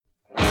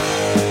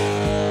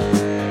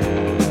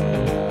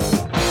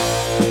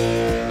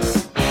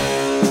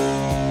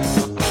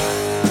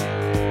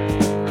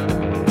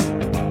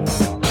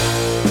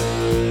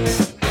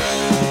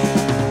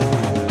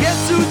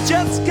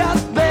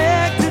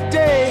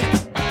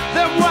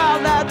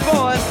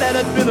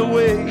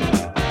way.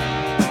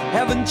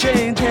 Haven't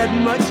changed, had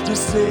much to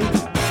say,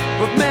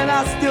 but man,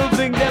 I still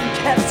think them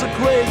cats are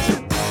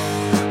crazy.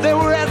 They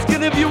were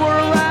asking if you were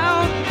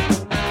around,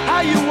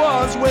 how you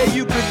was, where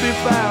you could be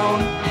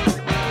found.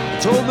 I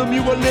told them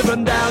you were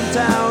living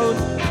downtown,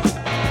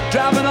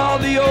 driving all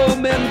the old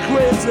men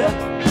crazy.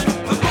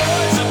 The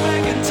boys are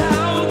back in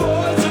town,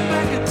 boys are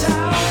back in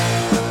town.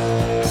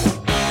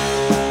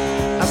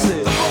 I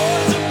said, the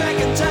boys are back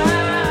in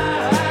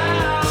town,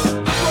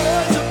 the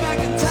boys are back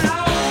in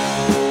town.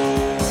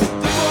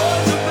 The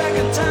boys are back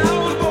in town,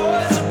 the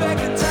boys are back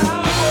in town,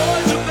 the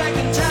boys are back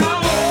in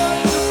town,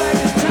 boys are back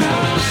in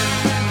town.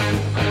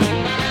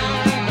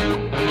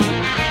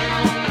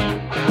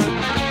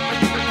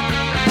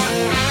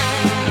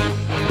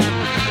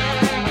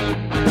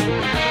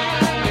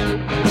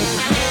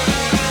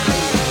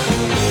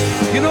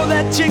 You know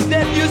that chick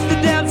that used to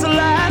dance a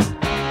lot?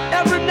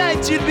 Every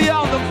night she'd be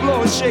on the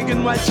floor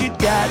shaking what she'd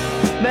got.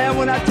 Man,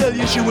 when I tell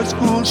you she was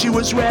cool, she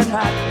was red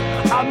hot.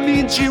 I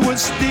mean, she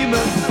was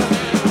steaming.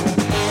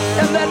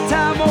 And that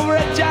time over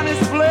at Johnny's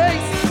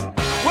place,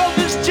 well,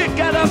 this chick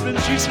got up and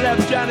she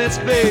slapped Johnny's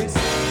face.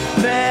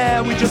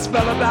 Man, we just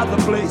fell about the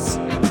place.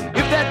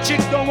 If that chick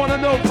don't wanna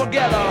know,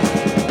 forget her.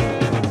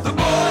 The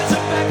boys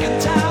are back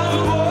in town,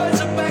 the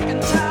boys are back in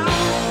town.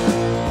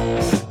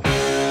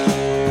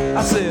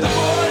 I said, the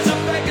boys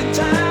are back in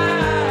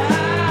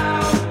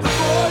town, the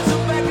boys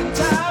are back in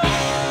town.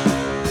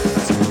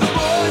 The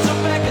boys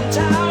are back in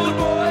town, the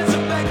boys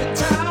are back in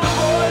town, the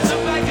boys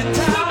are back in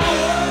town,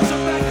 the boys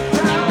are back in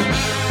town.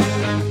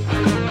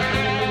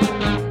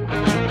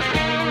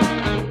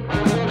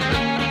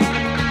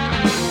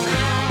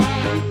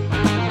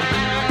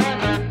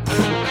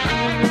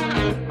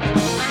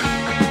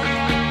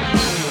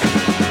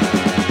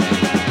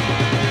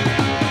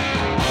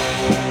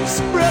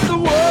 Spread the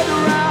word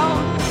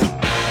around.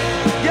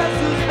 Guess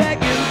who's back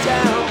in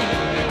town?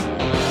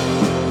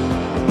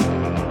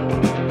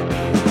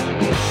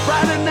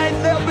 Friday night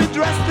they'll be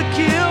dressed to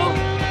kill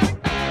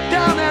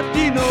down at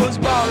Dino's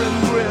Bar and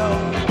Grill.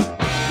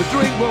 The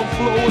drink will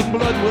flow and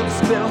blood will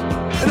spill.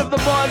 And if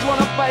the boys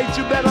wanna fight,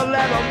 you better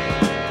let them.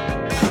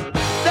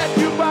 That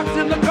jukebox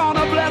in the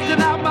corner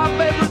blasting out my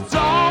favorite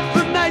song.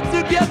 The nights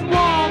are getting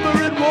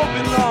warmer, it won't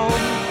be long.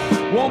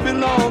 Won't be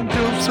long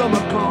till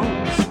summer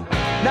comes.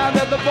 Now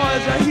that the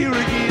boys are here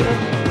again.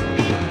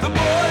 The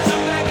boys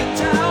are back in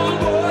town,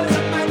 boys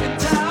are back in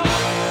town.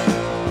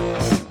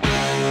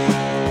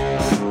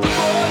 The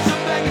boys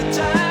are back in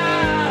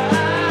town,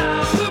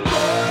 the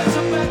boys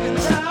are back in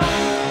town.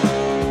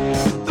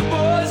 The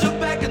boys are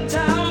back in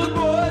town, the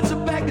boys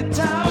are back in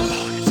town.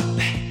 The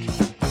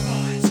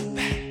boys are back, the boys are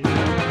back.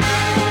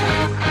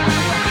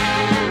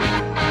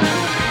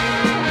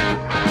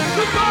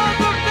 The boys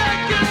are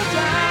back in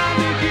town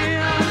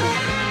again.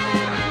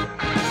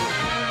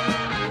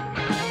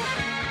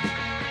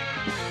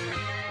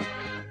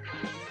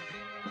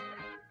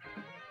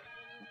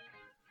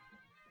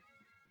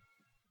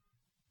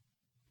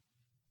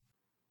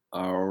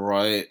 All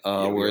right.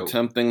 Yo, We're yo.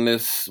 attempting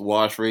this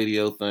Wash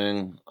Radio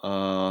thing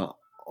all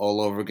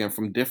over again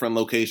from different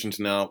locations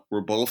now.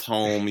 We're both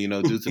home, due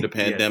to the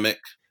pandemic.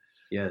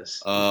 Yes,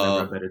 there's Uh,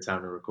 never a better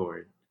time to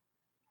record.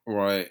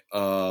 right.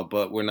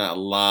 But we're not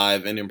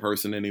live and in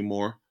person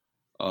anymore.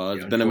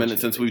 It's Yeah, been a minute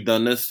since unfortunately. we've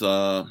done this.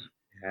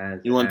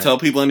 Has You want to tell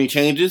people any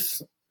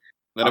changes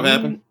that have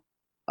happened?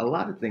 A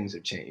lot of things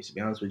have changed, to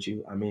be honest with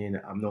you. I mean,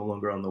 I'm no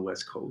longer on the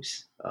West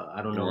Coast.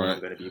 I don't know when I'm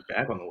Right. going to be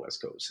back on the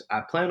West Coast.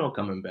 I plan on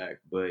coming back,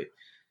 but,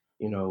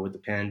 with the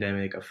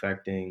pandemic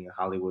affecting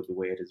Hollywood the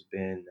way it has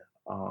been,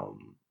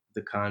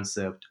 the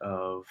concept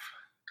of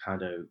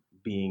kind of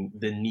being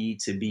the need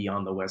to be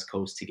on the West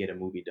Coast to get a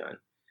movie done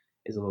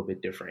is a little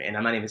bit different. And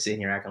I'm not even sitting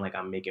here acting like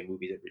I'm making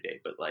movies every day,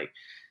 but like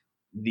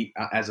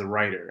as a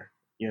writer,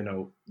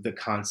 the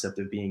concept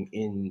of being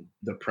in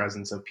the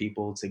presence of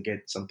people to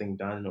get something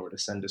done or to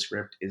send a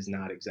script is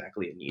not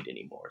exactly a need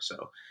anymore.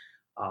 So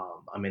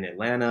I'm in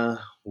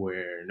Atlanta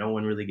where no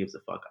one really gives a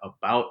fuck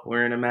about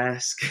wearing a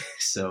mask.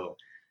 So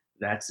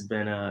that's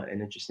been an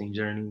interesting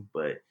journey.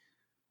 But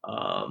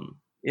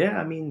yeah,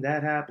 I mean,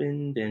 that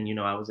happened. And,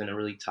 I was in a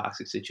really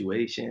toxic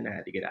situation. I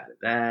had to get out of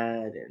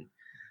that and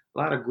a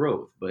lot of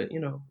growth. But,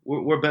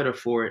 we're better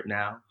for it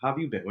now. How have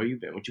you been? Where you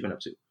been? What you been up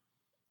to?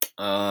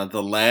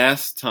 The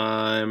last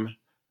time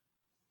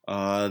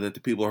that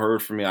the people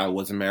heard from me, I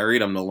wasn't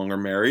married. I'm no longer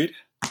married.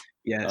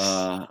 Yes.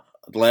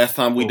 The last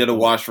time we did a Cool.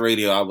 Wash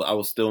Radio, I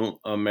was still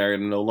married.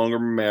 I'm no longer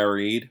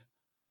married.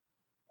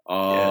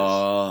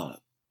 Yes.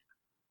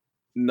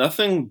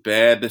 Nothing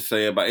bad to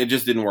say about it.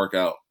 Just didn't work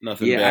out.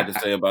 Nothing Yeah, bad to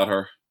say about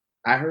her.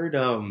 I heard.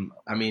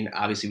 I mean,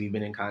 obviously we've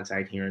been in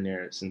contact here and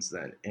there since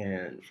then,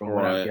 and from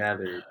what I've Right.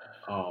 gathered,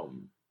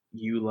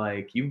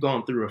 you've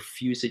gone through a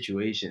few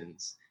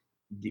situations.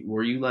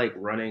 Were you like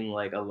running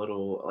like a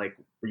little like?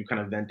 Were you kind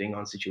of venting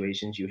on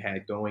situations you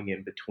had going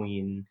in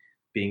between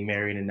being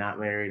married and not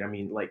married? I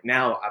mean, like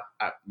now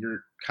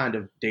you're kind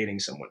of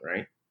dating someone,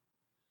 right?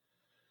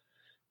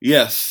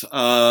 Yes.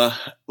 What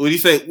do you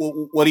say?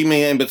 What do you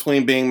mean in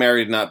between being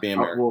married and not being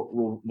married?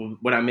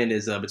 What I meant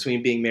is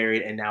between being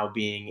married and now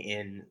being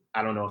in,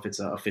 I don't know if it's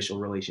an official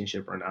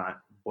relationship or not,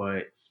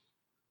 but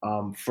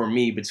for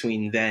me,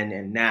 between then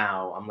and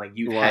now, I'm like,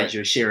 you've had Right.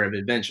 your share of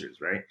adventures,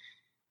 right?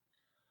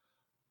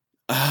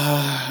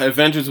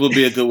 Adventures would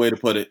be a good way to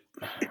put it.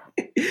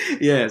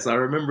 Yeah, so I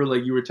remember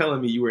like you were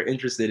telling me you were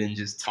interested in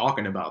just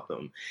talking about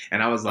them,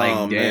 and I was like,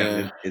 Oh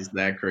damn, man, is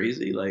that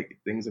crazy? Like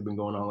things have been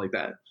going on like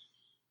that.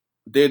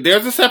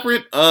 there's a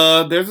separate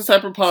pod.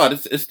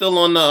 It's still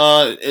on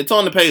the it's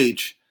on the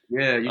page.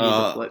 Yeah, you need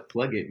to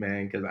plug it,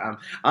 man. Because I'm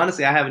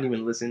honestly, I haven't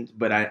even listened,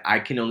 but I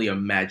can only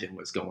imagine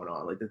what's going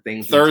on. Like the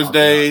things we talked about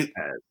in the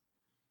past.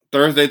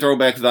 Thursday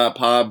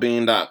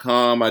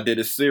throwbacks.podbean.com. I did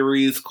a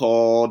series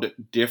called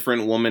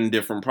Different Woman,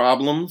 Different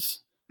Problems.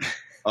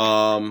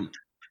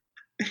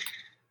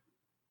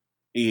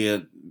 Yeah,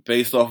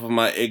 based off of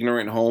my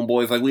ignorant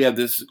homeboys. Like we have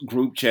this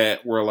group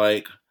chat where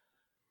like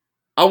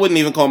I wouldn't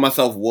even call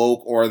myself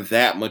woke or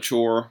that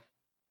mature.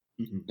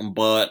 Mm-hmm.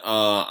 But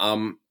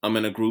I'm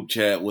in a group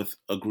chat with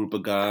a group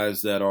of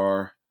guys that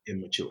are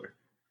Immature.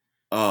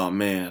 Oh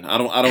man, I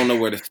don't know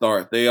where to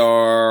start. They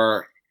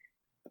are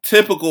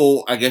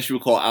typical, I guess you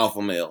would call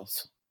alpha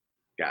males.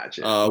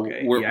 Gotcha.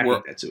 Okay. Yeah, I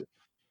hate that too.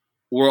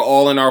 We're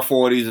all in our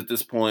 40s at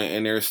this point,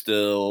 and they're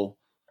still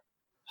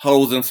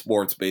hoes in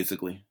sports,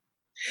 basically.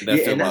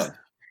 That's their life.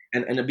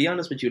 And to be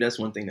honest with you, that's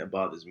one thing that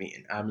bothers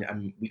me.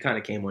 And we kind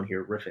of came on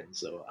here riffing,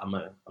 so I'm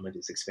gonna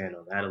just expand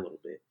on that a little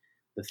bit.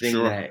 The thing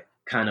that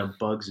kind of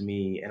bugs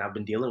me, and I've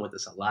been dealing with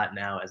this a lot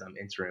now as I'm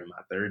entering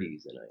my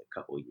 30s in a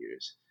couple of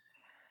years.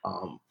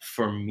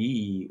 For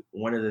me,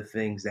 one of the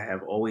things that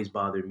have always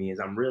bothered me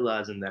is I'm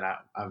realizing that I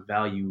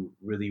value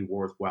really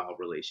worthwhile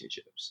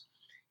relationships.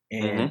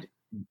 And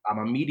I'm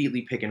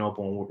immediately picking up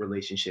on what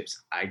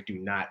relationships I do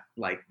not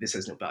like. This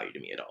has no value to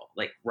me at all,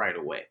 like right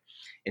away.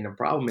 And the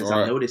problem is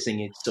I'm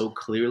noticing it so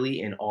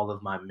clearly in all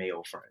of my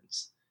male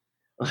friends.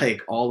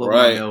 Like all of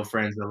my male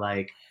friends are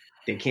like,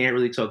 they can't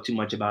really talk too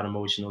much about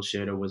emotional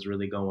shit or what's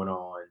really going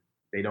on.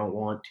 They don't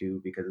want to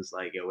because it's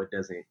like, yo,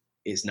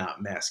 it's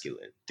not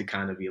masculine to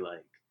kind of be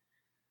like,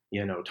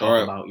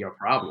 talk about your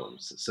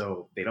problems.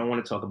 So they don't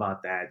want to talk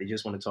about that. They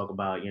just want to talk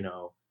about,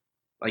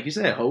 like you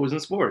said, hoes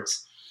and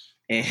sports.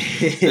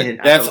 And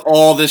that's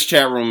all this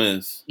chat room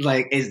is.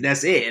 Like,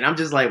 that's it. And I'm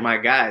just like, my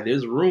guy,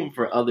 there's room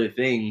for other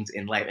things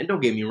in life. And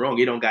don't get me wrong,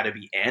 it don't got to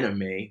be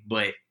anime,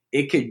 but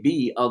it could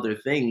be other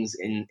things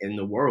in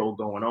the world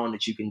going on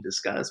that you can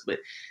discuss. But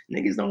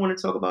niggas don't want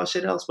to talk about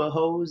shit else but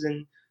hoes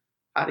and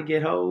how to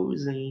get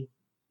hoes and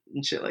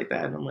shit like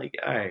that. And I'm like,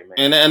 all right,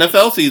 man. And the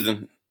NFL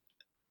season.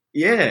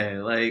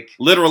 Yeah, like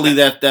literally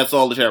that's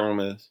all the chat room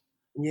is.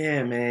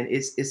 Yeah, man.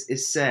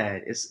 It's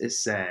sad.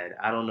 It's sad.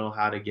 I don't know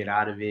how to get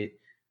out of it.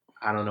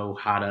 I don't know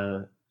how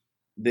to,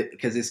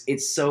 because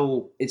it's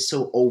so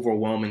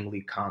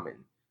overwhelmingly common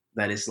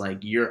that it's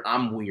like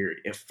I'm weird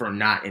for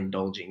not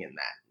indulging in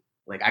that.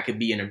 Like I could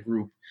be in a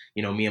group,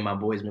 me and my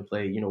boys would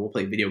play, we'll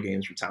play video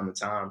games from time to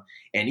time.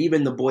 And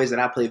even the boys that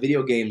I play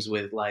video games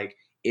with, like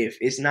if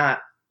it's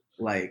not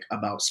like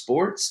about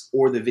sports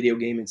or the video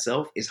game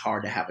itself, it's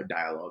hard to have a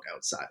dialogue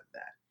outside of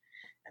that.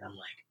 And I'm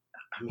like,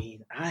 I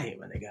mean, I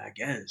am a nigga, I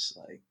guess.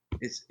 Like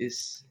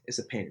it's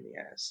a pain in the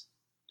ass.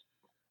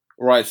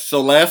 Right.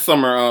 So last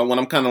summer, when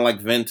I'm kind of like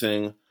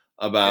venting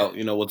about,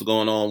 what's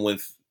going on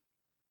with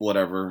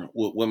whatever,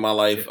 with my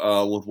life,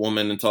 with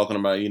women and talking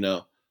about,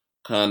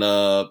 kind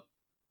of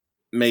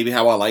maybe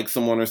how I like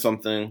someone or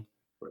something.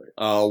 Right.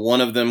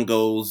 One of them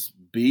goes,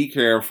 be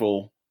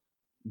careful,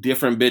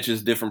 different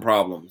bitches, different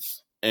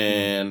problems.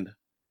 And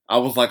I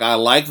was like, I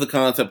like the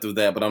concept of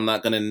that, but I'm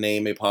not going to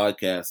name a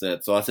podcast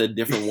that. So I said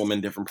different woman,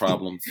 different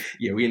problems.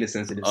 Yeah, we in the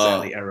sensitive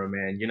Sally era,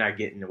 man. You're not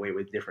getting away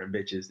with different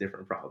bitches,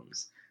 different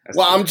problems. That's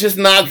I'm just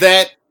not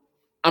that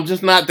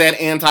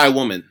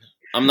anti-woman.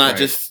 I'm not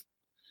just,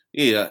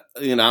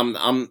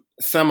 I'm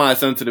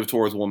semi-sensitive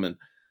towards women.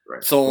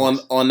 Right, so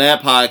on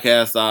that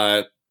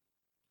podcast,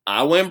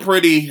 I went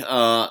pretty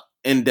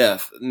in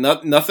depth.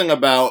 Nothing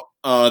about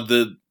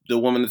the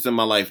woman that's in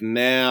my life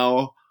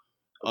now.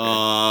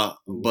 Okay.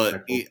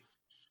 But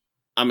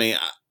I mean,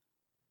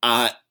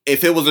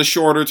 if it was a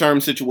shorter term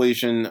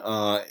situation,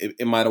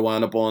 it might have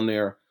wound up on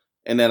there.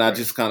 And then I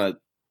just kind of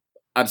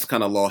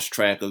lost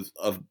track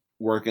of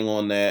working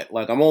on that.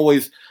 Like I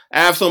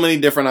have so many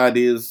different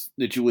ideas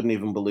that you wouldn't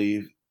even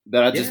believe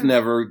that I just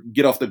never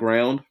get off the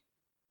ground.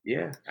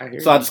 Yeah, I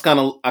hear. So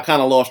you. I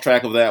kind of lost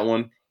track of that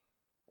one,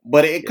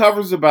 but it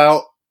covers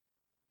about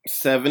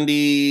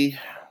 70-80%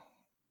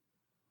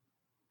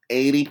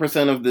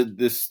 of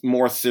this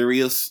more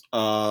serious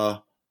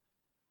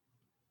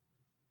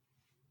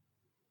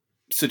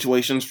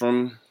situations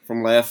from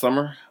last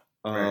summer.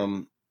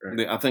 Right.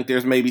 I think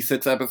there's maybe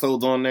 6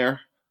 episodes on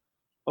there.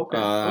 Okay.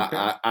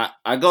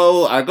 I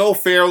go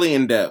fairly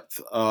in depth.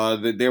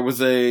 There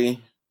was a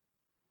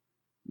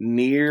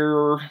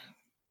near.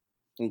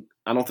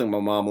 I don't think my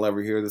mom will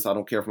ever hear this. I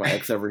don't care if my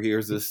ex ever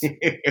hears this.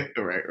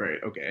 Right.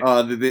 Okay.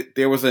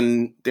 There was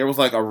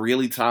like a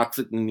really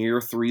toxic near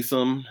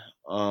threesome.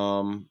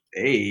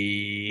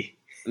 Hey.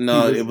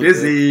 No, he was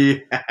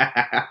busy.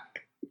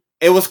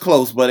 It was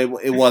close, but it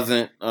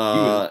wasn't. He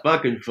was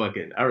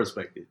fucking. I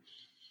respect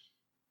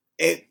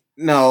it.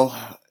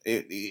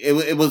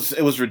 It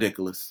was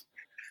ridiculous.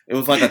 It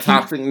was like a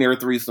toxic near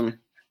threesome.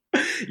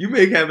 You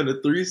make having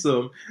a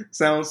threesome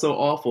sound so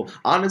awful.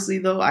 Honestly,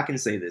 though, I can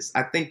say this.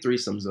 I think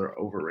threesomes are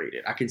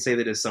overrated. I can say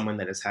that as someone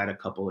that has had a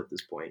couple at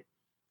this point.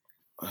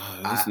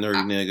 This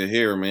nerdy nigga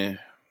here, man.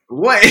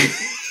 What?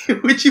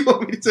 What you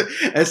want me to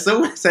say? As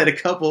someone that's had a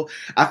couple,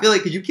 I feel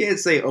like you can't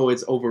say, "Oh,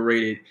 it's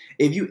overrated."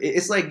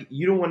 It's like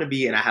you don't want to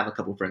be. And I have a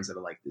couple friends that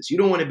are like this. You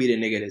don't want to be the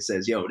nigga that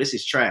says, "Yo, this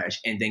is trash,"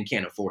 and then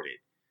can't afford it.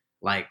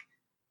 Like,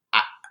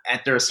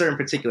 after a certain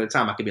particular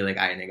time, I could be like,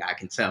 "All right, nigga, I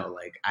can tell.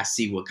 Like, I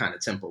see what kind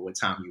of tempo, what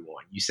time you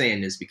want. You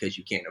saying this because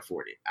you can't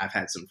afford it." I've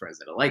had some friends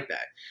that are like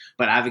that,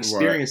 but I've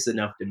experienced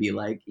enough to be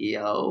like,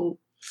 "Yo,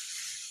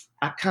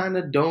 I kind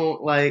of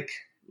don't like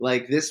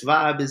this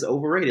vibe is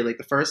overrated." Like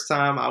the first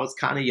time I was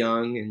kind of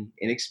young and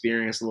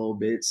inexperienced a little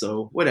bit.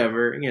 So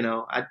whatever,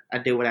 I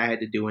did what I had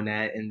to do in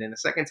that. And then the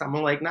second time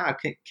I'm like, nah, I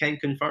can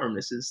confirm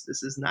this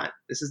is not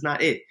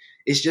it.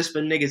 It's just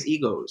for niggas'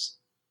 egos.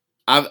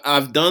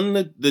 I've done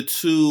the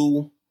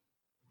 2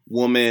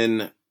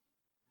 woman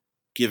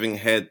giving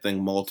head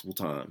thing multiple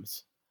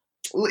times.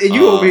 And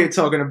you over here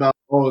talking about,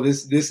 oh,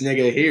 this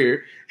nigga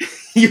here.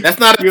 That's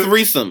not a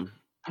threesome.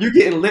 You're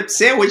getting lip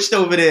sandwiched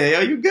over there.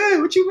 Are you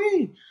good? What you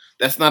mean?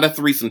 That's not a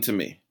threesome to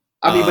me.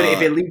 I mean, but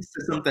if it leads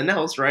to something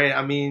else, right?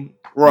 I mean,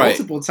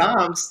 multiple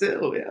times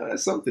still, yeah,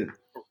 that's something.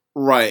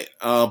 Right.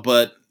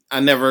 But I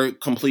never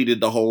completed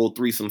the whole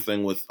threesome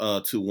thing with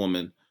 2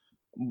 women.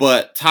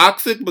 But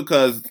toxic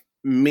because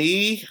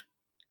me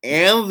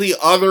and the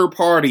other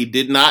party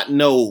did not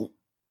know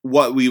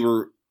what we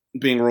were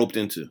being roped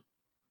into.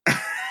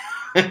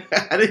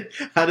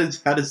 How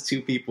does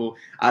 2 people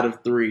out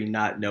of 3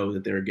 not know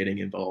that they're getting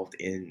involved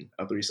in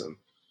a threesome?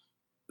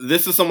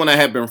 This is someone I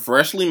had been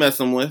freshly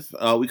messing with.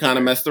 We kind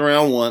of messed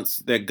around once.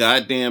 That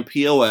goddamn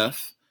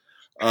POF.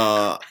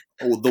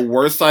 The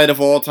worst site of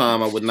all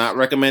time. I would not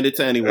recommend it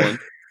to anyone.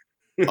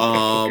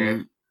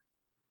 Okay.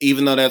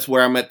 Even though that's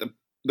where I met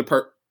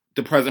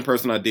the present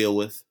person I deal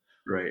with.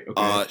 Right.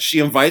 Okay. She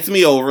invites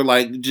me over,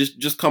 like,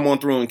 just come on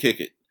through and kick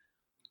it.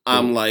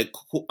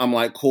 Cool. I'm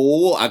like,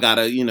 cool. I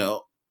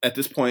gotta, at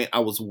this point I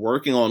was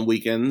working on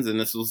weekends and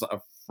this was a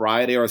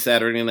Friday or a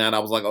Saturday night. I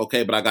was like,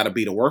 okay, but I gotta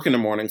be to work in the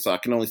morning, so I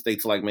can only stay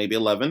till like maybe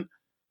 11.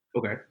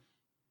 Okay.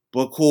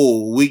 But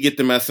cool. We get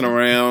to messing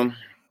around.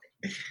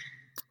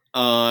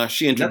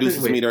 She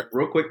introduces me to...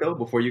 Real quick though,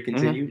 before you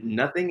continue,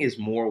 nothing is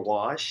more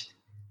washed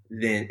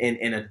than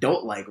an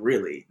adult, like,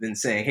 really, than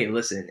saying, hey,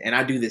 listen, and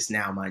I do this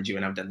now, mind you,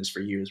 and I've done this for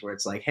years, where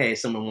it's like, hey,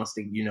 someone wants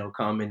to,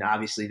 come, and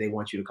obviously they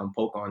want you to come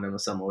poke on them or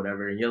something or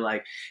whatever, and you're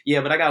like, yeah,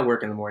 but I got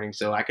work in the morning,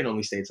 so I can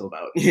only stay till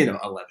about, 11.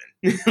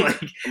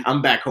 Like,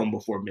 I'm back home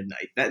before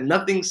midnight. That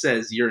nothing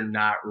says you're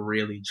not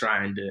really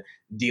trying to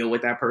deal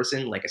with that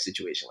person like a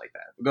situation like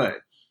that. But go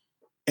ahead.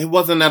 It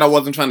wasn't that I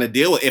wasn't trying to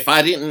deal with. If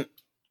I didn't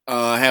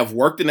have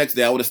work the next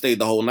day, I would have stayed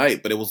the whole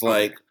night, but it was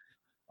like,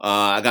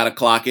 I got to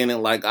clock in at,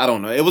 like, I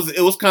don't know. It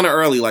was kind of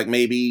early, like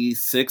maybe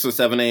 6 or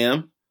 7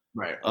 a.m.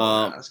 Right.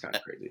 That's kind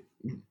of crazy.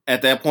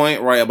 At that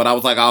point, right. But I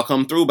was like, I'll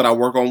come through, but I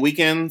work on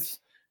weekends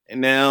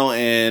now,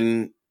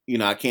 and,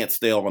 I can't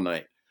stay all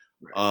night.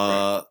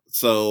 Right.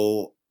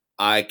 So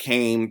I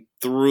came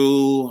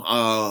through.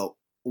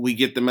 We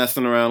get to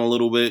messing around a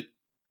little bit.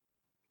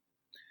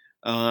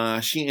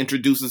 She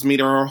introduces me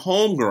to her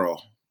homegirl.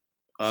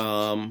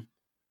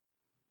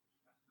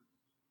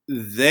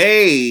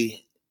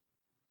 They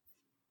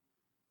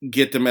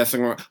get to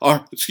messing around,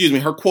 or excuse me,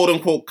 her quote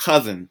unquote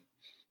cousin.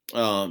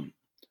 They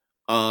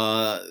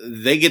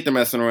get to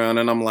messing around,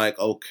 and I'm like,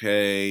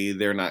 okay,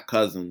 they're not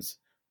cousins.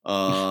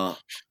 A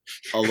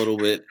little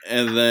bit,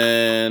 and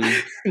then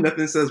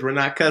nothing says we're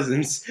not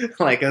cousins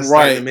like us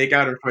trying to make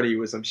out in front of you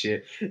with some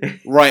shit.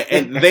 Right,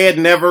 and they had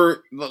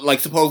never, like,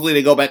 supposedly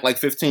they go back like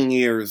 15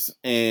 years,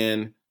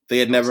 and they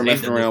had never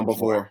messed around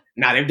before.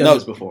 Nah, they've done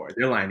this before.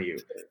 They're lying to you.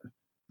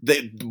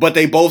 But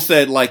they both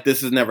said, like,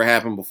 this has never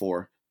happened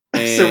before.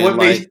 And, so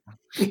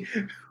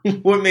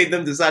what made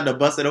them decide to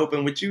bust it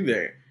open with you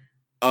there?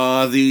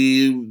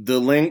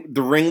 The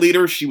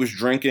ringleader, she was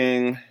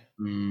drinking,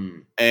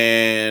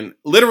 and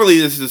literally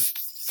this is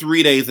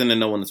 3 days into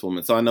knowing this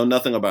woman, so I know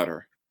nothing about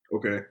her.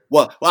 Okay.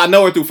 Well, I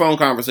know her through phone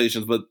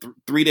conversations, but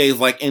 3 days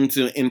like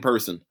into in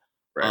person.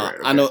 Right,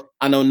 okay.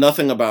 I know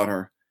nothing about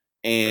her,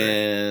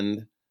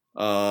 and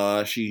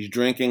she's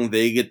drinking.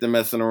 They get to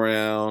messing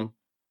around,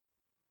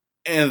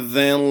 and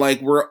then,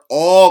 like, we're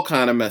all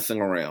kind of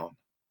messing around.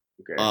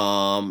 Okay.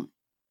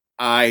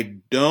 I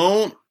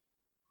don't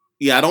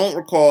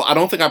recall. I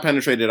don't think I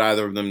penetrated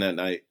either of them that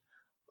night.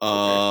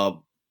 Okay.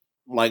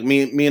 Like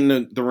me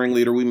and the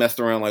ringleader, we messed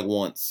around like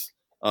once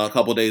a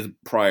couple days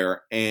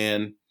prior,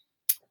 and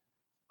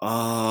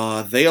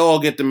they all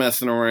get to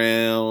messing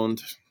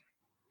around,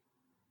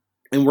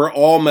 and we're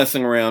all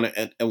messing around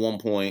at one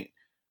point,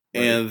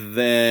 and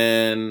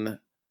then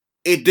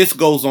this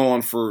goes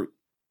on for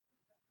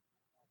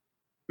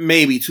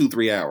maybe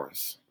 2-3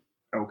 hours.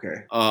 Okay.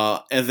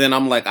 And then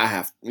I'm like,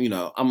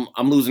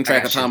 I'm losing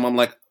track of time. I'm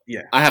like,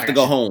 I have to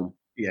go home.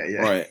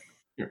 Yeah. Right.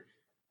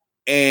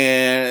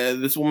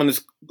 And this woman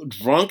is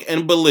drunk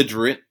and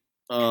belligerent.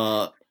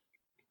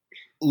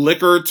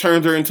 Liquor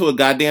turned her into a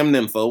goddamn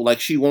nympho.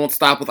 Like, she won't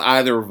stop with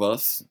either of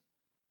us.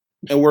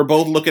 And we're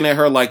both looking at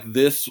her like,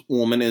 this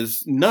woman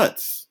is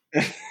nuts.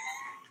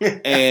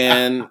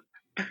 And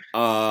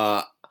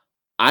I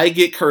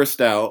get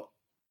cursed out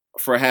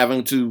for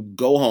having to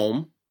go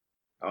home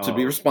to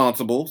be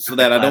responsible so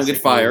that I don't get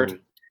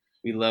fired.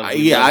 We love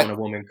when a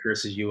woman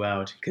curses you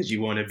out because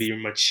you want to be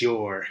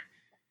mature.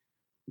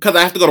 Because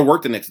I have to go to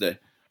work the next day.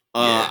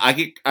 I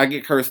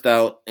get cursed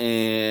out,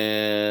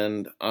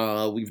 and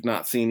we've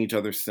not seen each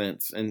other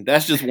since. And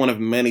that's just one of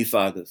many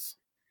sagas.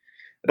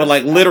 But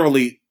like,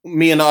 literally,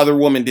 me and the other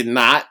woman did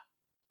not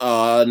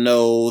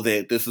know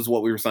that this is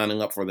what we were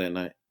signing up for that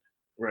night.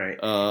 Right.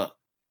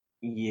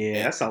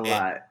 That's a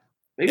lot.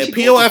 Maybe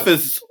POF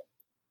is,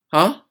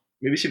 huh?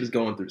 Maybe she was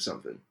going through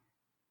something.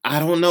 I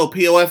don't know.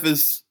 POF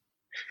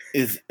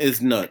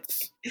is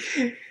nuts.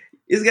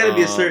 It's got to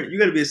be you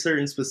got to be a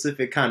certain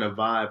specific kind of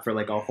vibe for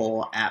like a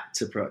whole app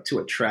to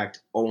attract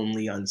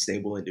only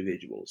unstable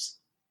individuals.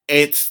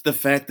 It's the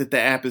fact that the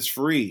app is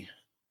free.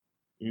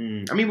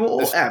 I mean,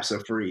 all apps are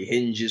free.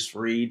 Hinge is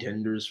free.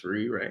 Tinder's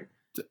free, right?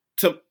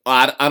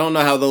 I don't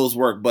know how those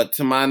work, but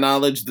to my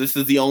knowledge, this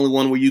is the only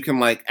one where you can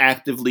like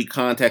actively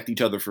contact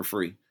each other for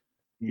free.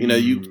 You know,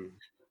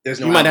 there's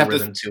no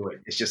algorithm to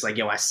it. It's just like,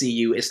 yo, I see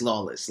you. It's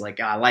lawless. Like,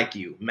 I like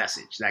you.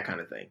 Message, that kind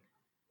of thing.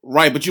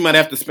 Right, but you might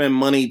have to spend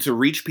money to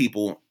reach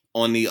people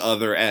on the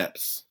other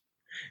apps.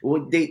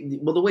 Well, the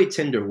way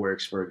Tinder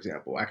works, for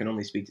example, I can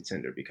only speak to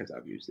Tinder because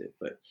I've used it.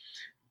 But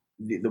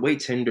the way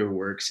Tinder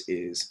works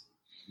is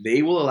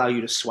they will allow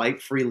you to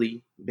swipe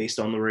freely based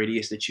on the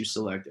radius that you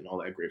select and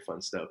all that great fun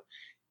stuff.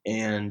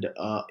 And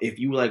if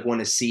you like want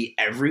to see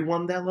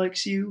everyone that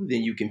likes you,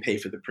 then you can pay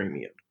for the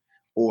premium.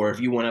 Or if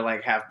you want to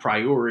like have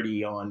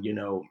priority on,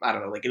 I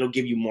don't know, like it'll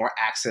give you more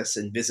access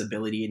and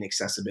visibility and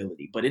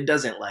accessibility, but it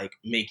doesn't like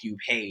make you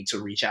pay to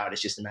reach out.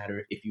 It's just a matter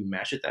of if you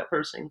match with that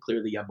person,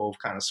 clearly you both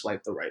kind of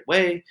swipe the right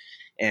way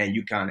and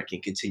you kind of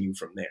can continue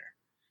from there.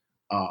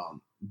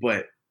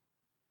 But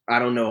I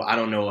don't know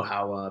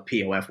how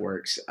POF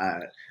works.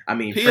 I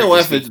mean,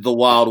 POF is the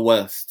Wild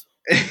West.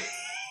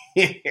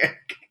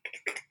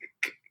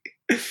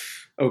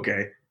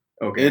 Okay.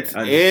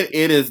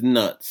 It is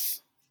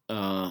nuts.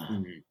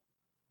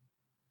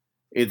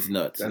 It's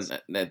nuts.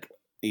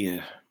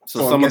 Yeah.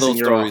 So some of those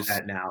stories. Off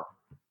that now.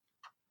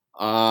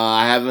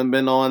 I haven't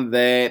been on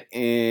that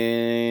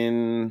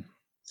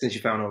since you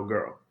found old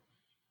girl.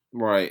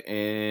 Right,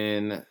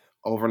 in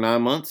over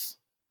 9 months.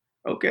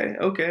 Okay.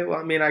 Well,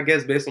 I mean, I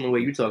guess based on the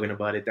way you're talking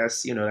about it,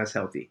 that's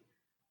healthy.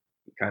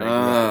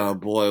 Boy,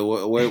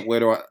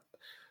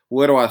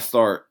 where do I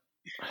start?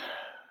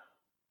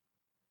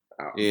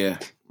 Yeah,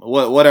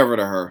 whatever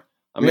to her.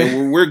 I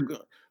mean,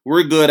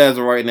 we're good as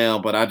of right now,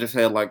 but I just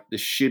had like the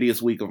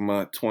shittiest week of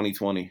my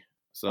 2020.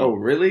 So. Oh,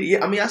 really?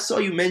 Yeah. I mean, I saw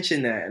you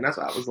mention that, and that's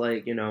why I was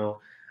like,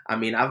 I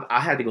mean, I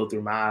had to go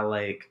through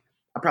I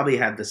probably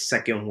had the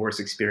second worst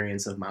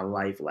experience of my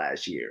life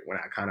last year when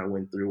I kind of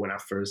went through when I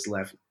first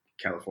left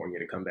California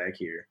to come back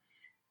here.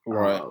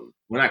 Right.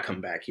 When I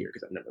come back here,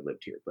 because I've never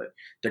lived here, but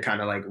to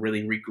kind of like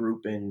really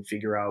regroup and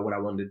figure out what I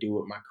wanted to do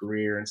with my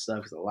career and stuff,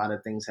 because a lot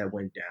of things had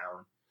went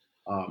down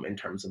in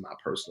terms of my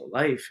personal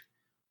life.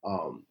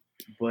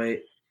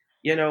 But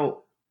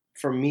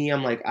for me,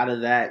 I'm like, out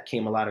of that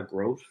came a lot of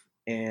growth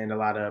and a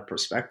lot of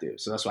perspective.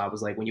 So that's why I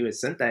was like, when you had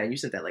sent that, and you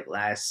sent that like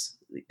I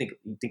think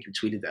you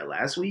tweeted that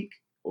last week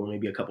or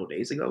maybe a couple of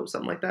days ago,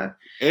 something like that.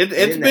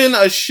 It's been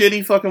a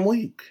shitty fucking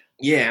week.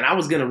 Yeah, and I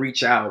was gonna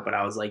reach out, but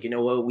I was like, you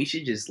know what?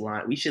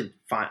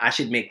 I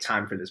should make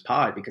time for this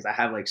pod because I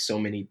have like so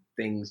many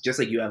things. Just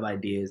like you have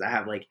ideas, I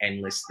have like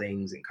endless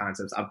things and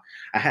concepts. I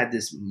had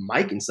this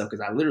mic and stuff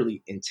because I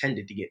literally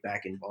intended to get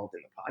back involved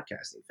in the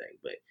podcasting thing,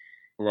 but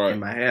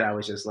in my head I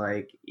was just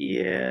like,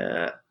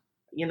 yeah,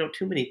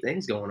 too many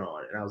things going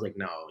on, and I was like,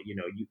 no,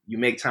 you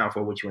make time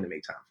for what you want to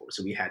make time for.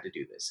 So we had to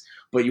do this.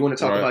 But you want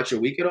to talk about your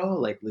week at all?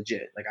 Like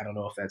legit? Like I don't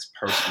know if that's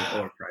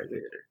personal or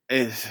private.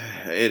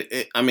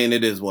 I mean,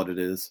 it is what it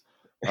is.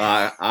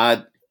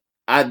 I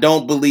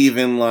don't believe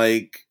in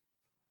like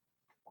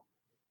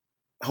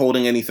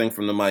holding anything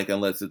from the mic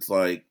unless it's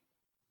like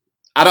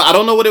I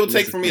don't know what it would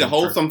take for me to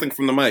hold something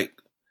from the mic.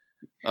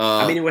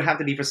 I mean, it would have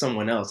to be for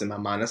someone else. In my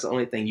mind, that's the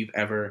only thing you've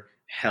ever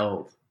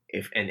held.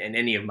 If in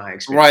any of my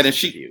experiences, right? And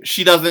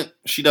she doesn't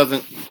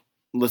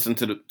listen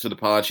to the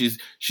pod. She's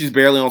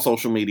barely on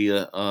social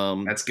media.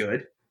 That's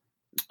good.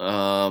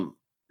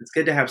 It's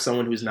good to have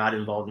someone who's not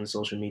involved in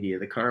social media.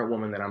 The current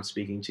woman that I'm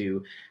speaking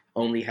to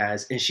only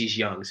has, and she's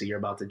young, so you're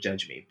about to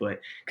judge me, but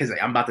because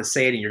I'm about to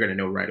say it and you're going to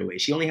know right away.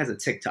 She only has a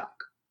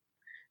TikTok.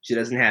 She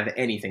doesn't have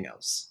anything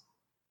else.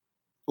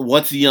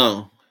 What's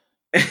young?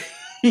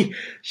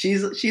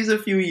 She's a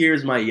few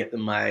years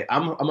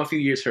I'm a few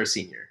years her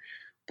senior.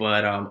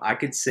 But I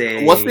could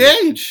say... What's the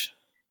age?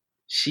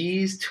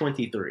 She's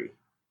 23.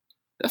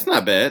 That's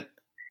not bad.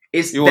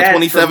 It's you want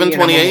 27,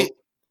 28?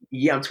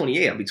 Yeah, I'm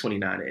 28. I'll be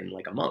 29 in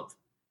like a month.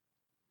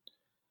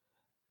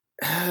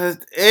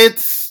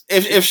 It's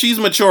if she's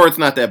mature, it's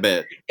not that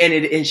bad.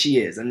 And she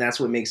is, and that's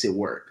what makes it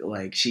work.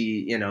 Like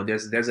she,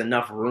 there's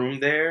enough room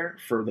there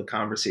for the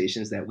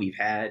conversations that we've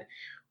had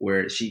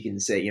where she can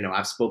say,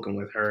 I've spoken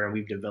with her and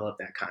we've developed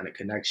that kind of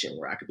connection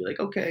where I could be like,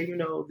 okay,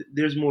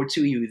 there's more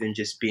to you than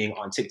just being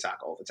on TikTok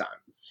all the time.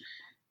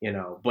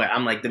 But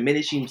I'm like, the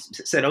minute she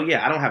said, oh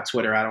yeah, I don't have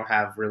Twitter. I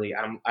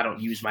don't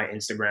use my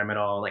Instagram at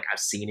all. Like I've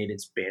seen it.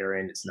 It's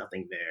barren. It's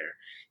nothing there.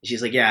 And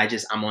she's like, yeah,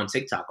 I'm on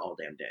TikTok all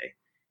damn day.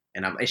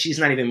 And she's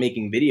not even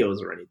making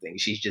videos or anything.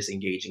 She's just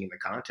engaging in the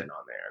content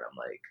on there. And I'm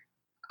like,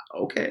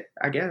 okay,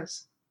 I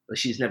guess. But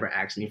she's never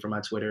asked me for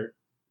my Twitter.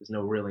 There's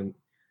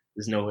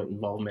no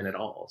involvement at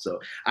all.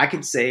 So I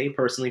can say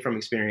personally from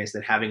experience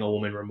that having a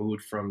woman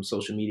removed from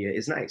social media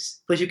is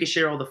nice. Plus you can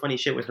share all the funny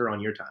shit with her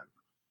on your time.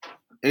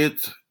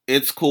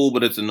 It's cool,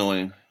 but it's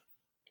annoying.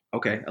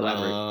 Okay,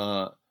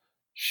 elaborate.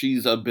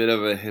 She's a bit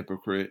of a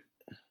hypocrite.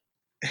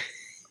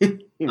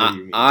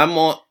 I'm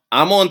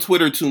on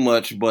Twitter too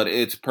much, but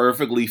it's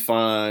perfectly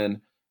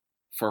fine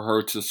for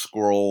her to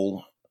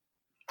scroll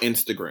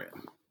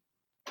Instagram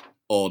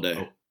all day.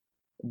 Oh.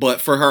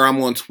 But for her,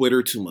 I'm on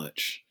Twitter too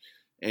much.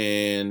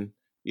 And,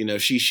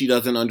 she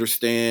doesn't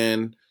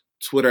understand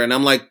Twitter. And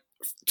I'm like,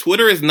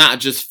 Twitter is not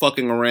just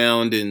fucking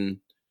around and,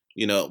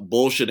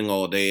 bullshitting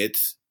all day.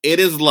 It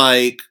is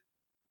like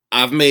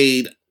I've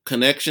made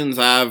connections.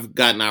 I've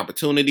gotten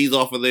opportunities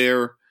off of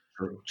there.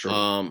 True.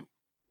 I'm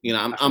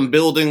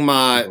building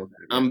my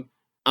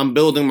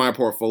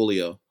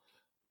portfolio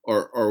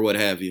or what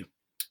have you.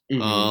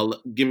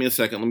 Mm-hmm. Give me a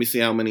second. Let me see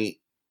how many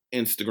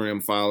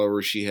Instagram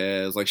followers she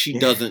has. Like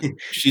she's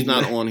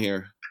not on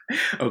here.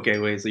 Okay,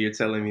 wait. So you're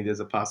telling me there's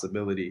a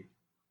possibility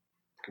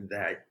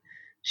that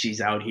she's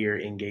out here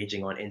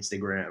engaging on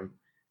Instagram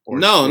or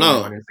no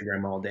on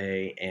Instagram all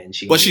day and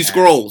she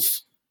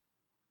scrolls.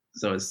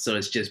 So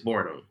it's just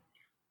boredom.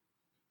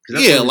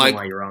 Yeah, like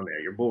why you're on there.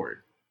 You're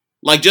bored.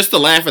 Like just to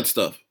laugh at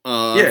stuff.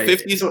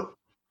 50. So,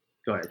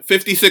 go ahead.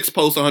 56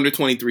 posts,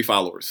 123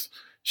 followers.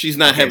 She's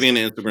not heavy in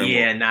Instagram.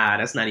 Yeah,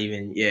 that's not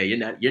even. Yeah,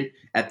 you're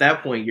at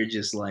that point. You're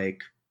just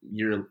like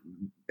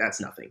that's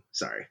nothing.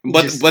 Sorry.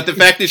 But the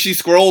fact that she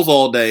scrolls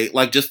all day,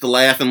 like just to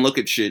laugh and look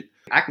at shit.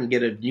 I can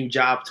get a new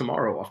job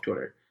tomorrow off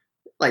Twitter.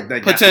 Like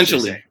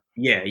potentially.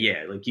 Yeah.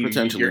 Like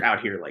you're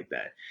out here like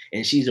that,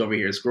 and she's over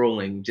here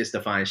scrolling just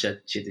to find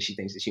shit that she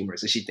thinks is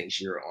humorous, and she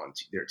thinks you're on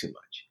there too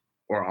much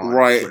or on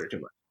Twitter too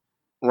much.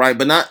 Right,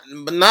 but not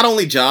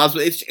only jobs,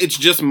 but it's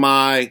just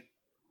my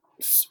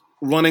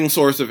running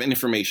source of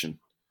information.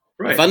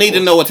 Right. If I need to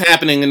know what's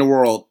happening in the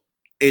world,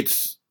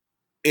 it's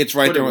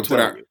right there on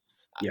Twitter.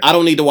 Yeah. I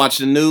don't need to watch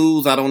the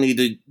news. I don't need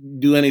to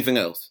do anything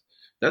else.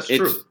 That's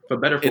true. For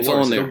better or for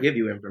worse, it'll give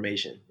you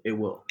information. It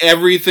will.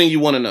 Everything you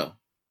want to know.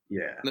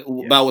 Yeah.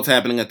 About what's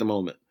happening at the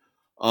moment.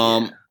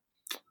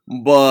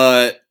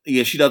 But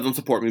yeah, she doesn't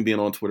support me being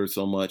on Twitter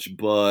so much.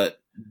 But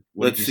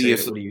let's see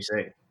what do you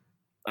say?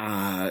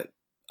 I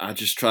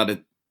just try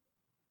to.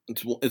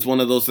 It's one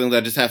of those things I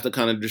just have to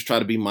kind of just try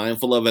to be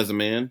mindful of as a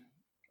man.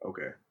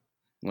 Okay.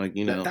 Like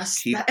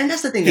that's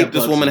the thing. Keep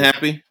this woman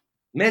happy.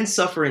 Men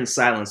suffer in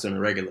silence on a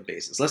regular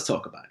basis. Let's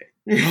talk about it.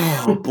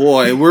 Oh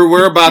boy,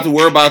 we're about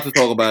to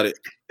talk about it.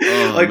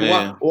 Oh, like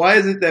why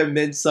is it that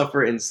men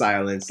suffer in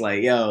silence?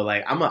 Like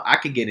I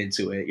could get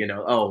into it.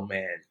 Oh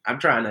man, I'm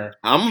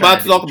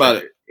about to talk about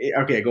it.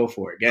 Okay, go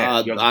for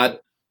it.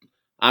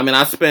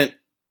 I spent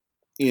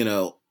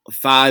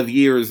 5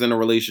 years in a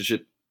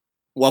relationship.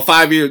 Well,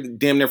 5 years,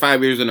 damn near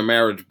 5 years in a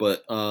marriage,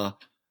 but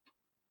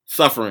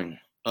suffering.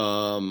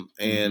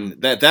 And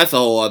that's a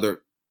whole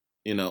other,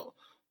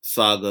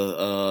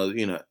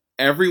 saga.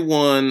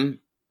 Everyone,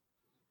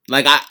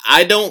 like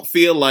I don't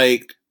feel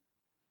like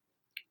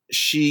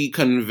she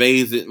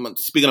conveys it.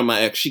 Speaking of my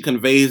ex, she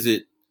conveys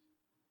it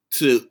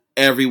to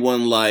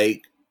everyone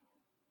like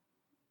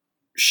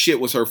shit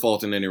was her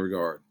fault in any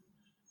regard.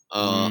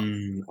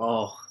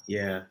 Oh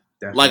yeah.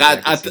 Definitely.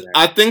 Like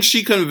I think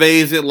she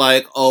conveys it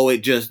like, oh,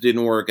 it just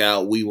didn't work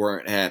out. We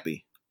weren't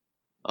happy.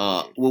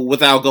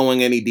 Without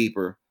going any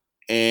deeper.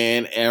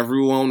 And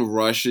everyone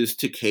rushes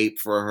to cape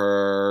for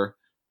her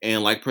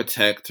and like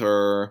protect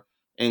her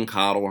and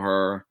coddle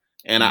her.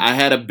 And I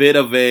had a bit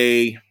of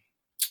a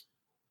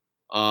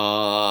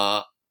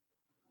I'm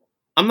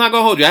not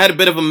gonna hold you. I had a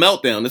bit of a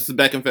meltdown. This is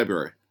back in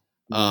February.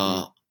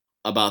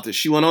 About this.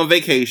 She went on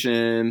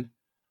vacation.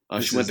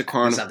 She went to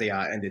Carnival. That's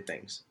how they ended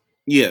things.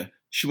 Yeah.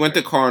 She went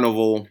to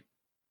Carnival.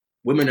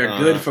 Women are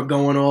good for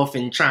going off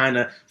and trying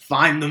to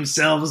find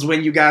themselves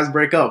when you guys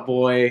break up,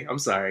 boy. I'm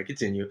sorry.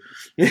 Continue.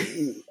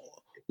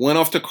 Went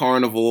off to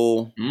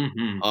Carnival.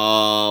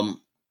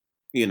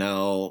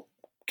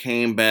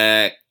 Came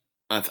back.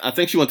 I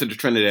think she went to the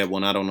Trinidad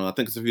one. I don't know. I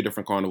think it's a few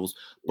different carnivals.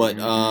 But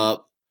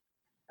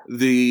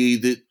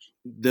the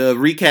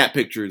recap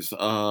pictures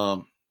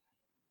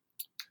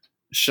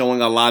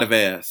showing a lot of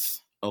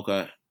ass.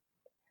 Okay.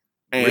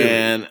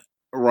 And really?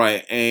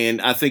 Right.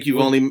 And I think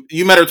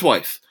you met her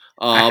twice.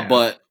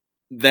 But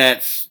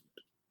that's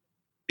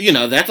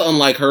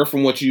unlike her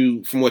from what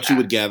you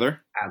would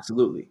gather.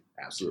 Absolutely.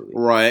 Absolutely.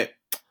 Right.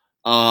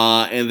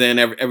 And then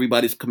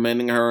everybody's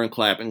commending her and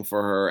clapping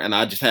for her, and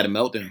I just had a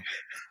meltdown.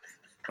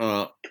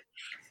 And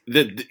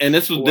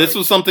this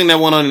was something that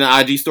went on in the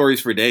IG stories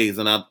for days,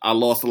 and I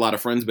lost a lot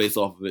of friends based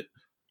off of it.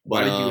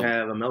 Why did you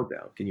have a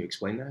meltdown? Can you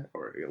explain that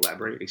or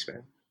elaborate,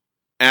 expand?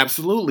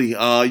 Absolutely.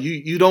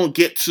 You don't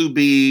get to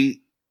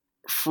be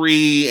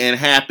free and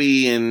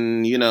happy,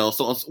 and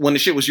so when the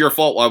shit was your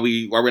fault, why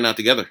we're not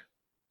together.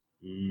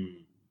 Do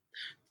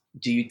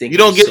you think do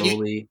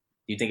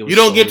you think it was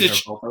solely her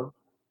fault though?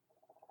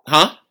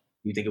 Huh?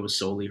 Do you think it was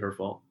solely her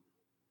fault?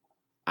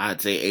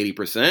 I'd say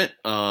 80%.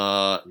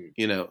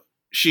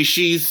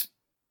 She's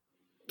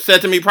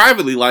said to me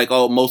privately, like,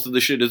 "Oh, most of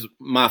the shit is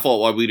my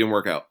fault why we didn't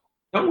work out."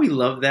 Don't we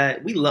love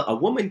that? We love a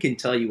woman can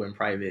tell you in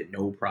private,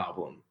 no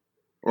problem.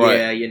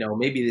 Right. Yeah,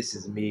 maybe this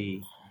is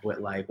me,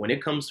 but like when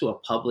it comes to a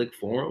public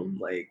forum,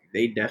 like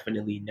they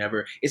definitely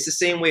never. It's the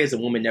same way as a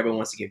woman never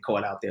wants to get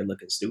caught out there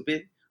looking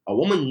stupid. A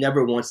woman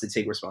never wants to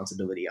take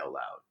responsibility out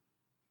loud.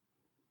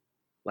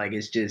 Like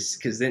it's just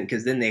because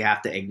then they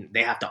have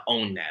to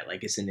own that,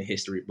 like it's in the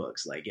history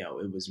books, like yo,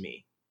 it was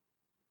me,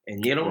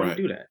 and you don't want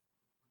to do that.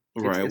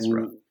 It's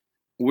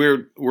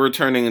we're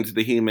turning into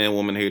the He-Man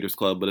Woman Haters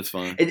Club, but it's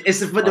fine.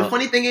 But the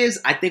funny thing is,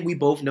 I think we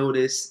both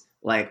notice,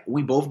 like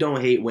we both don't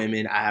hate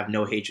women. I have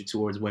no hatred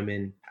towards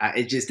women.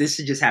 This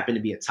just happened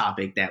to be a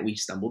topic that we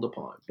stumbled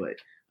upon. But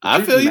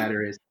I feel you. The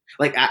matter is,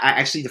 like I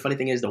actually, the funny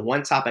thing is, the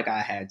one topic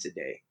I had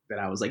today that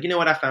I was like, you know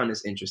what, I found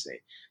this interesting.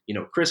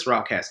 Chris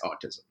Rock has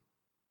autism.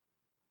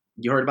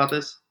 You heard about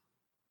this?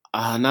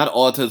 Not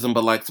autism,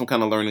 but like some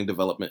kind of learning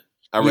development.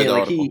 I read the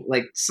article.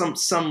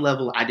 Some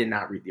level. I did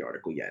not read the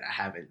article yet. I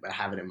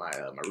haven't in my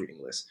my reading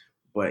list.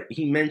 But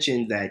he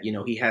mentioned that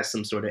he has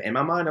some sort of. In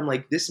my mind, I'm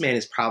like, this man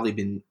has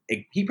probably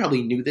he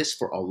probably knew this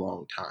for a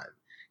long time.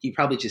 He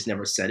probably just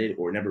never said it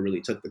or never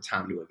really took the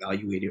time to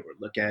evaluate it or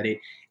look at it.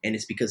 And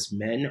it's because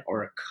men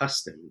are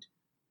accustomed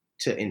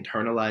to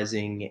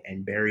internalizing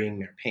and burying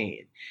their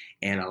pain.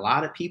 And a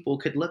lot of people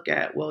could look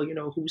at, well,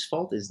 whose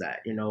fault is that?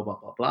 Blah,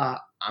 blah, blah.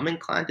 I'm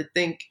inclined to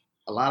think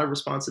a lot of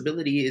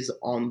responsibility is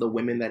on the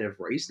women that have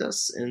raised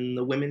us and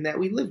the women that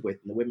we live with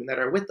and the women that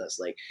are with us.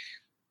 Like,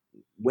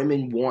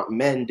 women want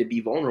men to be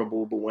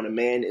vulnerable, but when a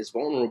man is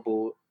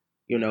vulnerable,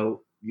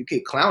 you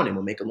could clown him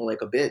or make him look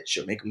like a bitch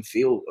or make him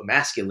feel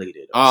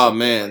emasculated. Oh,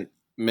 man.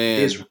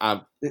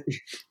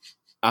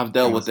 I've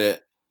dealt with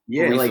that.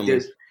 Yeah, recently.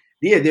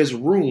 Like there's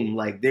room.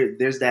 Like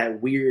there's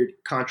that weird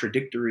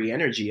contradictory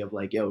energy of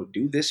like, yo,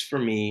 do this for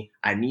me.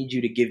 I need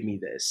you to give me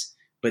this.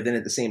 But then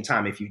at the same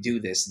time, if you do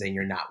this, then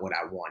you're not what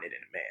I wanted in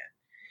a man.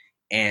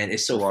 And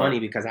it's so funny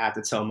because I have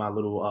to tell my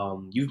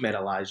little, you've met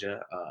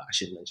Elijah. I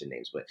shouldn't mention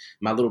names, but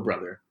my little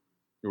brother.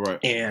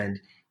 Right. And,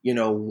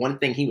 one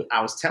thing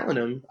I was telling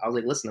him, I was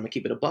like, listen, I'm gonna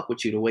keep it a buck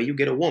with you. The way you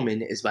get a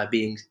woman is by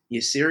being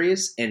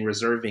serious and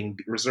reserve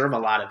a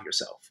lot of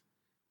yourself.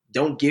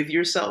 Don't give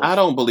yourself. I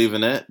don't believe in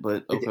that,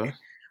 but okay.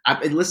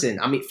 Listen,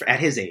 I mean, at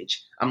his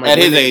age, I'm like, at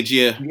his age,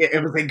 yeah.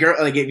 It was like, girl,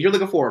 like if you're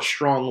looking for a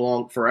strong,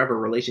 long, forever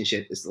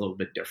relationship, it's a little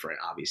bit different.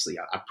 Obviously,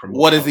 I promote.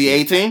 What is he?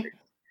 18?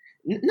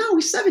 No,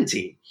 he's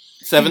 17.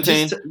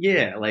 17.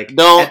 Yeah, like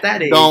at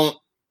that age.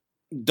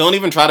 Don't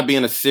even try to be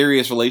in a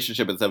serious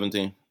relationship at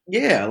 17.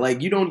 Yeah,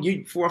 like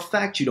you for a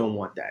fact you don't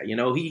want that.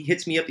 He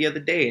hits me up the other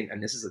day,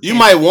 and this is you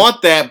might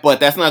want that,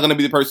 but that's not going to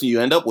be the person you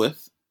end up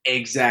with.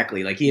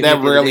 Exactly, like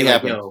that rarely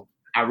happens. Like,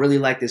 I really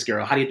like this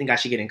girl. How do you think I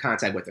should get in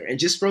contact with her? And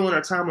just scrolling her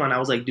timeline, I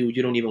was like, dude,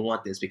 you don't even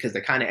want this because the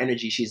kind of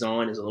energy she's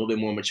on is a little bit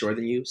more mature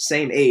than you.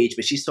 Same age,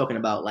 but she's talking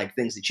about like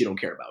things that you don't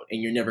care about,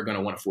 and you're never going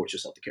to want to force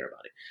yourself to care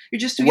about it. You're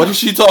just too young. What is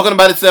she talking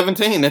about at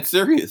 17? That's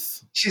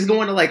serious. She's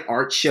going to like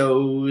art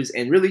shows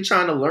and really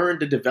trying to learn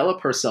to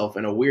develop herself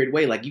in a weird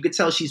way. Like you could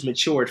tell she's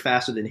matured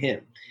faster than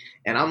him.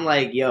 And I'm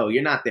like, yo,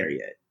 you're not there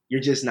yet. You're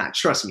just not.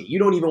 Trust me. You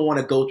don't even want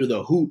to go through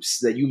the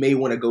hoops that you may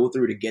want to go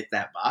through to get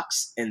that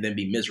box and then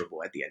be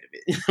miserable at the end of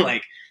it.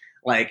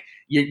 Like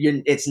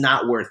it's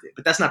not worth it.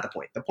 But that's not the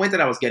point. The point that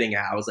I was getting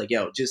at, I was like,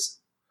 yo, just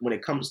when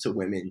it comes to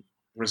women,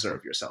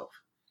 reserve yourself.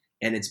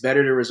 And it's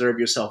better to reserve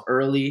yourself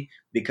early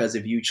because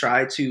if you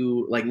try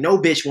to, like, no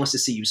bitch wants to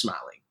see you smiling.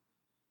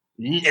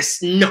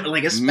 It's no,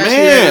 like,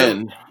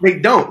 especially they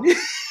don't.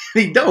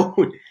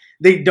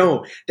 They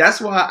don't. That's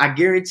why I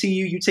guarantee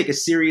you take a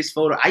serious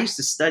photo. I used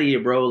to study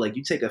it, bro. Like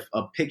you take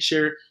a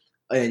picture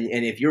and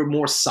if you're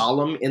more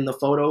solemn in the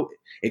photo,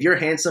 if you're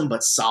handsome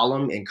but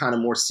solemn and kind of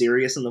more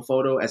serious in the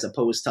photo as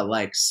opposed to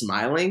like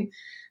smiling,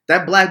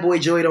 that black boy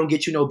joy don't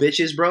get you no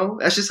bitches, bro.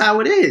 That's just how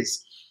it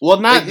is.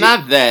 Well, not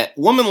that.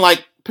 Women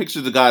like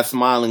pictures of guys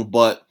smiling,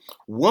 but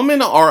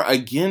women are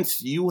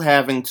against you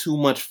having too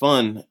much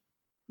fun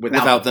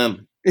without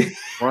them.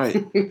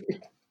 Right.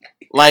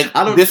 Like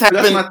this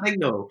happened. That's my thing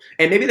though.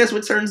 And maybe that's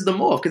what turns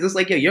them off. Because it's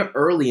like, yo, you're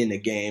early in the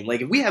game. Like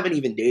if we haven't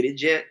even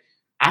dated yet,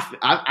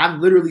 I've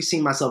literally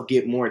seen myself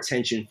get more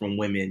attention from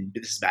women.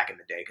 This is back in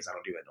the day because I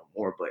don't do it no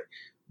more. But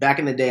back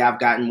in the day, I've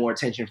gotten more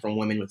attention from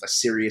women with a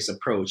serious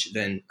approach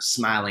than a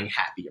smiling,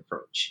 happy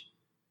approach.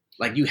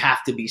 Like you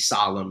have to be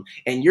solemn,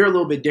 and you're a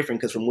little bit different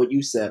because from what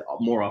you said,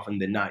 more often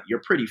than not, you're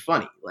pretty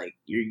funny. Like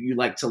you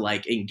like to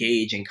like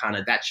engage and kind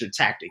of that's your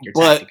tactic. Your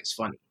tactic is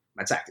funny.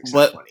 My tactic's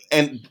not funny.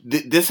 And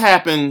this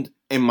happened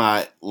in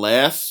my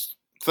last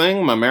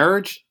thing, my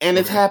marriage, and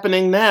it's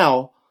happening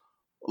now.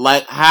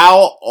 Like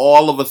how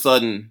all of a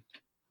sudden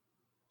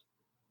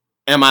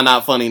am I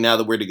not funny now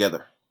that we're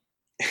together?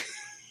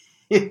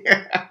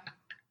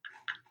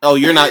 Oh,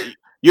 you're not.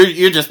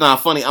 You're just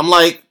not funny. I'm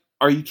like,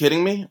 are you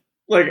kidding me?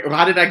 Like,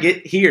 how did I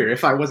get here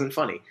if I wasn't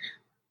funny?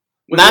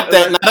 Not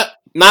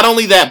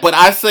only that, but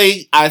I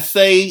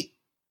say,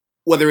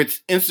 whether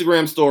it's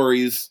Instagram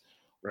stories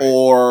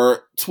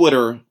or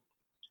Twitter,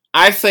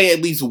 I say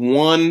at least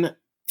one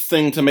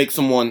thing to make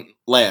someone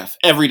laugh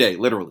every day,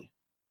 literally.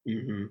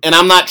 Mm-hmm. And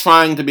I'm not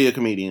trying to be a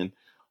comedian.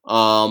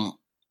 We'll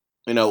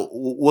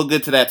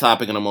get to that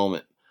topic in a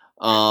moment.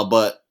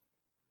 So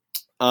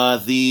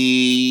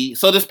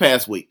this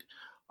past week,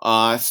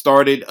 I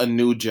started a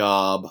new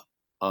job.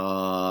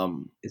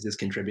 Is this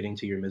contributing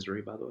to your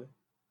misery, by the way?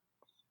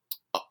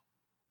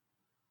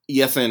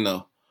 Yes and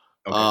no.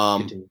 Okay,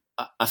 continue.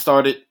 I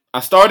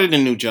started a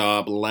new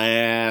job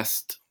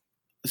last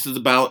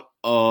Saturday,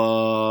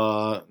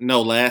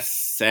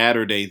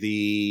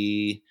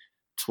 the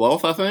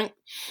 12th, I think.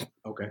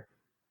 Okay.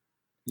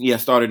 Yeah, I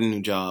started a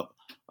new job.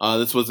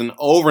 This was an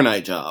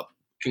overnight job.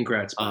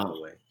 Congrats, by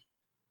the way.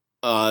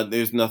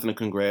 There's nothing to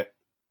congrat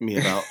me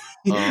about.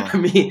 I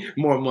mean,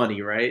 more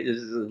money, right? This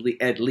is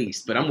at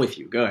least, but I'm with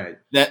you. Go ahead.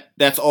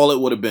 That's all it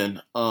would have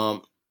been.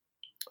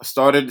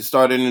 Started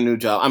a new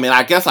job. I mean,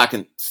 I guess I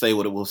can say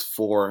what it was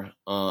for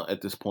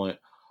at this point.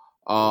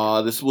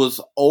 This was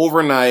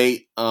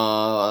overnight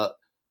post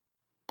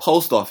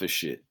office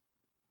shit,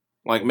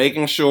 like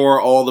making sure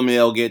all the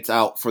mail gets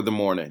out for the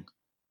morning.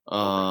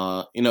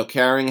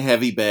 Carrying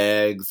heavy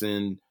bags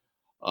and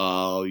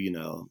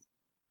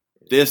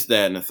this,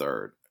 that, and the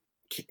third.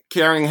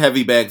 Carrying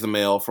heavy bags of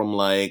mail from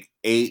like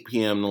 8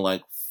 p.m. to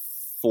like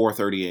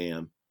 4:30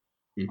 a.m.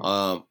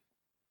 Mm-hmm.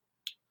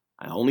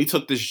 I only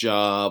took this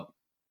job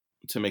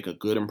to make a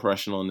good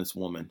impression on this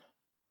woman.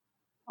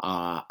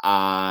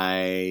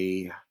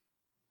 I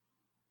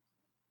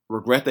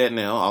regret that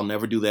now. I'll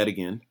never do that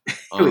again.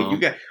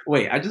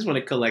 Wait, I just want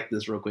to collect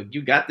this real quick.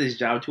 You got this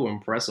job to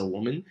impress a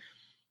woman?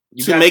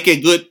 Make a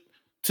good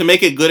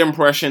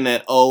impression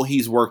that, oh,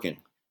 he's working.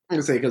 I'm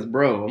gonna say, because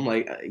bro, I'm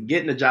like,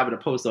 getting a job at a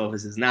post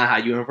office is not how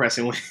you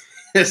impressing women.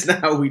 That's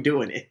not how we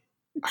doing it.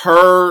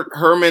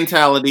 Her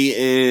mentality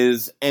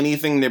is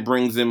anything that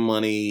brings in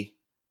money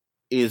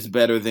is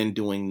better than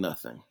doing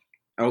nothing.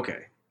 Okay,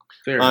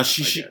 fair enough.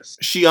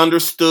 She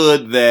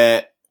understood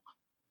that.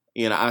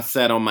 I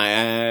sat on my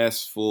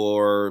ass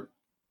for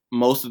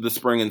most of the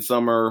spring and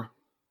summer.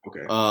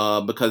 Okay.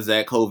 Because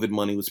that COVID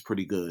money was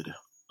pretty good.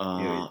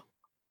 That's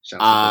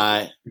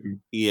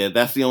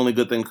the only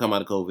good thing to come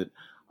out of COVID.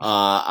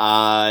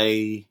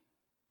 I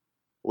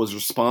was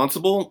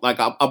responsible. Like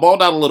I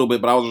balled out a little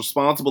bit, but I was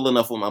responsible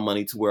enough with my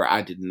money to where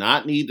I did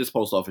not need this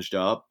post office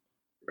job.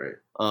 Right.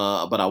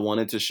 But I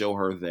wanted to show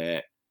her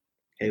that,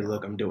 hey,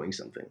 look, I'm doing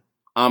something.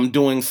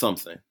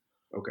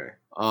 Okay.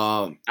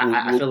 I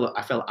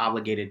felt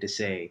obligated to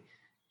say,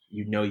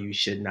 you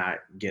should not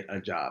get a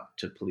job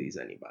to please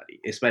anybody,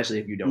 especially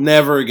if you don't.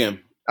 Never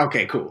again.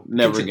 Okay, cool.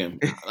 Never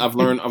again. I've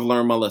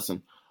learned my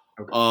lesson.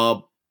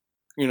 Okay.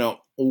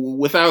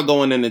 Without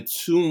going into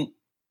too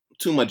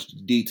much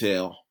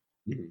detail,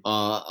 mm-hmm.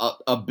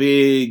 A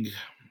big,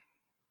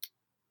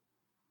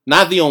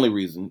 not the only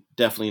reason,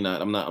 definitely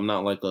not. I'm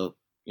not like a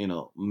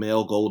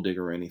male gold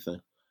digger or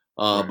anything.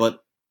 Right.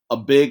 But a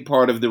big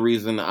part of the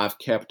reason I've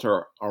kept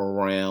her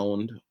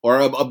around, or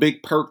a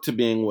big perk to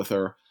being with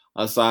her,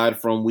 aside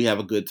from we have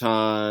a good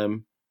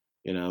time,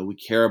 we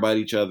care about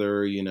each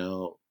other,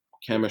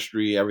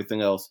 chemistry,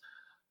 everything else.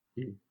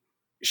 Mm-hmm.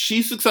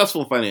 She's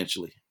successful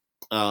financially.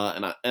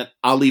 And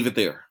I'll leave it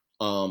there.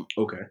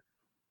 Okay.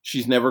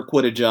 She's never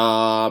quit a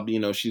job.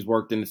 She's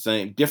worked in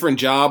the different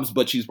jobs,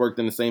 but she's worked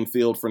in the same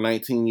field for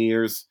 19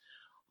 years.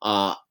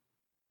 I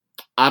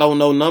don't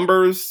know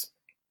numbers,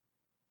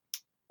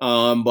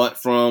 but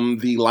from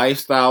the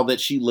lifestyle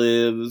that she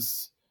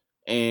lives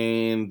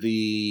and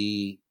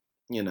the,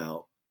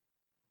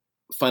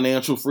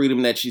 financial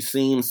freedom that she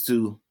seems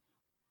to,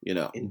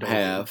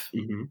 have,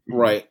 mm-hmm.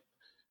 right?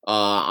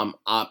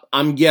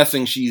 I'm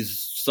guessing she's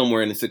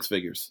somewhere in the six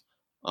figures.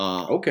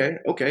 Okay,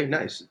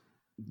 nice.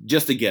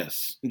 Just a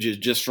guess,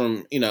 just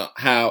from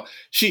how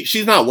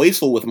she's not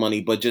wasteful with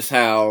money, but just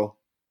how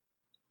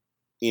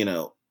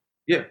Yeah,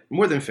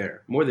 more than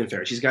fair.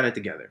 She's got it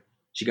together.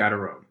 She got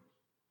her own.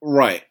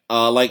 Right.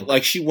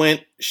 Like she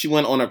went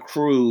on a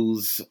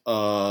cruise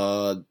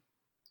early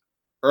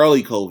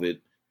COVID,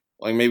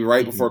 like maybe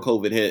right mm-hmm. before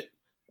COVID hit,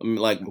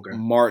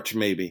 March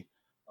maybe.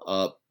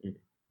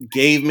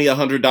 Gave me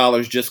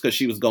 $100 just because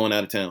she was going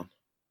out of town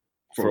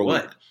for a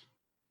what? Week.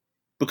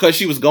 Because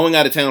she was going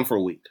out of town for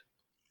a week.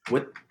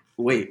 What?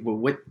 Wait, but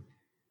what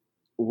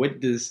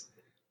does?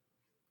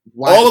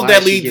 Why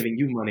is she giving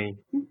you money?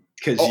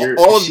 Because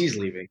she's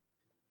leaving.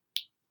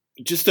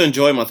 just to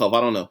enjoy myself.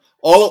 I don't know.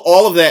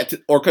 All of that,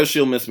 or because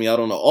she'll miss me. I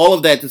don't know. All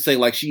of that to say,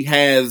 like, she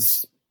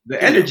has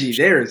the energy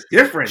there is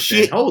different.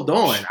 Hold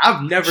on,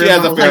 I've never. She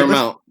has a fair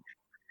amount.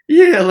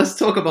 Yeah, let's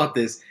talk about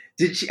this.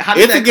 Did she? How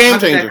did it's that, a game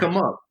changer. Did that come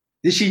up?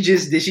 Did she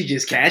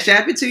just cash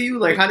app it to you?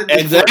 Like, how did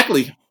this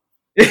exactly? Work?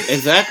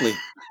 Exactly.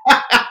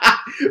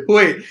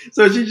 Wait,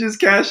 so she just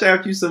cash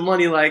apped you some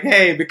money, like,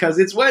 hey, because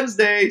it's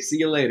Wednesday, see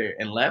you later,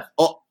 and left?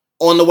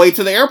 On the way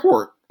to the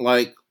airport,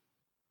 like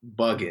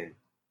bugging.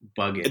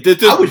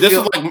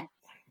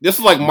 This is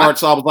like March,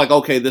 so I was like,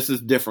 okay, this is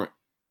different.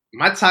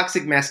 My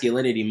toxic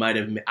masculinity I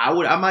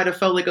might have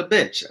felt like a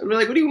bitch. I'd be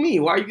like, what do you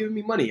mean? Why are you giving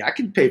me money? I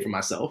can pay for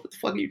myself. What the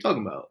fuck are you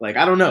talking about? Like,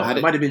 I don't know.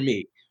 It might have been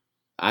me.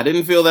 I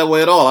didn't feel that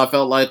way at all. I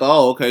felt like,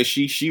 oh, okay,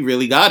 she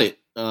really got it.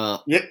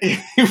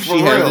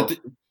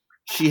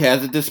 She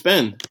has it to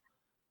spend.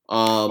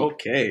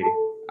 Okay,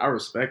 I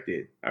respect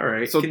it. All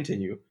right, so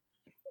continue.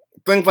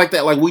 Things like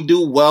that, like we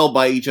do well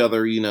by each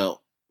other,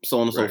 so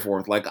on and so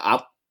forth. Like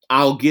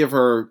I'll give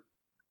her,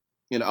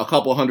 a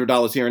couple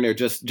 $100 here and there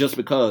just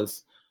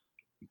because,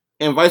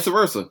 and vice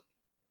versa.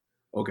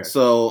 Okay.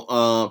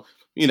 So,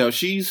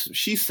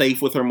 she's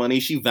safe with her money.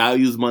 She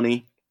values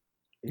money.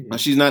 Mm-hmm.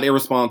 She's not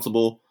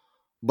irresponsible,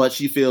 but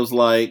she feels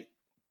like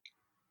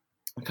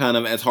kind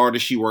of as hard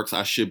as she works,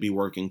 I should be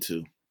working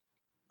too.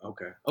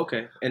 Okay.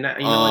 And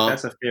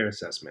that's a fair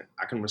assessment.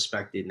 I can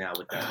respect it now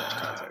with that much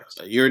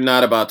context. You're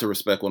not about to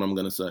respect what I'm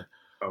going to say.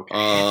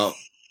 Okay.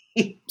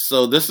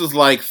 So this is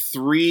like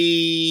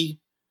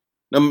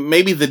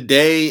maybe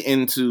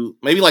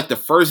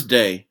the first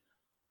day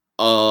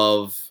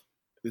of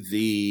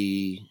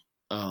the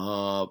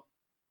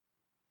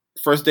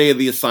first day of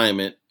the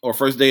assignment or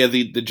first day of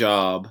the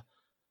job.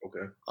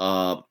 Okay.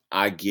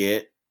 I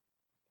get,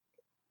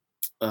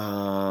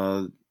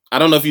 I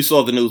don't know if you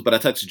saw the news, but I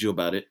texted you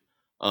about it.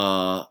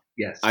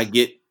 Yes. I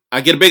get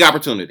a big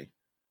opportunity.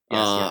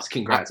 Yes.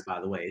 Congrats,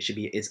 by the way.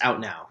 It's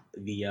out now.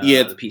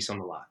 The piece on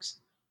the locks.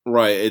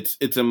 Right.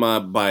 It's in my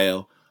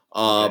bio.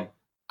 Okay.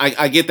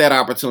 I get that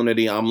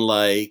opportunity. I'm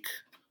like,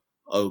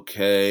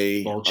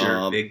 okay.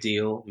 Vulture, big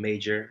deal,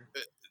 major.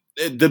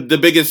 The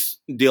biggest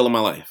deal of my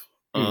life.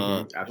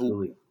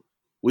 Absolutely.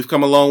 We've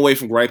come a long way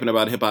from griping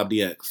about Hip Hop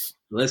DX.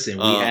 Listen,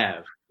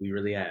 we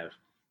really have.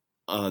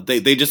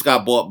 They just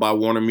got bought by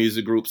Warner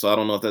Music Group, so I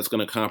don't know if that's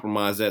going to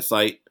compromise that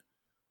site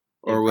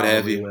or what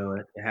have you. Will.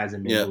 It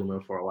hasn't been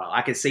booming for a while.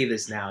 I can say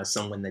this now as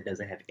someone that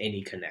doesn't have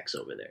any connects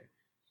over there.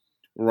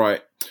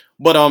 Right.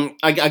 But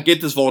I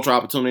get this Vulture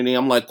opportunity.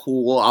 I'm like,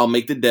 cool, I'll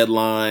make the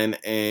deadline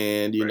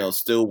and,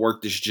 still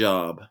work this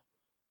job.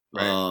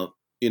 Right. So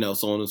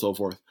on and so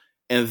forth.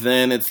 And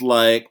then it's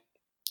like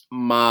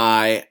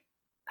my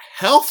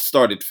health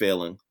started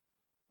failing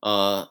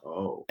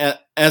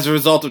as a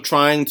result of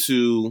trying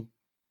to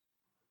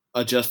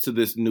adjust to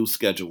this new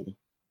schedule,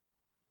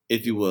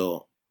 if you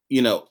will.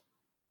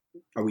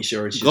 Are we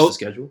sure it's just a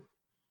schedule?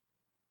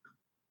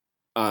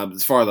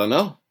 As far as I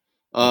know.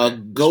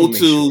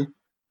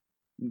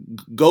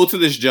 Go to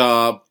this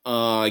job,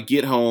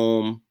 get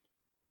home,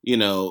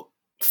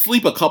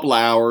 sleep a couple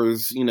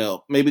hours,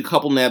 maybe a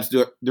couple naps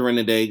during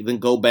the day, then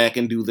go back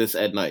and do this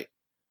at night.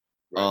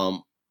 Right.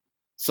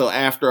 So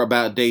after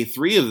about day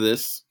 3 of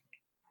this,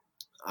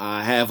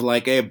 I have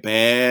like a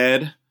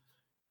bad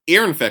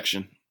ear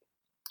infection,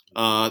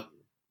 to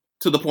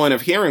the point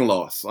of hearing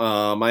loss.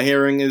 My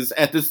hearing is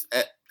at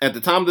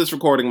the time of this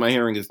recording, my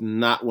hearing is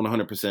not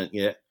 100%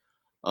 yet.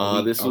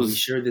 Are we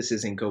sure this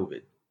isn't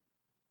COVID?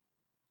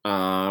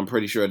 I'm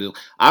pretty sure it is.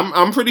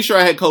 I'm pretty sure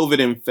I had COVID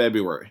in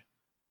February,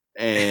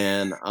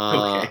 and okay.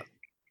 I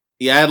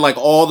had like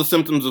all the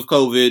symptoms of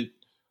COVID.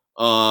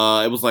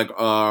 It was like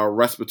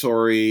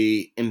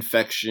respiratory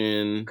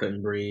infection,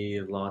 couldn't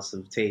breathe, loss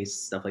of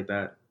taste, stuff like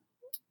that.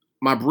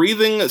 My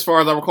breathing, as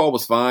far as I recall,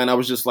 was fine. I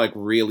was just like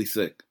really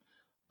sick,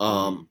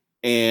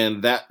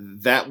 and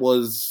that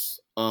was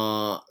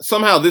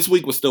somehow this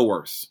week was still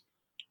worse.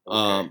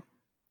 Okay.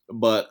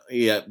 But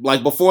yeah,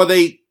 like before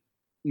they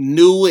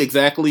knew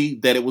exactly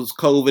that it was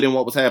COVID and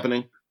what was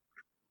happening,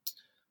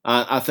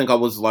 I think I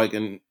was like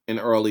an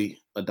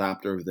early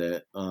adopter of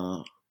that.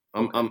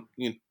 I'm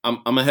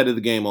ahead of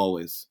the game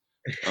always.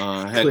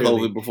 I had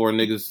COVID before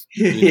niggas.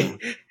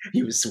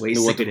 He was way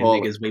sicker than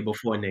niggas way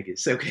before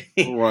niggas. Okay,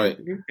 right.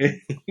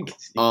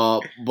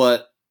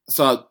 But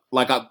so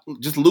like I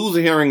just lose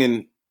a hearing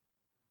and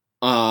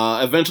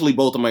eventually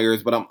both of my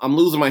ears. But I'm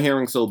losing my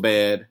hearing so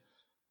bad.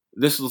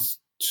 This was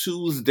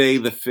Tuesday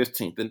the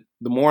 15th,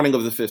 the morning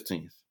of the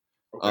 15th.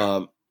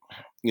 Okay.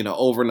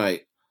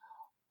 Overnight,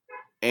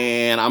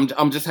 and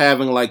I'm just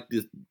having like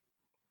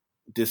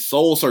this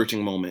soul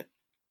searching moment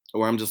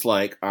where I'm just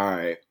like, all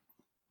right,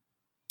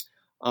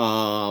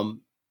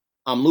 I'm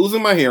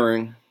losing my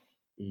hearing.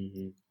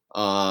 Mm-hmm.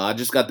 I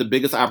just got the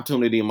biggest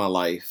opportunity in my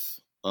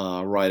life,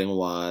 writing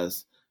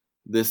wise.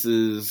 This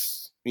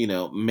is,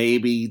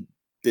 maybe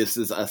this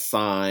is a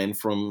sign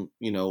from,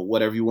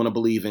 whatever you want to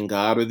believe in,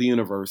 God or the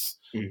universe,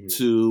 mm-hmm.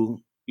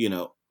 to,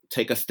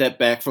 take a step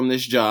back from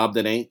this job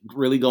that ain't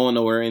really going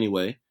nowhere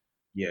anyway.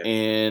 Yeah.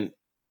 And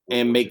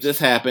make this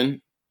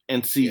happen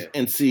and see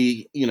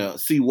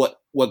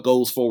what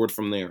goes forward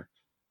from there.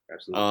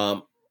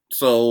 Absolutely.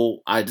 So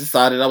I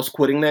decided I was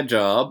quitting that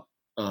job.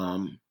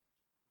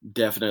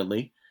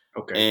 Definitely.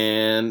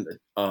 Okay. And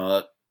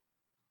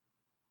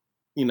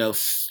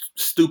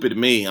stupid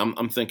me.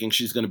 I'm thinking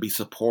she's going to be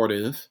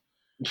supportive.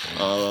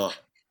 But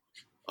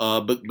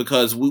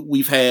because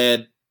we've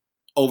had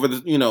over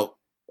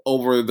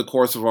the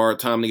course of our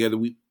time together,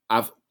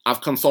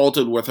 I've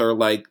consulted with her,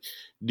 like,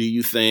 do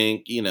you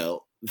think,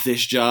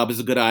 this job is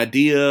a good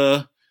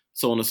idea,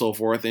 so on and so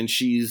forth. And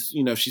she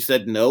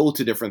said no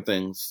to different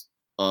things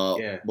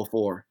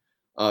before.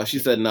 She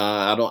said,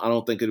 nah, I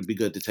don't think it'd be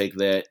good to take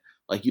that.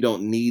 Like, you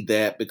don't need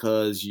that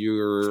because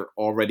you're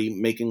already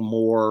making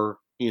more,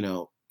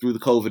 through the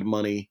COVID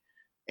money,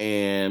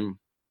 and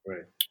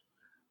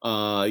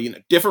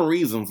different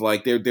reasons.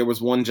 Like there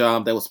was one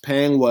job that was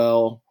paying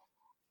well,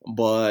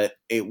 but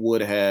it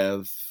would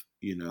have,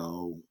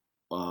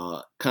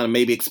 kind of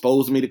maybe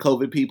exposed me to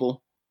COVID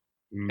people.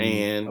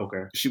 And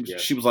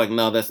she was like,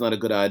 no, that's not a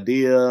good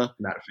idea.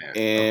 Not a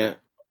fan.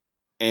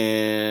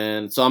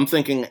 And so I'm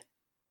thinking,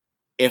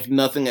 if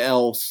nothing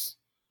else,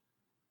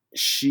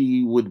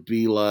 she would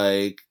be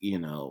like,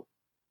 do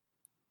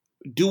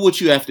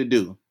what you have to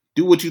do.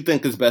 Do what you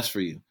think is best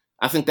for you.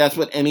 I think that's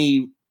what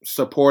any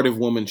supportive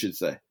woman should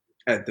say.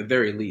 At the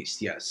very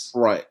least, yes.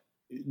 Right.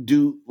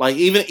 Do, like,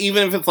 even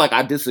if it's like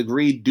I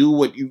disagree, do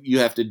what you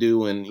have to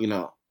do, and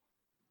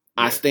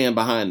I stand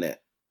behind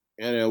that.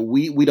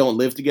 We don't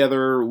live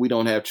together. We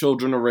don't have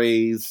children to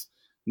raise.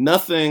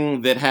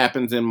 Nothing that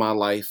happens in my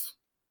life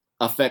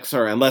affects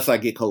her unless I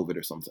get COVID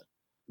or something.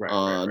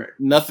 Right.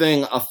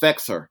 Nothing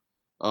affects her.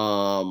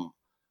 But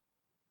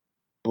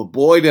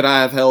boy, did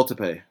I have hell to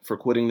pay for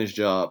quitting this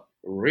job.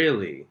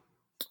 Really?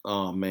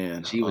 Oh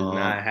man, she was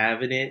not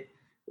having it.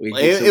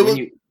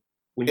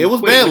 It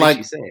was bad.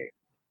 Like,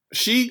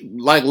 she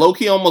like low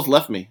key almost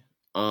left me.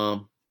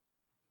 This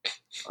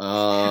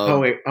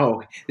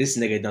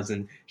nigga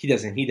doesn't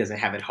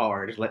have it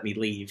hard. Let me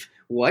leave.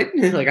 What?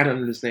 Like, I don't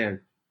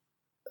understand.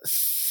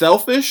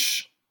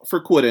 Selfish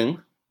for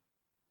quitting.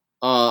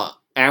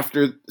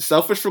 After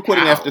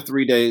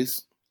 3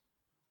 days.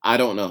 I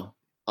don't know.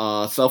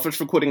 Selfish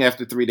for quitting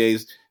after 3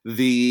 days.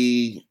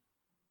 The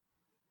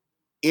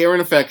ear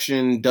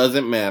infection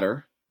doesn't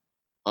matter.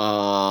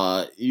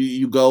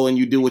 You go and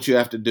you do what you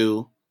have to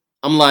do.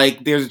 I'm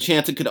like, there's a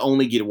chance it could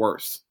only get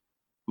worse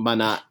by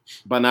not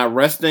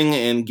resting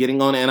and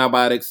getting on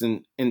antibiotics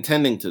and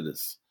tending to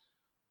this.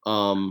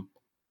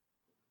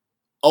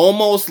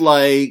 Almost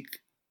like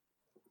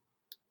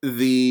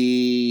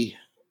the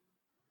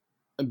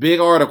big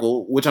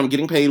article, which I'm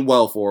getting paid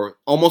well for,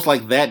 almost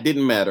like that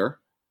didn't matter.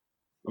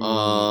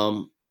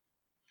 Well,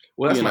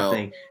 that's my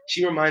thing.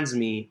 She reminds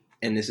me,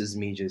 and this is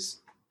me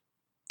just,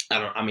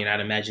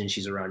 I'd imagine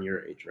she's around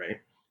your age, right?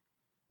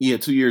 Yeah,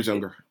 2 years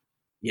younger.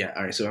 Yeah,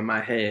 all right. So in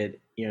my head,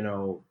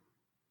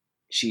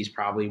 she's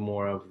probably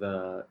more of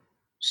the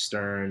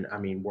stern,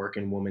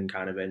 working woman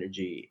kind of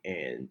energy,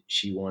 and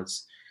she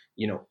wants,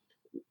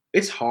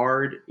 it's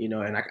hard,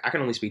 and I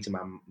can only speak to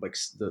my, like,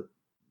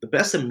 the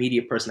best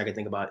immediate person I can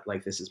think about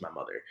like this is my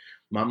mother.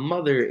 My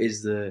mother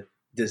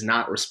does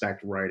not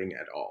respect writing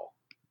at all.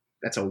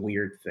 That's a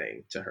weird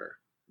thing to her.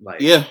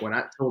 Like, when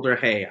I told her,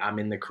 hey, I'm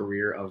in the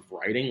career of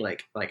writing,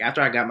 like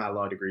after I got my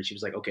law degree, she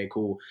was like, okay,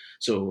 cool.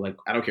 So, like,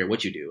 I don't care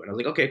what you do. And I was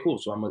like, okay, cool.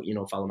 So I'm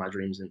gonna, follow my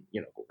dreams and,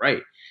 go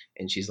write.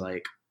 And she's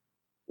like,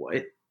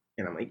 what?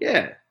 And I'm like,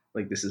 yeah,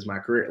 like, this is my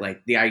career.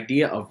 Like, the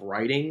idea of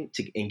writing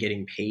and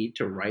getting paid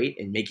to write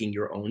and making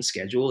your own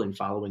schedule and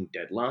following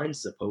deadlines,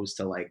 as opposed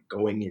to like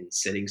going and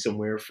sitting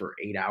somewhere for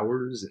 8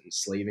 hours and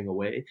slaving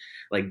away.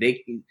 Like,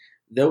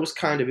 those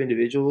kind of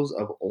individuals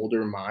of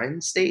older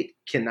mind state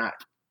cannot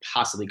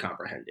possibly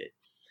comprehend it.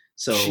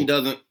 So she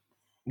doesn't.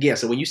 Yeah.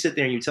 So when you sit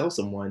there and you tell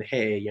someone,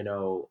 hey,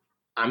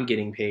 I'm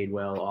getting paid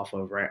well off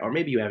of, right? Or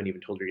maybe you haven't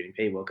even told her you're getting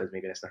paid well because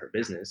maybe that's not her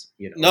business.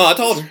 No, I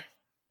told her.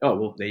 Oh,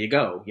 well, there you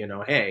go.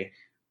 Hey,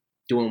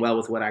 doing well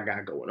with what I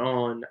got going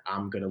on.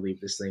 I'm going to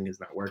leave this thing. It's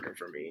not working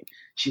for me.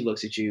 She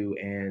looks at you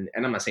and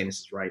I'm not saying this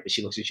is right, but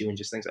she looks at you and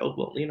just thinks, oh,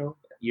 well,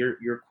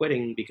 you're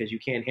quitting because you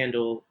can't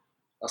handle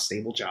a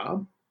stable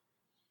job.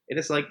 And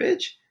it's like,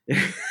 bitch,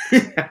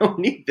 I don't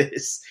need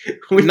this.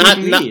 What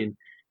do you mean?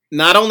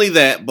 Not only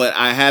that, but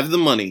I have the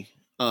money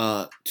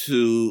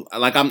to,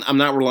 like, I'm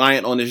not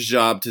reliant on this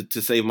job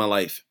to save my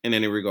life in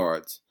any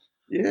regards.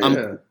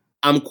 Yeah.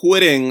 I'm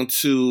quitting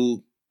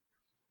to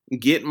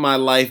get my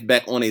life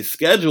back on a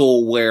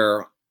schedule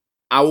where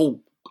I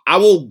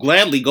will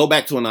gladly go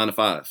back to a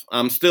 9-to-5.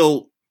 I'm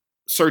still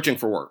searching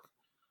for work.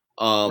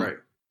 Right.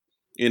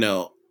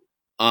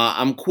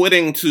 I'm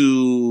quitting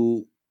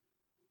to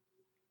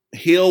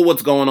heal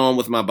what's going on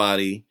with my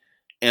body,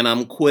 and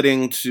I'm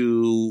quitting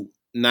to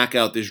knock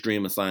out this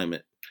dream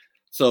assignment.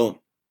 So,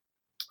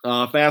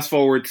 fast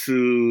forward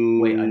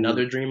to... Wait,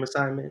 another dream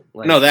assignment?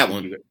 Like, no, that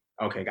one.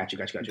 Okay, got you.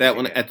 That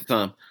one at the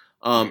time.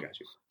 Got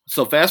you.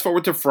 So fast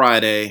forward to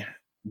Friday,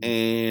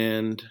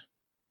 and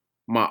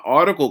my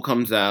article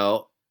comes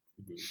out,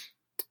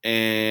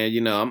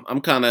 and I'm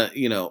kind of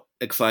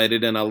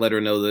excited, and I let her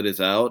know that it's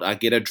out. I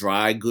get a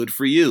dry "good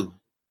for you."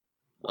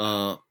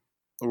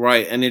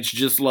 Right. And it's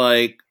just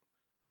like,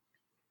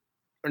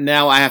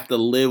 now I have to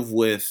live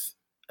with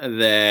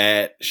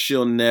that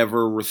she'll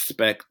never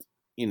respect,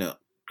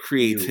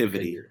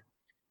 creativity.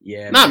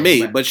 Yeah, not man.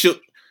 me, but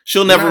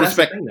she'll never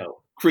respect thing,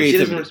 though.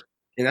 creativity.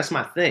 And that's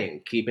my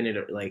thing, keeping it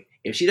like,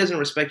 if she doesn't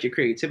respect your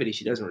creativity,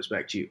 she doesn't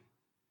respect you.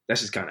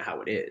 That's just kind of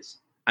how it is.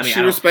 I mean,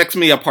 she respects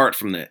me apart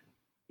from that.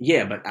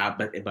 Yeah, but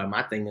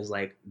my thing is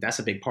like, that's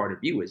a big part of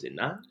you, is it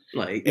not?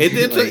 Like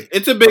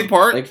it's a big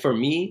part. Like for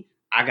me,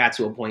 I got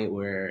to a point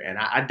where, and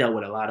I dealt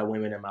with a lot of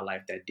women in my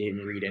life that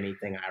didn't read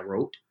anything I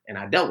wrote, and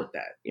I dealt with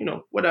that.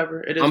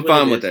 Whatever it is. I'm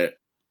fine with that.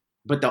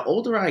 But the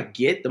older I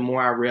get, the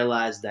more I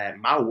realize that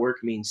my work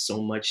means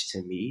so much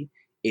to me.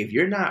 If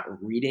you're not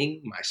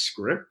reading my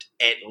script,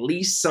 at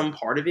least some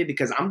part of it,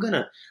 because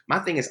my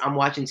thing is, I'm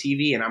watching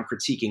TV and I'm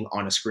critiquing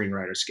on a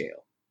screenwriter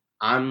scale.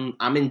 I'm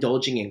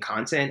indulging in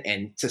content,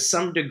 and to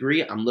some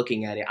degree, I'm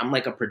looking at it. I'm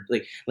like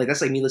like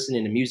that's like me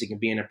listening to music and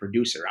being a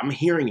producer. I'm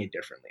hearing it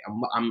differently.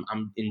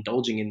 I'm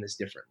indulging in this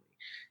differently.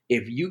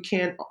 If you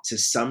can't, to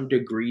some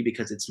degree,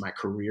 because it's my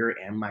career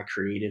and my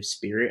creative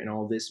spirit and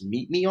all this,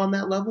 meet me on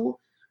that level,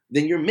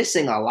 then you're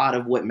missing a lot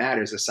of what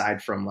matters,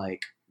 aside from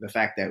like the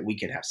fact that we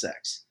can have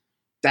sex.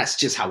 That's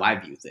just how I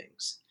view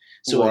things.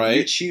 So right. If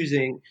you're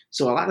choosing,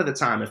 so a lot of the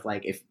time, if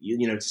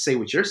to say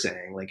what you're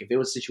saying, like if it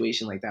was a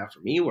situation like that for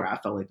me where I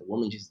felt like the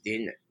woman just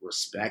didn't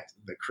respect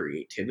the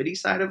creativity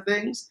side of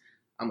things,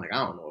 I'm like,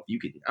 I don't know if you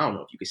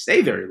could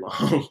stay very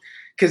long,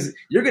 because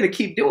you're going to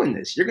keep doing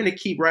this. You're going to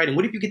keep writing.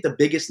 What if you get the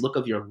biggest look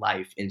of your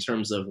life, in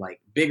terms of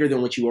like bigger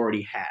than what you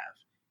already have?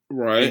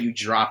 Right. And you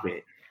drop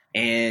it.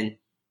 And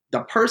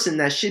the person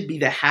that should be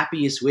the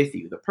happiest with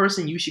you, the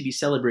person you should be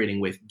celebrating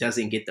with,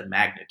 doesn't get the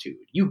magnitude.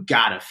 You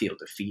gotta feel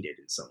defeated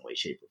in some way,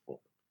 shape, or form.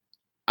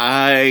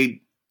 I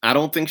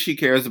don't think she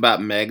cares about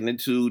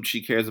magnitude.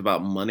 She cares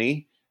about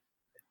money.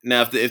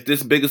 Now, if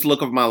this biggest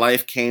look of my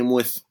life came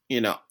with,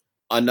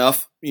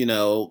 enough,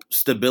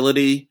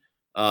 stability,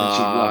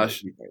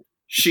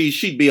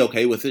 she'd be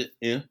okay with it.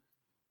 Yeah,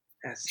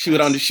 she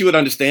would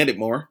understand it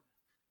more.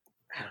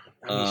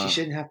 I mean, she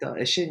shouldn't have to.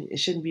 It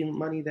shouldn't be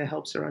money that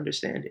helps her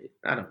understand it.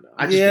 I don't know.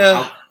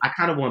 I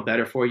kind of want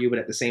better for you, but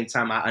at the same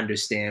time, I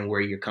understand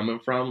where you're coming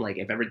from. Like,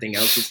 if everything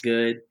else is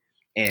good,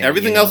 and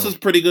everything else is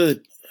pretty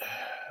good.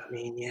 I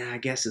mean, yeah, I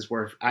guess it's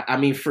worth. I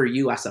mean, for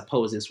you, I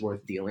suppose it's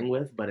worth dealing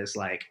with. But it's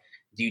like,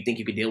 do you think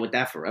you could deal with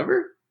that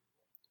forever?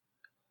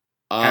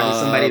 Having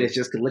somebody that's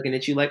just looking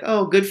at you like,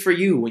 "Oh, good for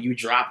you," when you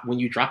drop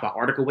an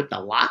article with the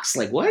locks,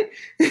 like what?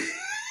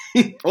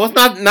 Well,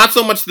 it's not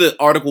so much the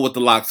article with the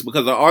locks,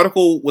 because the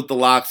article with the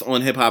locks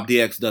on Hip Hop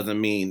DX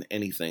doesn't mean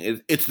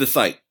anything. It's the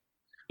site.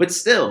 But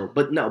still,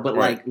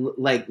 right.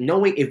 like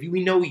knowing, if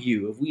we know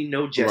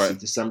Jesse right.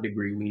 to some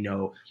degree, we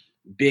know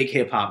big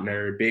hip hop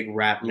nerd, big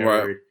rap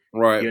nerd,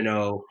 right.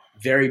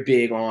 Very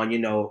big on,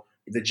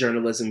 the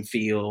journalism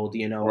field,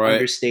 right.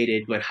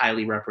 understated but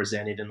highly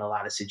represented in a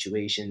lot of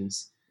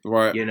situations.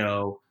 Right.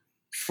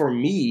 For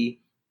me,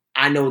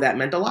 I know that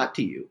meant a lot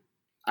to you.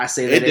 I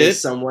say that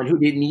as someone who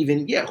didn't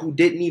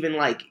even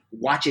like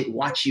watch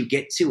you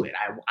get to it.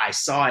 I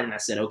saw it and I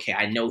said, okay,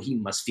 I know he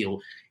must feel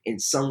in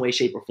some way,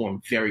 shape, or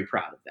form very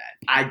proud of that.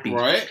 I'd be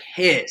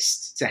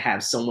pissed to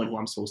have someone who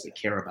I'm supposed to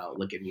care about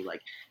look at me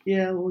like,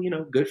 yeah, well,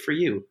 good for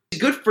you.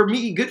 Good for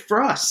me, good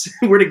for us.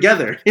 We're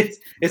together.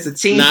 It's a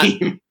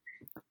team.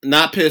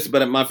 Not pissed,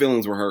 but my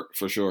feelings were hurt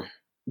for sure.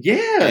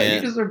 Yeah, you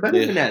deserve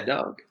better than that,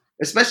 dog.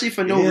 Especially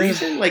for no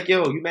reason. Like,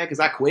 yo, you mad because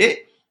I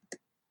quit?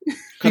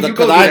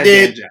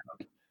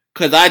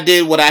 Because I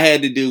did what I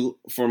had to do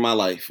for my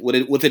life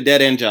with a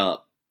dead end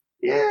job.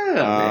 Yeah,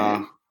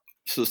 man.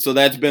 So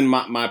that's been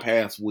my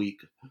past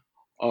week.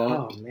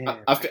 Man,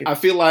 I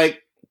feel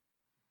like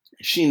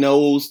she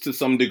knows to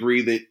some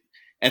degree that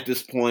at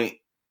this point,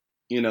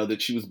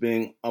 that she was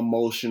being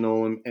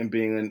emotional and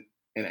being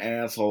an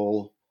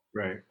asshole.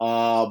 Right.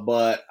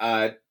 But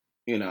I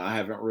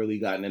haven't really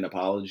gotten an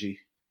apology.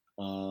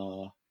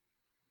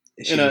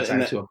 Is she the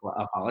type to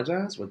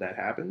apologize? Would that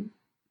happen?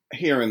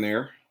 Here and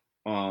there.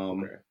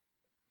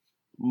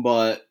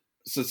 But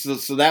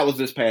so that was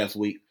this past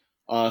week.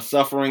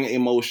 Suffering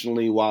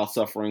emotionally while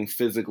suffering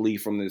physically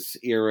from this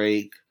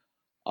earache.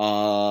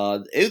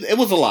 It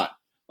was a lot.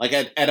 Like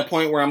at a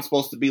point where I'm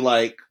supposed to be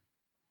like,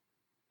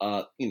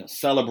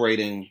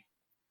 celebrating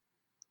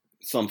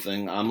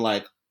something, I'm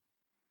like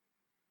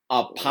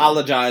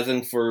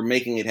apologizing for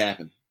making it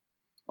happen.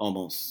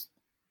 Almost.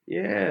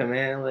 Yeah,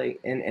 man. Like,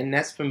 and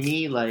that's for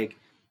me, like,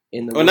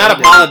 in the not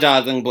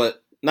apologizing,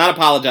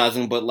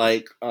 but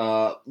like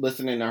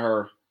listening to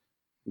her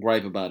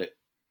gripe about it.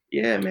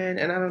 Yeah, man.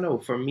 And I don't know.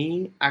 For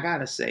me, I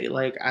gotta say,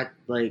 like,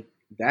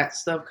 that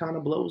stuff kind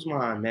of blows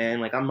mine,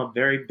 man. Like, I'm a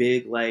very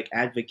big like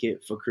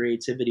advocate for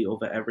creativity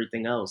over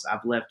everything else.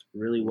 I've left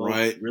really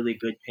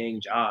good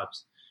paying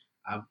jobs.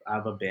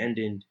 I've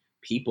abandoned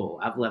people.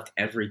 I've left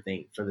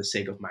everything for the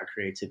sake of my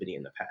creativity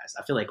in the past.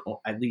 I feel like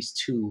at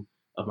least 2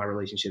 of my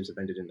relationships have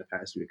ended in the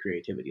past due to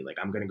creativity. Like,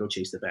 I'm gonna go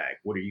chase the bag.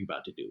 What are you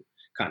about to do?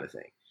 Kind of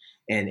thing.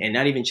 And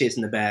not even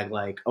chasing the bag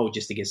like, oh,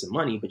 just to get some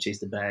money, but chase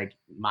the bag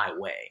my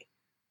way.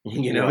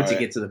 to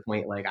get to the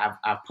point. Like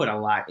I've put a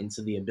lot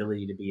into the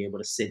ability to be able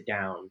to sit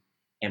down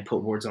and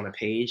put words on a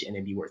page and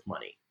it be worth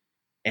money,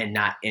 and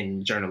not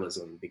in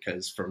journalism.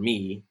 Because for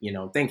me,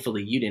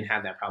 thankfully you didn't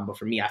have that problem, but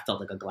for me, I felt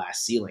like a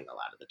glass ceiling a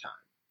lot of the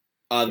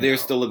time.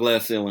 There's still a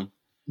glass ceiling.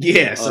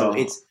 Yeah, so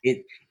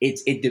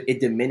it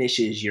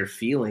diminishes your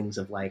feelings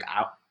of like,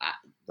 I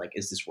like,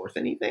 is this worth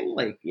anything?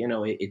 Like,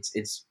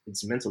 it's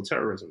mental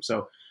terrorism.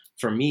 So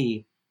for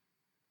me,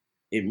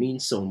 it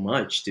means so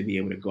much to be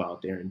able to go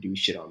out there and do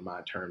shit on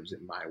my terms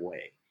in my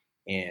way.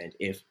 And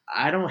if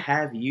I don't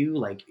have you,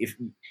 like,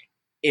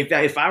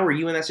 if I were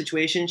you in that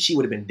situation, she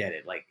would have been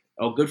deaded. Like,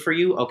 oh, good for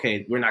you.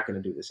 Okay, we're not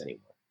going to do this anymore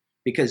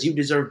because you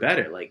deserve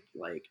better. Like,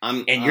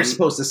 you're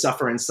supposed to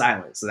suffer in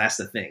silence. So that's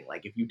the thing.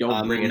 Like, if you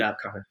don't bring it up,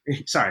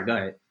 sorry, go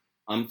ahead.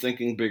 I'm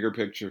thinking bigger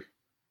picture.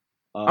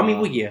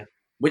 Yeah.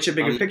 What's your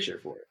bigger picture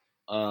for it?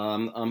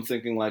 I'm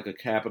thinking like a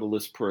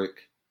capitalist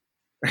prick.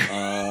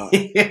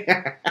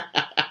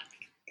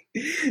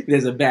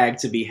 There's a bag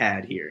to be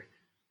had here.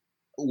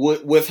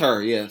 With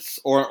her, yes,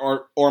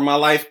 or my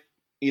life,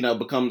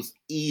 becomes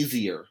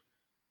easier.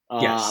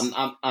 Yes.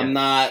 I'm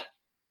not,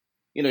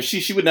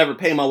 she would never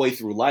pay my way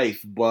through life,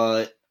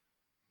 but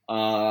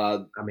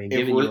giving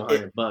you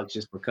 $100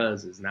 just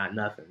because is not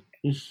nothing.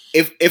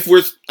 if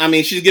we're,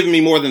 she's giving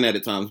me more than that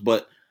at times,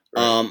 but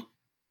right.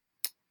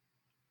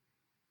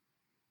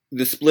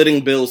 The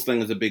splitting bills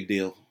thing is a big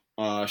deal.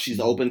 She's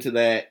open to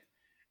that.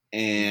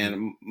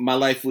 And my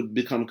life would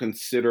become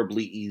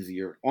considerably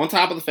easier. On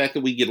top of the fact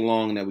that we get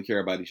along and that we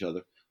care about each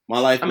other. My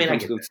life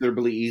becomes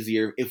considerably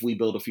easier if we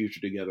build a future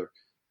together.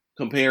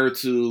 Compared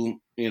to,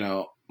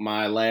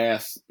 my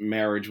last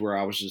marriage where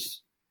I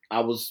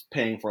was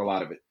paying for a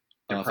lot of it.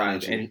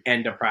 Deprived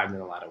and deprived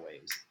in a lot of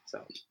ways.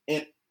 So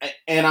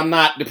and I'm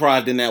not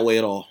deprived in that way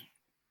at all.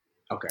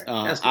 Okay.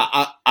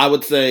 I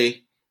would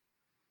say,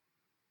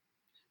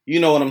 you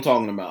know what I'm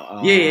talking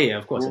about. Yeah,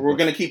 of course. We're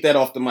going to keep that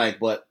off the mic,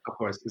 but of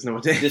course, there's no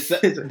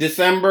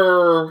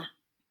December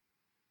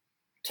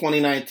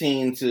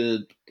 2019 to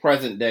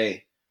present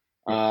day,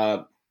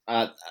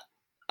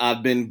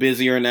 I've been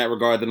busier in that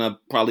regard than I've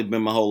probably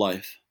been my whole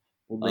life.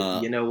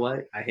 Well, you know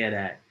what? I hear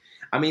that.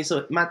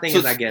 So my thing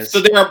is, I guess.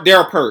 So there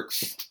are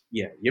perks.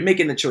 Yeah, you're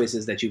making the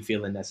choices that you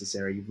feel are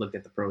necessary. You've looked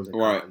at the pros and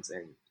cons,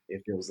 and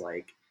it feels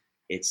like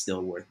it's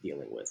still worth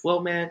dealing with.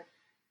 Well, man.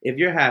 If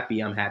you're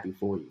happy, I'm happy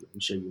for you. I'm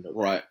sure you know that.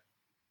 Right.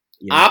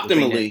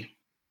 Optimally.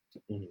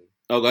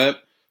 Oh, go ahead.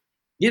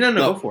 No,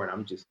 go for it.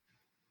 I'm just.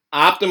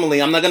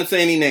 Optimally, I'm not going to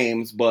say any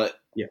names, but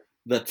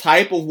the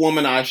type of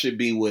woman I should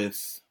be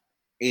with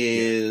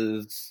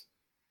is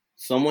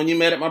someone you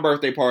met at my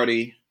birthday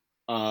party.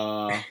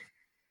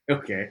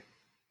 Okay.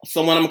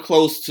 Someone I'm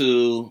close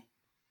to.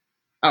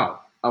 Oh,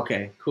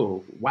 okay,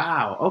 cool.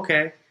 Wow,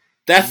 okay.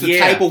 That's the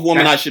type of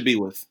woman I should be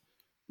with.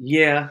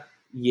 Yeah.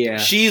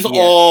 She's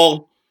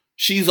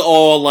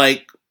all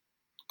like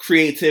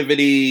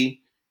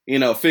creativity,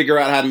 figure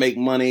out how to make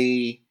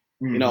money,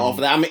 off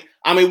of that.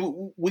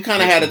 We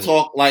kind of had a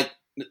talk like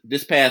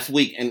this past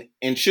week,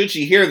 and should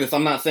she hear this,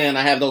 I'm not saying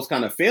I have those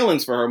kind of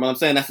feelings for her, but I'm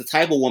saying that's the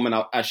type of woman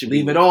I should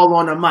leave be it with. all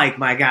on the mic,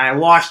 my guy.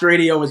 Washed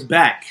Radio is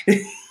back.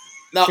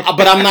 No,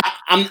 but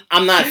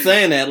I'm not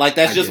saying that. Like,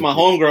 that's just my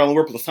homegirl and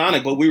we're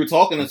platonic, but we were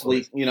talking this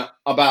week,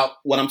 about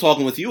what I'm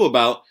talking with you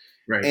about.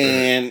 Right.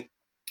 And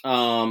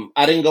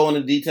I didn't go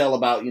into detail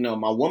about,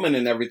 my woman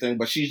and everything,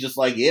 but she's just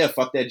like, yeah,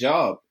 fuck that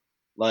job.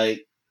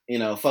 Like,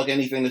 fuck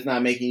anything that's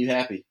not making you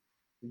happy.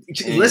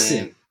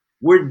 Listen,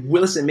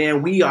 listen,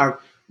 man,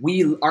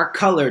 our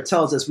color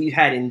tells us we've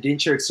had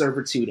indentured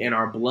servitude in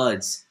our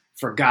bloods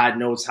for God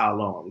knows how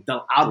long.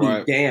 I'll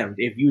be damned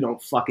if you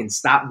don't fucking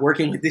stop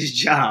working with this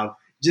job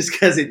just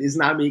because it is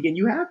not making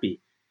you happy.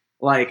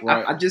 Like,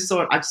 I just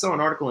saw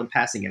an article in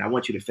passing, and I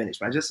want you to finish,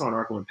 but I just saw an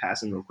article in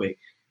passing real quick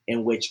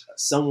in which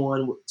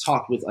someone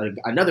talked with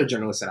another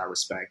journalist that I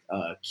respect,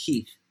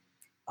 Keith.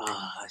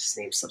 His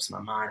name slips my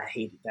mind. I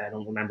hate that I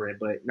don't remember it,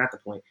 but not the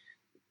point.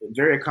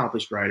 Very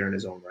accomplished writer in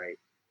his own right,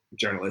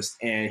 journalist,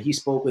 and he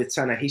spoke with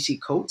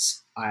Ta-Nehisi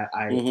Coates.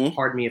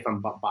 Pardon me if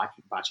I'm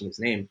botching his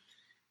name,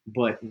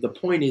 but the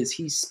point is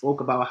he spoke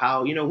about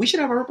how we should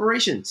have our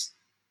reparations,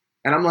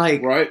 and I'm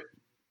like,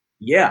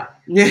 yeah.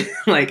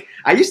 Like,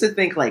 I used to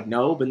think like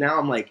no, but now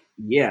I'm like,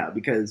 yeah,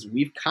 because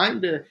we've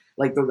kind of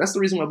like that's the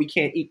reason why we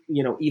can't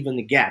even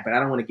the gap. But I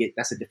don't want to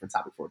that's a different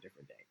topic for a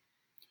different day.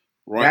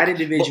 Right. That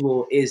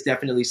individual is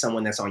definitely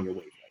someone that's on your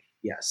wavelength.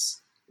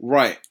 Yes.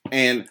 Right.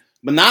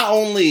 But not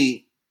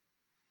only,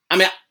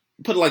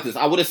 put it like this,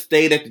 I would have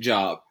stayed at the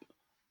job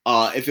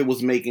if it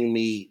was making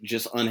me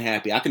just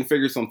unhappy. I can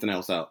figure something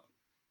else out.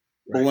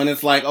 Right. But when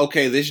it's like,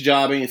 okay, this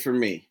job ain't for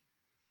me.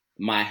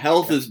 My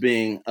health is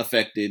being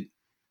affected.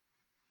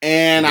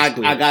 And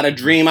I got a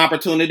dream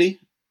opportunity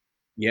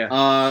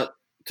to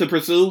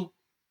pursue.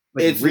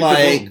 It's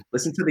like,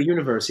 listen to the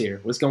universe here.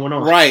 What's going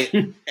on? Right.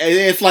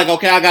 It's like,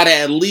 okay, I got to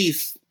at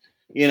least,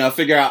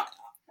 figure out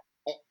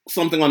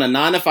something on a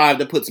 9 to 5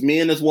 that puts me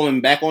and this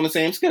woman back on the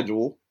same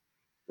schedule.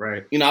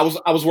 Right. I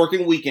was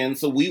working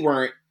weekends, so we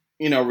weren't,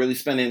 really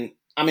spending.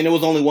 It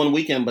was only one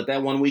weekend, but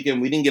that one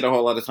weekend we didn't get a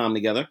whole lot of time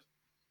together.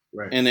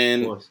 Right. And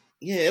then,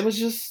 it was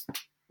just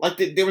like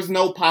there was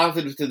no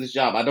positive to this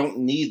job. I don't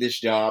need this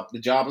job. The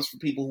job is for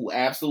people who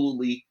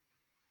absolutely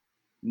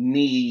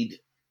need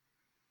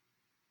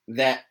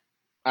that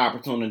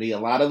opportunity. A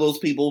lot of those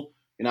people,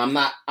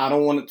 I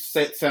don't want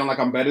to sound like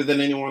I'm better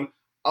than anyone.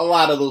 A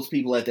lot of those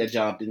people at that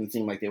job didn't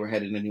seem like they were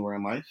headed anywhere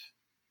in life.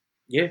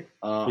 Yeah,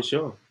 for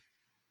sure.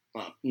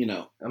 I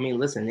mean,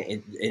 listen,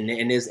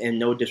 and there's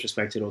no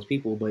disrespect to those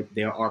people, but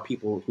there are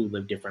people who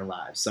live different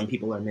lives. Some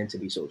people are meant to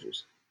be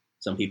soldiers.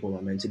 Some people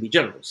are meant to be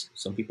generals.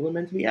 Some people are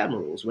meant to be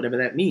admirals, whatever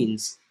that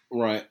means.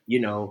 Right.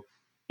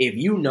 If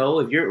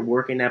you're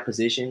working that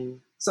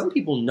position, some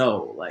people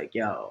know, like,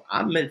 yo,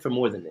 I'm meant for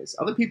more than this.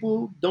 Other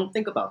people don't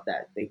think about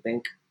that. They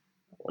think,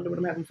 I wonder what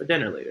I'm having for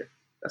dinner later.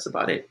 That's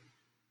about it.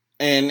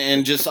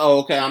 And just,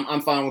 okay,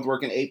 I'm fine with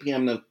working 8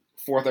 p.m. to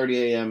 4:30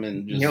 a.m.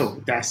 and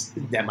just...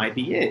 that might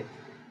be it.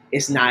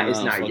 It's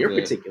not your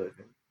particular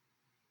thing.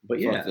 But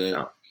yeah,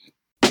 no.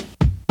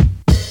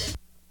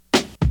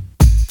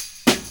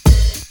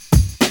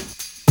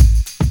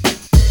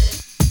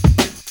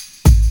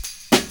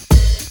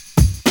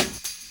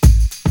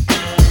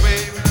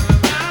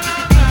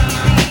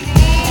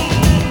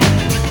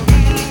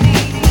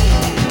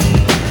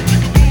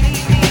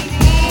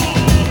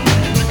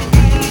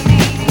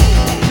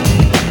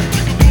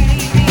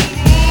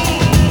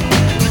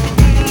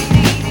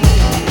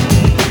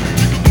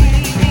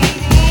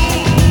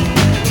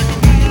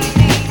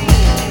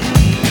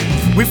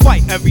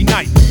 Every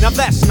night, now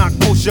that's not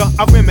kosher.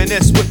 I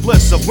reminisce with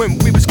bliss of when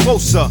we was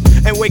closer,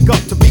 and wake up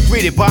to be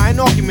greeted by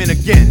an argument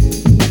again.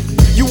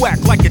 You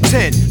act like a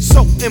 10,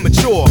 so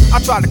immature.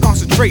 I try to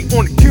concentrate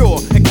on the cure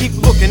and keep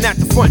looking at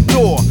the front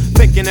door,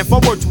 thinking if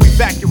I were to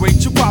evacuate,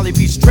 you'd probably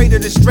be straighter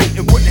than straight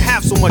and wouldn't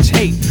have so much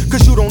hate.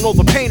 Cause you don't know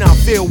the pain I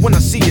feel when I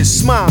see you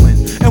smiling,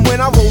 and when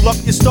I roll up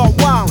you start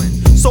wilding.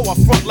 So I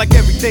front like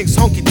everything's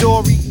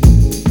hunky-dory,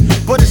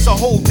 but it's a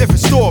whole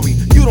different story.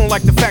 You don't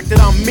like the fact that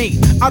I'm me.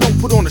 I don't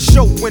put on a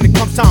show when it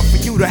comes time for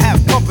you to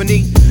have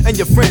company. And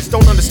your friends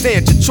don't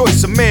understand your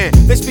choice of man.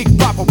 They speak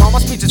proper while my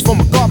speech is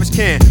from a garbage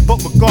can.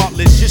 But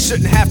regardless, you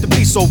shouldn't have to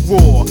be so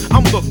raw.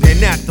 I'm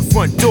looking at the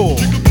front door.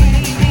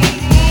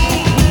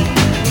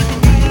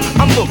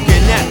 I'm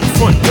looking at the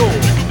front door.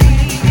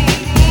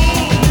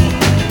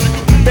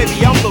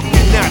 Baby, I'm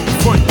looking at the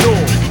front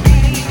door.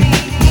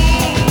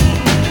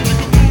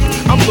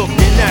 I'm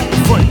looking at the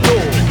front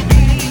door.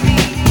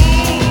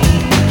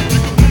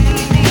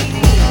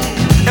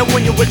 And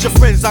when you're with your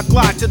friends, I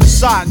glide to the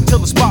side until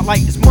the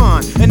spotlight is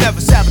mine, and never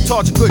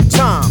sabotage a good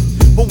time.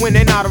 But when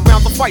they're not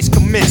around, the fights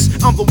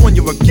commence. I'm the one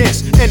you're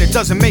against, and it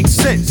doesn't make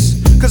sense.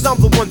 Cause I'm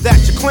the one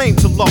that you claim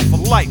to love for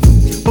life.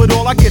 But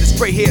all I get is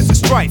gray hairs and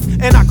strife,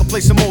 and I can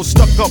play some old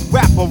stuck-up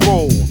rapper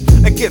role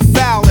and get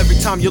foul every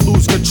time you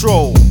lose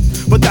control.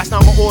 But that's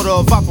not my order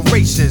of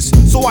operations,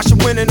 so I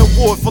should win an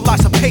award for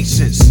lots of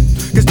patience.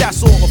 Cause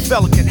that's all a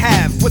fella can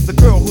have with a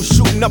girl who's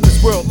shooting up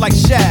his world like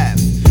Shav.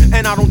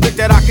 And I don't think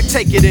that I can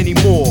take it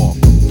anymore.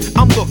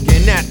 I'm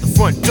looking at the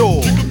front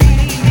door.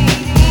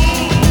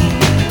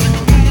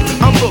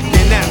 I'm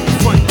looking at the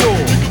front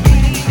door.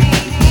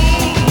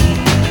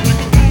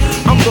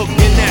 I'm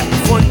looking at the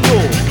front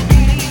door.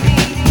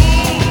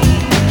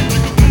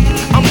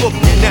 I'm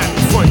looking at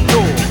the front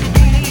door.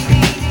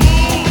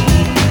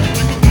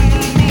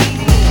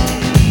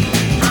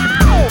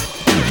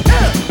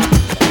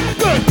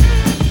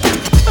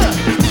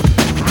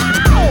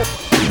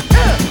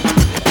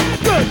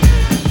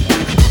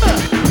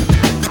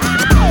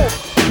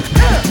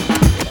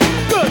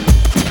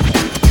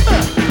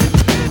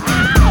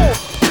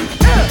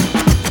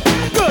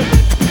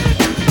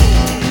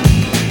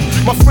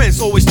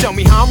 Always tell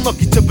me how I'm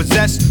lucky to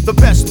possess the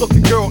best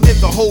looking girl in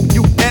the whole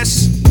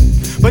US.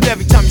 But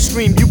every time you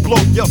scream, you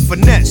blow your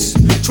finesse,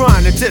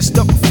 trying to diss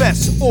the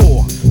professor,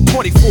 or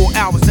 24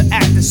 hours of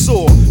acting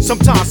sore.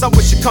 Sometimes I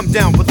wish you'd come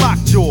down with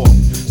lockjaw,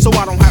 so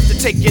I don't have to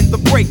take in the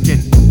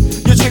breaking.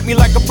 You treat me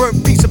like a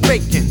burnt piece of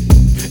bacon.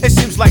 It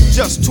seems like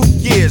just 2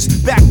 years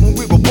back when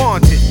we were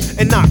bonded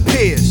and not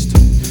pierced.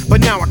 But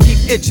now I keep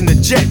itching the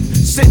jet,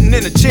 sitting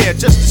in a chair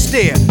just to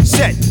stare,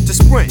 set to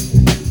sprint.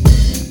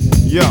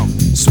 Yo,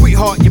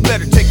 sweetheart, you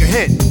better take a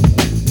hint.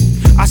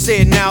 I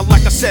say it now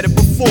like I said it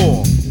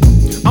before.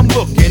 I'm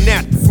looking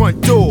at the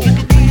front door.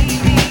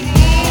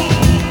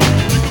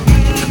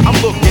 I'm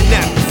looking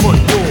at the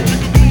front door.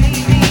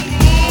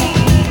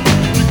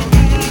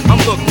 I'm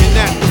looking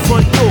at the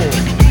front door.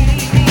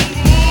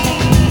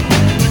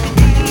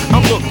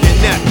 I'm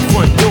looking at the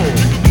front door.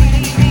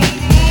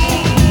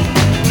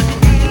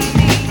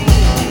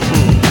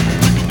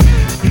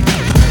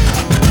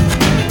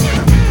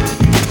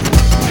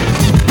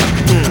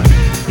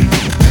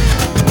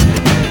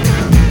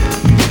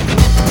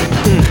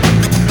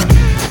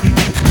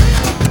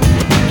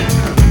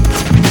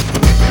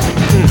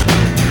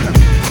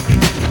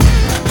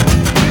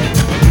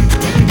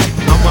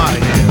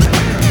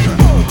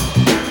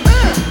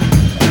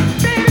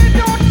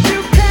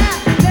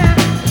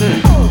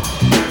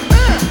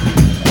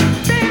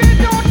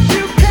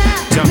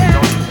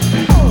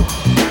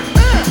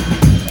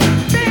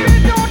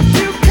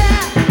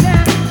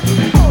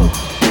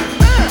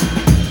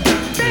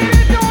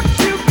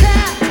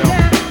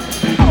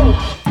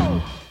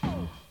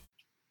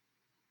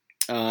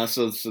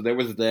 So there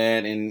was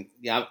that, and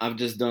yeah, I've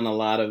just done a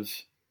lot of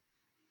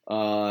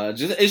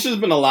it's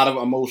just been a lot of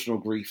emotional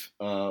grief.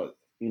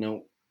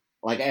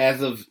 Like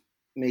as of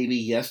maybe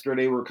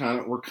yesterday, we're kind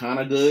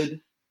of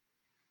good.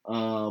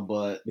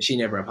 But she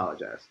never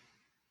apologized.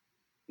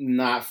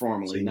 Not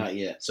formally, not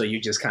yet. So you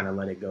just kind of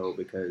let it go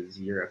because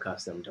you're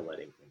accustomed to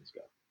letting things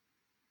go.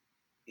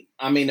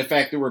 I mean, the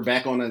fact that we're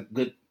back on a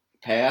good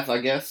path, I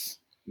guess.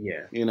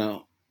 Yeah.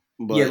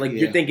 But,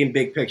 you're thinking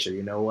big picture.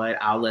 You know what?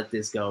 I'll let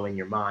this go in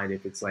your mind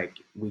if it's like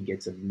we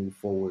get to move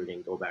forward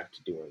and go back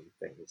to doing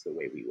things the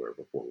way we were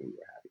before we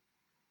were happy.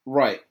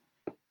 Right.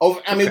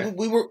 Oh, I mean,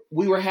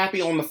 we were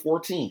happy on the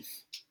 14th,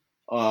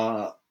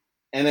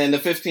 and then the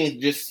 15th,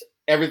 just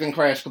everything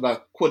crashed because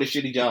I quit a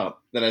shitty job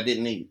that I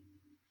didn't need.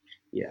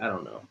 Yeah, I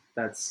don't know.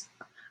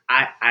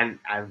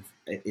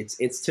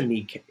 It's to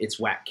me, it's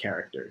whack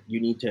character. You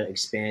need to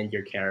expand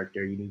your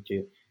character. You need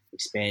to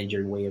expand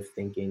your way of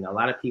thinking. A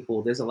lot of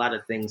people, there's a lot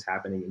of things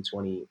happening in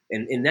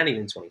not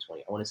even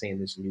 2020. I want to say in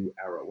this new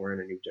era, we're in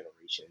a new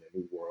generation, a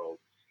new world.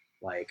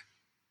 Like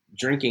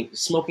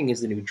smoking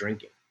is the new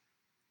drinking.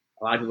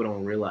 A lot of people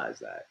don't realize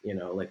that,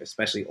 like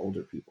especially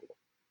older people.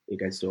 It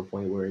gets to a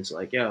point where it's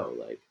like,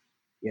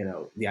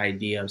 the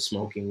idea of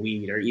smoking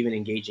weed or even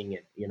engaging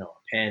in, a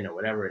pen or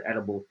whatever, an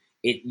edible,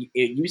 it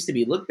used to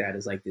be looked at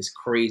as like this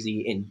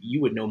crazy, and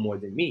you would know more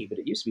than me, but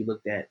it used to be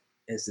looked at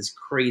as this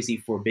crazy,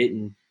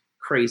 forbidden,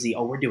 crazy,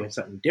 oh, we're doing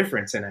something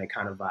different tonight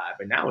kind of vibe.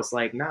 And now it's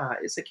like, nah,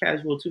 it's a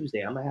casual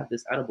Tuesday. I'm going to have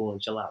this edible and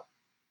chill out.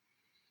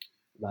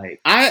 Like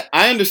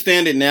I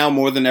understand it now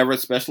more than ever,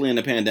 especially in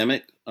the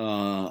pandemic,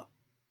 But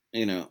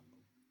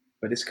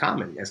it's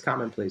common. It's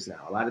commonplace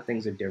now. A lot of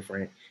things are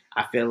different.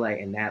 I feel like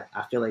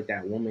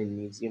that woman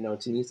needs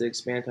to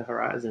expand her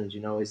horizons.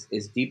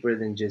 It's deeper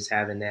than just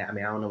having that. I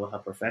mean, I don't know what her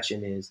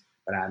profession is,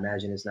 but I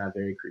imagine it's not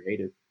very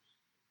creative.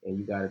 And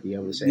you got to be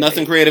able to say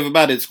nothing creative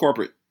about it. It's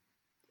corporate.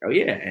 Oh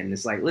yeah, and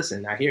it's like,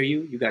 listen, I hear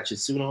you. You got your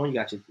suit on. You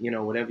got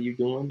your, whatever you're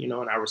doing.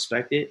 And I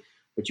respect it.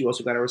 But you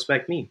also got to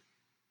respect me,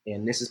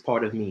 and this is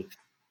part of me.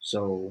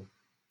 So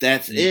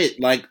that's it.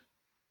 Like,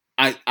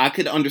 I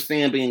could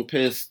understand being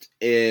pissed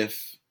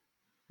if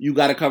you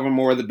got to cover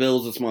more of the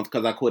bills this month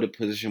because I quit a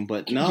position,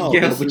 but no,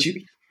 yeah,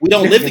 we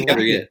don't live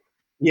together yet.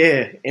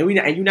 Yeah, and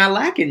you're not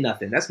lacking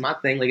nothing. That's my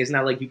thing. Like, it's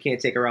not like you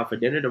can't take her out for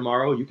dinner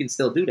tomorrow. You can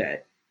still do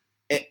that.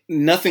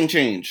 Nothing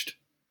changed.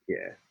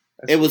 Yeah,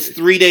 it was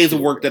 3 days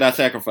of work that I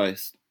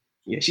sacrificed.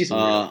 Yeah, she's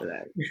weird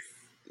for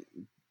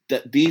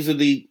that. These are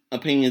the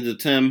opinions of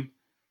Tim.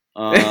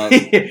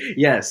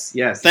 Yes.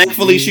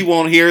 Thankfully, she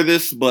won't hear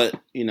this, but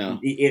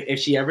if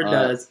she ever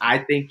does, I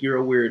think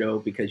you're a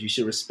weirdo because you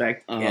should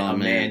respect a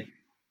man.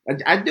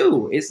 I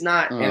do. It's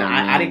not, and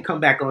I didn't come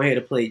back on here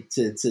to play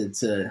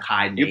to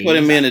hide names. You're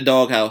putting me in a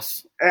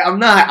doghouse. I'm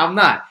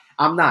not.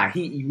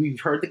 We've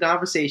heard the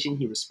conversation.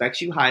 He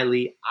respects you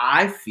highly.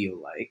 I feel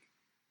like,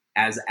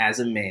 as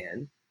a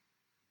man,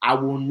 I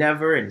will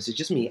never, and this is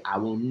just me, I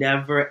will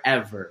never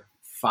ever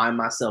find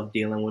myself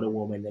dealing with a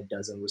woman that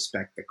doesn't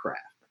respect the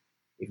craft.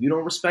 If you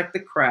don't respect the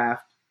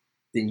craft,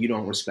 then you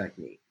don't respect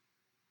me.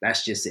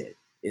 That's just it.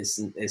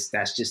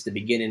 That's just the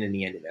beginning and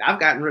the end of it. I've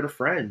gotten rid of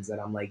friends that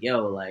I'm like,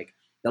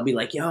 they'll be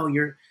like,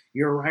 you're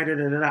a writer.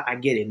 Da, da, da. I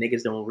get it.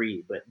 Niggas don't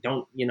read, but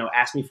don't,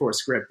 ask me for a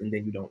script and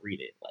then you don't read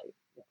it. Like,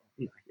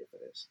 I'm not here for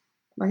this.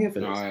 I'm not here for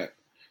this. All right.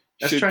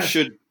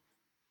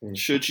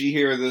 Should she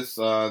hear this?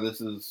 This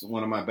is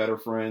one of my better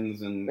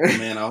friends, and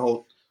man, I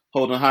hold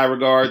in high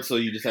regard. So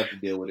you just have to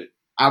deal with it.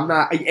 I'm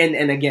not,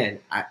 and again,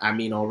 I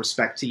mean, all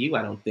respect to you.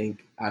 I don't think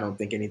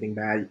anything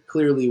bad.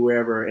 Clearly,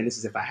 wherever, and this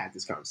is if I had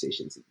this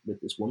conversation with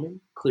this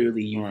woman,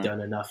 clearly you've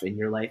done enough in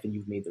your life and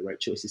you've made the right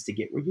choices to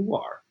get where you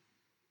are.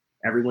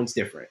 Everyone's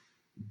different,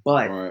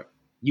 but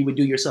you would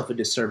do yourself a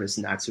disservice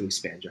not to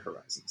expand your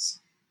horizons.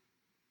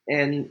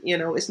 And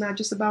it's not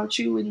just about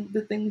you and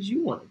the things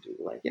you want to do.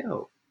 Like,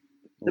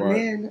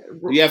 man,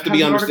 you have to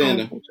be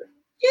understanding.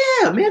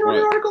 Yeah, man, wrote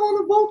an article on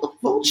the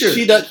Vulture.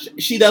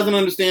 She doesn't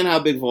understand how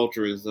big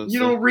Vulture is, though. You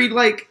don't read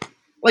like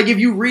if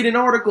you read an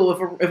article,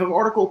 if an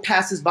article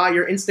passes by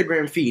your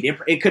Instagram feed,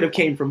 it could have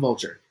came from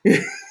Vulture.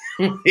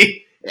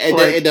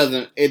 It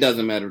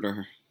doesn't matter to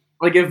her.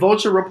 Like, if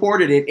Vulture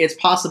reported it, it's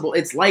possible,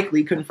 it's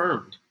likely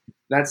confirmed.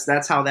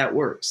 That's how that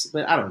works.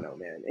 But I don't know,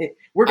 man.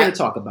 We're gonna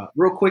talk about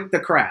real quick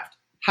the craft.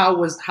 How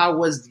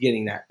was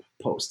getting that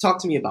post? Talk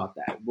to me about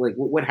that. Like,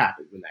 what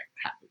happened when that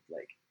happened?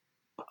 Like,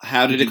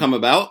 how did it come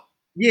about?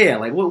 Yeah,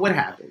 like what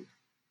happened?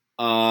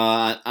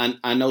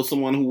 I know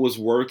someone who was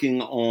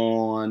working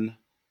on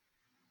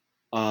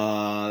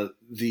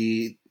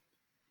the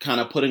kind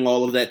of putting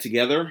all of that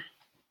together.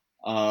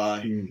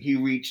 He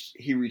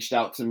reached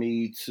out to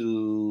me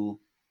to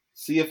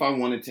see if I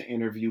wanted to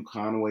interview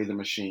Conway the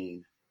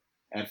Machine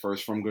at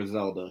first from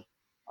Griselda.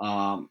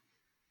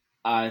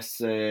 I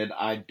said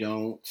I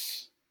don't.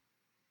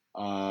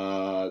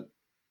 I'm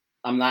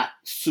not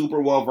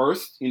super well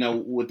versed,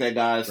 with that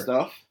guy's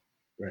stuff.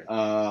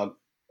 Right.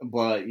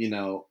 But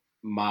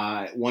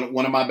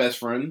one of my best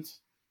friends.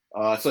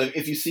 So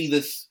if you see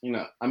this,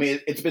 I mean,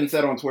 it's been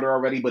said on Twitter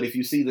already, but if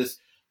you see this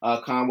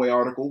Conway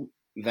article,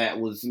 that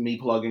was me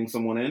plugging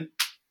someone in.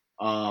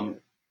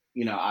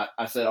 You know,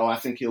 I said, I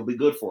think he'll be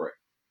good for it.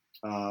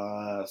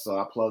 So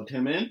I plugged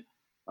him in.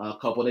 A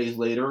couple days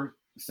later,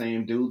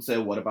 same dude said,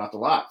 "What about the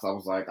locks?" I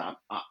was like,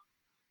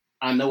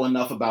 I know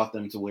enough about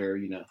them to where,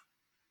 you know,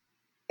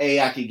 A,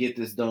 I could get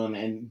this done,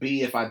 and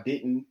B, if I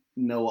didn't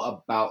know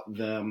about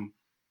them,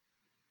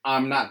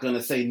 I'm not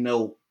gonna say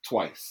no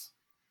twice.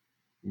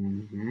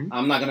 Mm-hmm.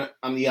 I'm not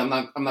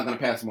gonna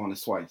pass him on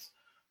this twice.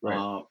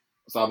 Right.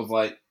 So I was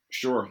like,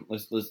 sure,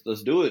 let's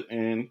do it.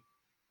 And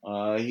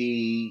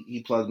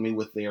he plugged me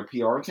with their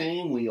PR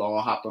team. We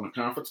all hopped on a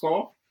conference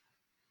call.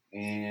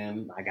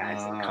 And my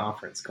guys in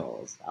conference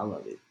calls. I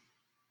love it.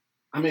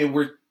 I mean,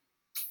 we're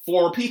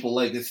 4 people.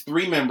 Like, it's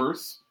 3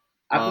 members.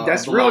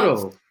 That's real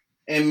though.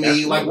 And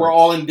me, like, we're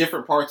all in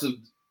different parts of,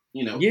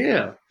 you know.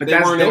 Yeah, but they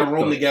weren't in a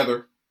room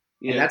together.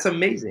 Yeah, and that's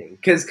amazing.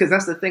 Because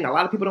that's the thing. A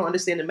lot of people don't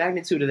understand the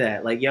magnitude of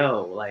that. Like,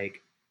 yo,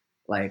 like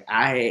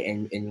I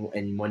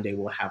and one day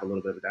we'll have a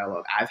little bit of a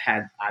dialogue. I've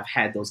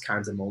had those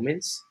kinds of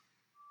moments.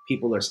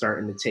 People are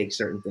starting to take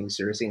certain things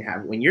seriously and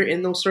have. When you're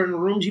in those certain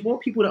rooms, you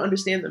want people to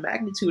understand the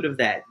magnitude of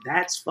that.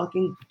 That's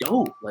fucking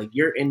dope. Like,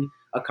 you're in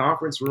a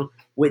conference room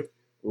with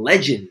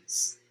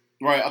legends.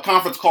 Right, a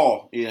conference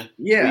call. Yeah,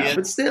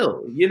 but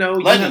still, you know,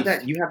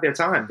 you have their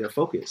time, their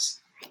focus.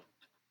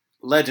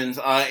 Legends.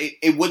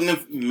 It wouldn't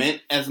have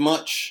meant as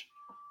much.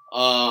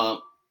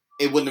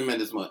 It wouldn't have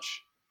meant as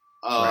much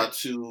right.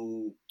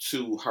 to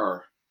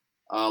her.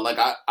 Like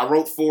I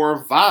wrote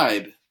for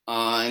Vibe,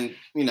 and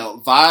you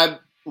know, Vibe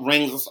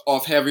rings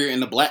off heavier in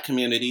the Black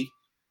community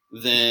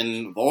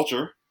than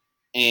Vulture.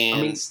 And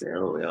I mean,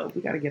 still, yo,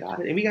 we gotta get out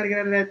of it, and we gotta get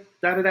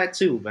out of that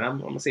too. But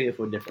I'm gonna say it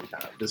for a different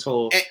time. This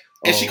whole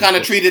and she kind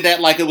of treated that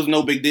like it was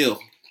no big deal.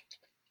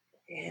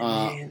 Yeah,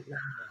 man, nah.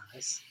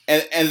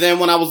 And then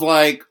when I was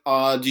like,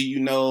 do you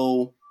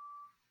know,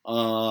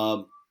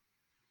 I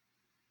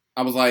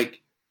was like,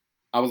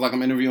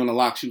 I'm interviewing a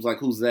lock. She was like,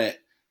 who's that?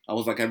 I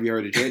was like, have you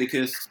heard of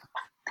Jadakiss?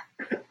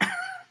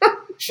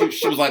 she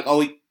was like,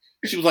 oh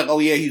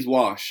yeah, he's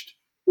washed.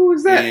 Who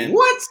is that? And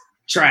what?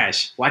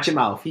 Trash. Watch your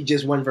mouth. He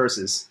just won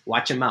verses.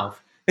 Watch your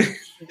mouth.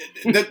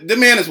 the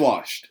man is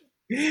washed.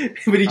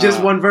 But he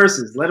just won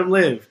verses. Let him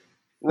live.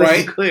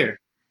 Right. Clear.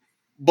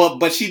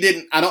 But she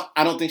didn't. I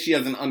don't think she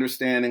has an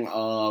understanding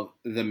of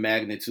the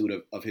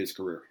magnitude of his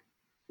career.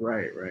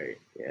 Right.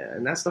 Yeah,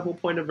 and that's the whole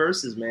point of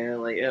verses,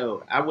 man. Like,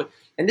 yo, I would,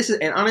 and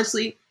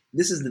honestly,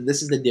 this is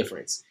the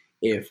difference.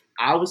 If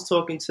I was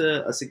talking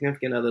to a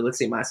significant other, let's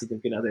say my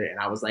significant other, and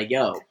I was like,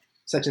 yo,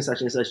 such and such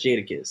and such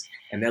Jadakiss,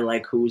 and they're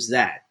like, who's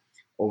that,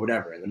 or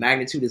whatever, and the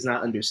magnitude is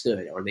not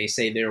understood, or they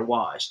say they're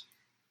washed,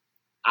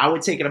 I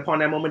would take it upon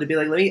that moment to be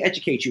like, let me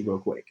educate you real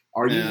quick.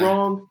 Are you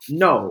wrong?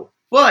 No,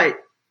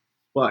 but.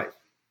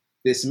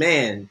 This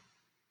man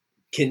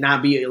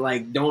cannot be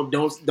like, don't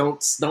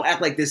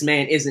act like this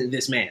man isn't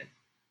this man.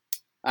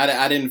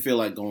 I didn't feel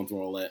like going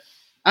through all that.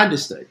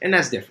 Understood, and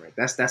that's different.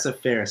 That's a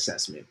fair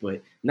assessment,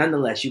 but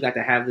nonetheless, you got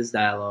to have this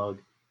dialogue.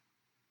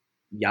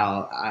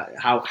 Y'all,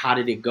 how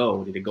did it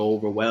go? Did it go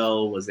over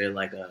well? Was there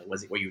like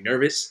were you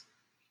nervous?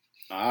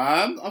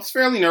 I was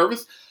fairly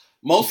nervous,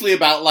 mostly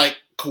about like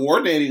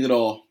coordinating it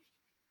all.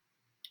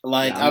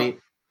 Like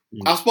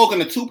I've spoken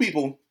to 2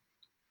 people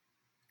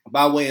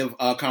by way of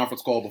a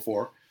conference call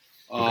before.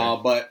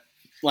 Okay. But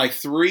like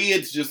 3,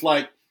 it's just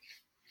like,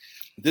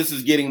 this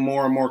is getting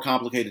more and more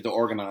complicated to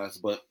organize,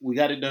 but we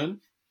got it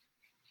done.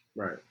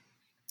 Right.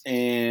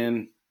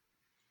 And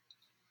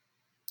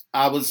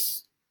I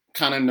was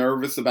kind of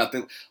nervous about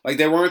like,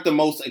 they weren't the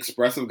most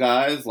expressive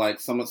guys. Like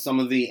some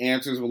of the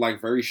answers were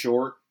like very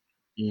short.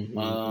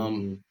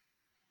 Mm-hmm.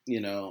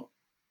 You know,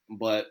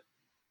 but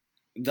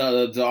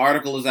the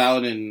article is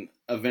out, and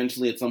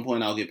eventually at some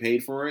point I'll get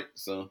paid for it.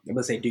 So I'm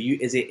gonna say,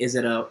 is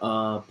it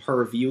a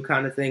per view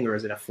kind of thing, or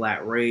is it a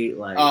flat rate?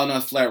 Like, oh no,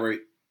 it's flat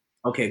rate.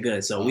 Okay,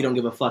 good. So we don't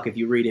give a fuck if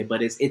you read it,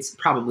 but it's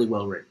probably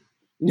well written.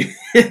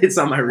 It's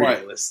on my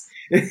reading list,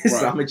 so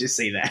I'm gonna just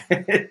say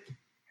that.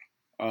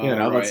 I'm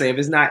about to say if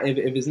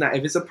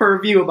it's a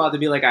per view, I'm about to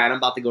be like, all right, I'm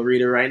about to go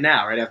read it right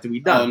now, right after we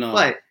done. No.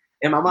 But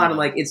in my mind, I'm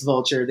like, it's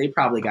Vulture. They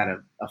probably got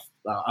a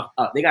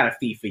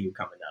fee for you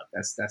coming up.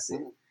 That's it.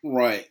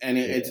 Right, and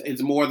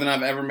it's more than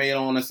I've ever made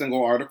on a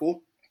single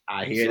article.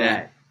 I hear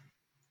that.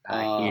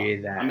 I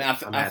hear that. I mean,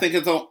 I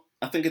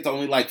think it's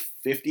only like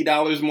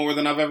 $50 more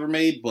than I've ever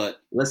made, but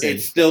listen,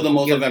 it's still the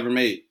most I've ever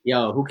made.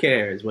 Yo, who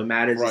cares? What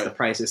matters is the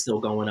price is still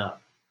going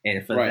up,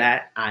 and for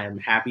that, I am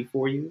happy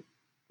for you.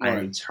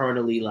 I'm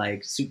eternally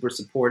like super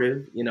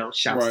supportive. You know,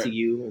 shouts to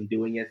you and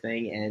doing your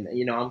thing, and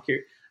you know, I'm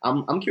curious.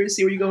 I'm curious to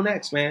see where you go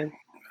next, man.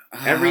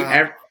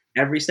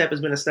 Every step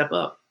has been a step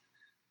up.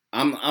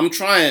 I'm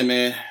trying,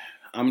 man.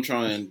 I'm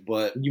trying,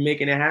 but you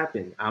making it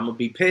happen. I'm gonna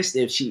be pissed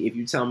if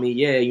you tell me,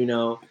 yeah,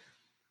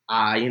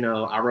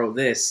 I wrote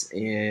this,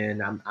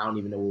 and I don't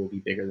even know what will be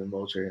bigger than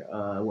Vulture.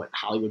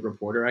 Hollywood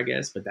Reporter, I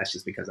guess, but that's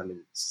just because I'm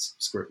in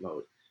script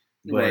mode.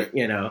 But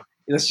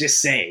let's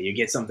just say you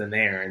get something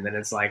there, and then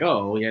it's like,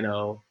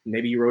 oh,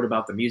 maybe you wrote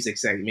about the music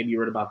segment, maybe you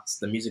wrote about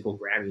the musical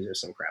Grammys or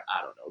some crap.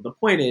 I don't know. The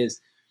point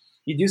is,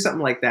 you do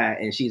something like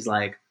that, and she's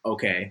like,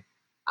 okay,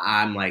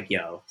 I'm like,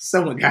 yo,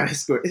 someone gotta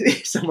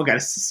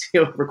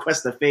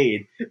request a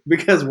fade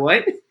because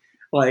what?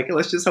 Like,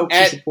 let's just hope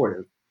she's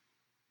supportive.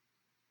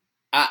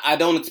 I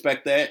don't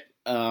expect that,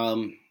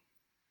 and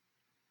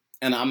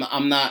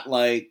I'm not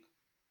like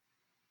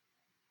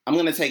I'm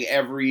gonna take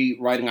every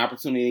writing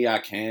opportunity I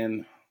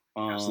can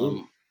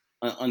until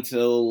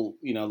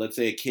let's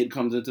say a kid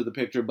comes into the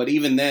picture. But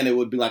even then, it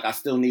would be like I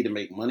still need to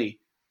make money,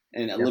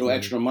 and a little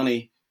extra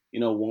money,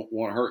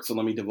 won't hurt. So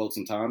let me devote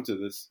some time to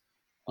this.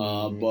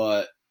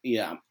 But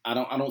yeah, I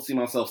don't see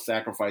myself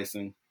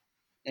sacrificing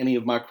any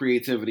of my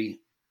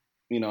creativity,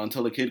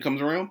 until the kid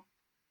comes around.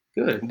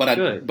 Good.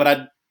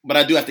 But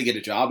I do have to get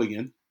a job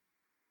again.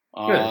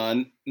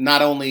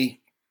 Not only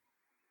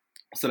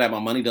so that my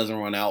money doesn't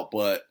run out,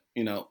 but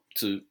to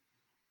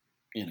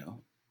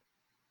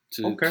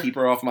keep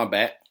her off my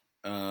back.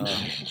 But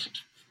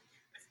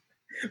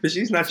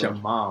she's not your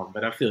mom.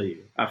 But I feel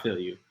you.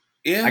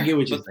 Yeah, I get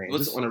what you're saying.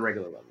 Just on a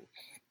regular level.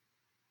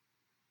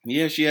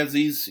 Yeah, she has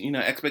these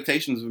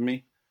expectations of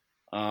me.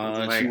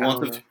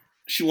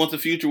 She wants a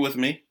future with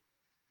me.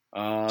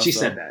 She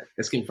said that.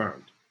 It's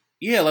confirmed.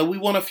 Yeah, like we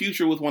want a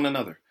future with one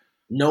another.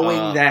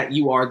 Knowing that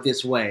you are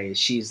this way,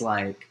 she's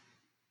like,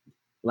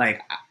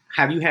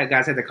 have you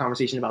guys had the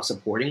conversation about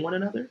supporting one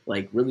another?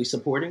 Like really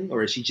supporting?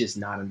 Or is she just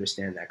not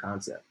understand that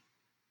concept?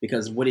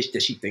 Because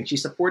does she think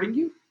she's supporting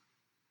you?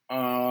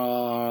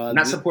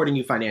 Not supporting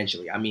you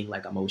financially. I mean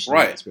like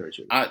emotionally and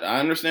spiritually. I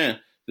understand.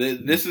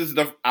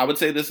 I would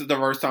say this is the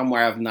first time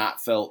where I've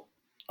not felt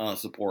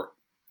support.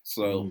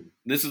 So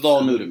this is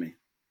all new to me.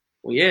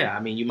 Well, yeah. I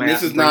mean, you might.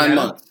 This is 9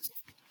 months.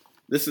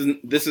 This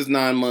is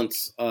 9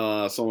 months.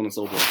 So on and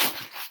so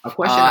forth. A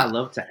question I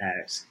love to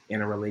ask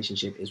in a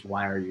relationship is,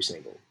 why are you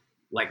single?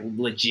 Like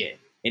legit.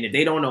 And if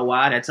they don't know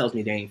why, that tells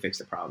me they ain't fixed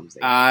the problems.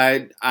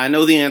 I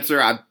know the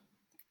answer. I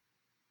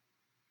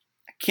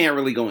can't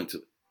really go into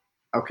it.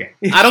 Okay.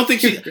 I don't think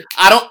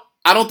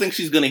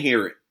she's gonna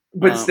hear it.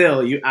 But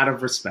still, you out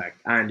of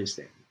respect, I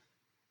understand.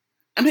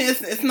 I mean,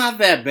 it's not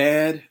that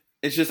bad.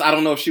 It's just I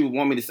don't know if she would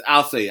want me to.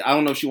 I'll say it. I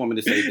don't know if she want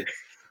me to say this.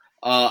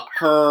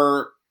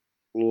 Her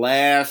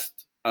last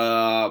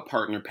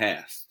partner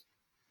passed.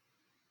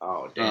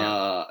 Oh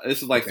damn!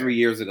 This is like 3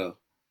 years ago.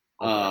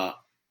 Okay.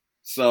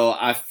 So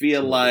I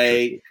feel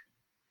like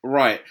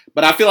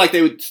but I feel like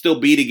they would still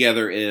be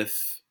together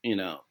if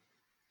the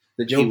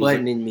Joe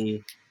Budden in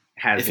me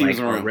has like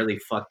a really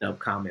fucked up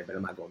comment, but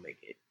I'm not gonna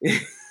make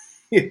it.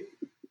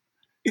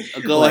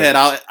 Go ahead.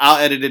 I'll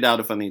edit it out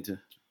if I need to.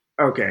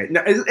 Okay.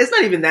 No, it's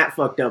not even that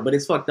fucked up, but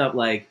it's fucked up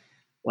like,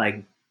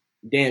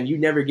 damn, you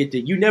never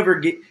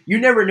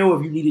know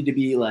if you needed to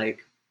be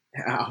like,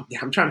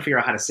 I'm trying to figure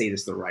out how to say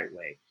this the right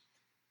way.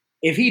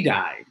 If he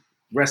died,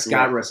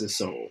 God rest his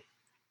soul,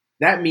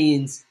 that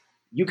means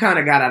you kind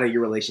of got out of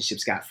your relationship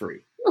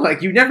scot-free.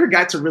 Like you never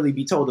got to really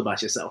be told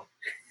about yourself.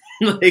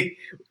 Like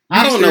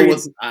I don't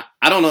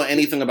know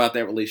anything about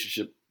that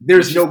relationship.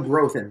 There's no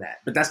growth in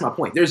that. But that's my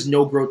point. There's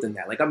no growth in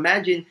that. Like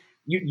imagine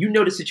you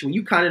know the situation.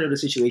 You kind of know the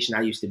situation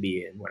I used to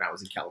be in when I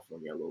was in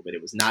California a little bit.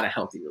 It was not a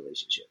healthy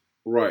relationship.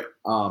 Right.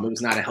 It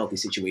was not a healthy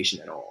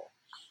situation at all.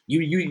 I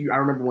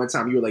remember one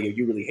time you were like,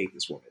 you really hate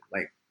this woman,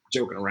 like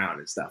joking around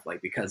and stuff,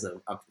 like because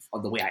of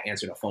the way I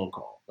answered a phone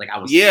call. Like I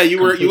was. Yeah, you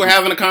were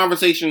having a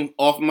conversation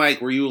off mic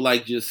where you were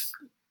like just.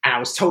 And I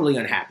was totally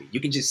unhappy. You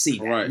can just see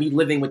that. Right. Me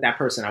living with that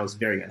person, I was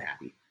very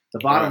unhappy. The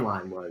bottom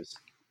line was,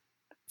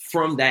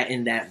 from that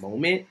in that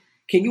moment,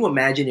 can you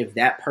imagine if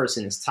that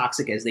person, as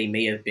toxic as they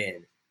may have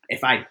been,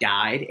 if I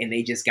died and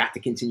they just got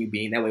to continue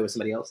being that way with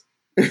somebody else?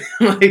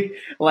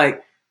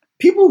 like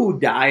people who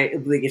die,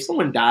 like if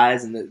someone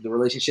dies in the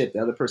relationship, the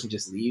other person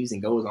just leaves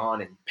and goes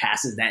on and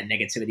passes that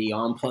negativity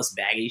on plus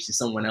baggage to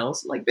someone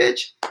else. Like,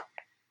 bitch,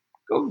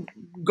 go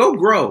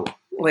grow,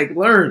 like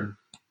learn,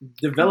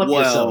 develop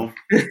yourself.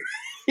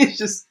 It's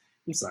just,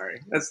 I'm sorry,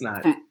 that's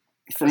not.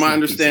 From my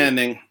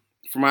understanding,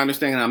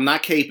 I'm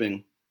not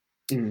caping.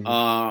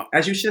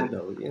 As you should,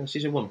 though.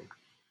 She's a woman.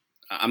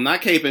 I'm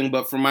not caping,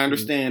 but from my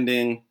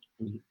understanding,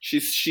 she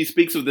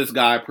speaks of this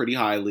guy pretty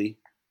highly.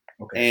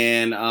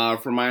 Okay. And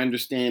from my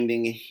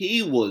understanding,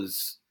 he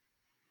was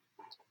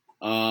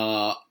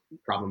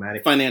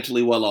problematic,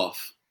 financially well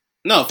off.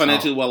 No,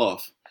 financially well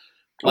off.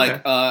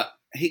 Like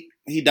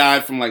he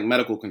died from like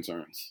medical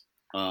concerns.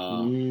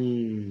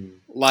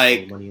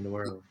 Like money in the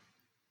world.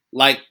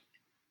 Like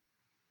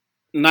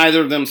neither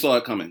of them saw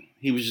it coming.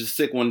 He was just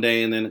sick one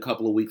day, and then a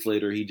couple of weeks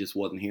later, he just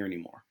wasn't here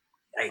anymore.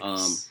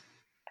 Yikes.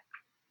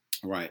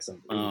 Right.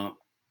 I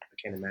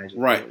can't imagine.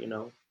 Right.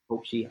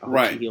 Hope she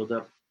healed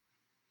up.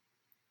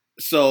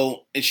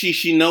 So, and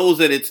she knows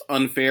that it's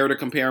unfair to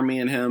compare me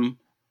and him,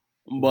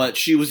 but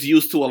she was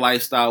used to a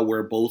lifestyle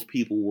where both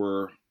people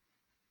were,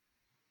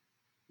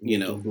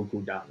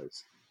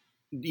 $dollars.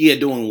 Yeah,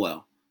 doing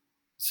well.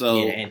 So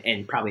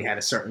and probably had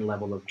a certain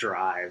level of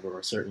drive or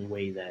a certain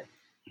way that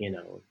they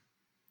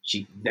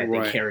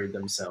carried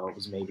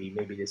themselves. Maybe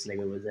this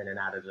nigga was in and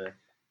out of the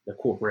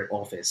corporate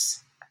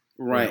office.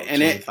 Right.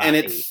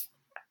 It's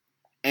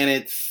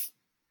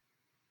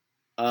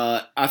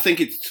I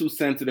think it's too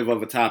sensitive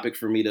of a topic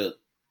for me to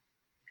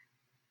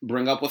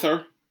bring up with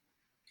her.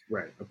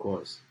 Right, of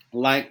course.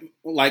 Like,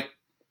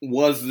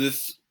 was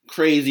this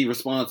crazy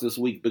response this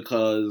week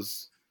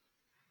because,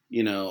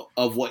 you know,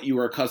 of what you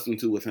were accustomed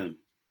to with him?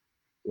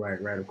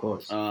 Right, of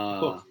course.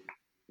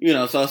 You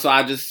know, so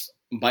I just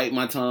bite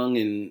my tongue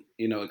and,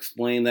 you know,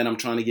 explain that I'm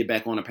trying to get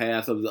back on the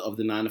path of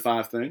the 9 to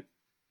 5 thing.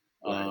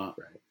 Right.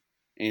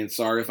 And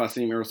sorry if I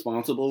seem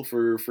irresponsible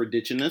for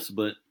ditching this,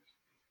 but,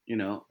 you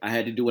know, I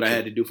had to do what I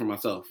had to do for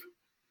myself.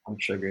 I'm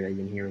triggered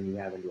even hearing you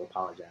having to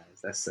apologize.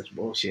 That's such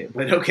bullshit.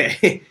 But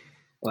okay,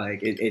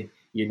 like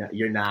you're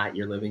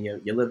living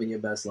your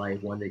best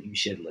life, one that you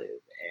should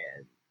live,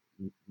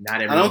 and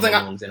not everyone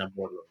belongs in a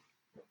boardroom.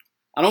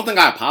 I don't think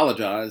I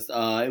apologized.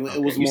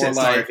 It was you more said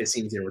like, sorry if it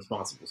seems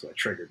irresponsible, so it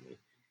triggered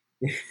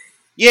me.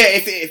 Yeah,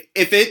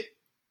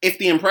 if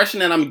the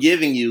impression that I'm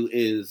giving you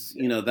is,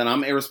 you know, that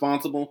I'm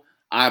irresponsible,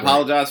 I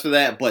apologize for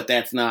that. But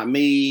that's not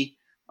me.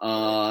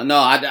 No,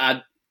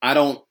 I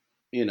don't.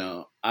 You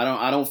know,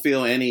 I don't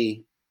feel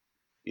any,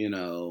 you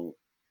know,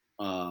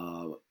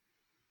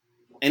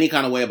 any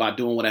kind of way about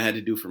doing what I had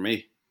to do for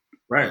me.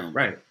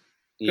 Right.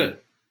 Yeah. Good.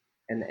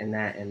 And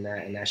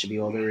that should be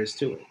all there is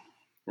to it.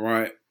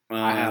 Right.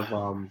 I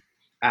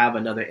have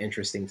another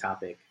interesting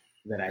topic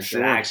that I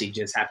actually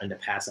just happened to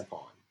pass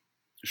upon.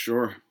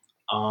 Sure.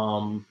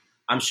 I'm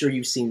sure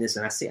you've seen this,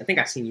 and I think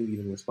I've seen you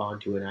even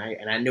respond to it,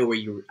 and I know where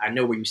you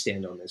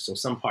stand on this. So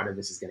some part of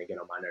this is going to get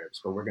on my nerves,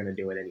 but we're going to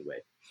do it anyway.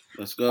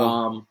 Let's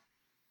go.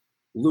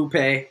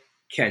 Lupe,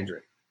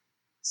 Kendrick.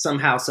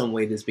 Somehow, some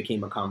way, this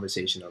became a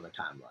conversation on the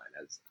timeline,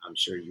 as I'm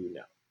sure you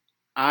know.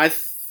 I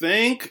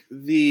think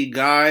the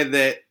guy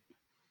that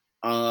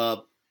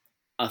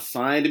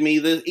assigned me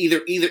this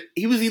either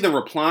he was either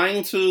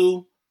replying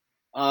to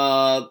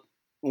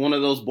one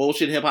of those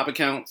bullshit hip hop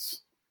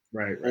accounts,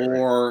 right,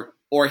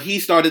 or he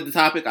started the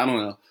topic. I don't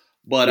know,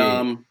 but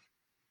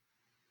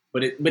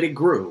but it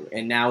grew,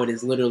 and now it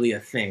is literally a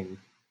thing.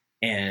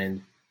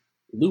 And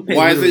Lupe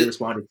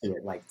responded to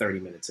it like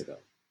 30 minutes ago.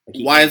 Like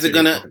why is it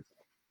gonna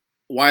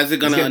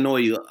annoy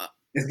you?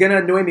 It's gonna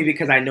annoy me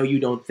because I know you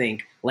don't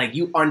think, like,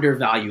 you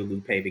undervalue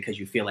Lupe because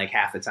you feel like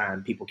half the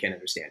time people can't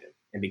understand it,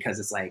 and because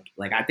it's like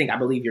I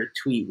believe your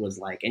tweet was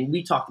like, and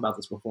we talked about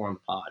this before on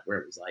the pod, where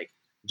it was like,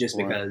 just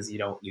because you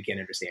can't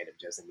understand him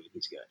doesn't mean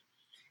he's good.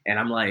 And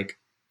I'm like,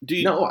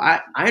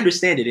 I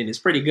understand it and it's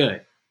pretty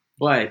good,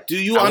 but do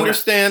you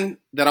understand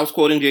that I was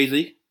quoting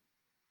Jay-Z?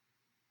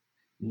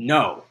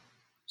 No.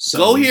 So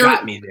go you here.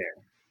 Got me there.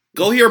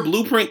 Go hear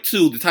Blueprint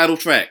 2, the title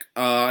track.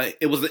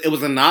 It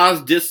was a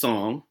Nas diss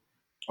song.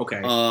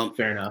 Okay,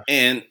 fair enough.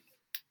 And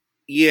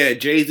yeah,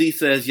 Jay-Z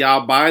says,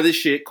 y'all buy the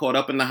shit, caught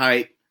up in the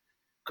hype.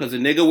 Cause a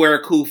nigga wear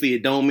a kufi,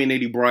 it don't mean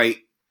that he bright.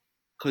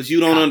 Cause you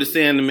don't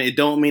understand him, it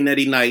don't mean that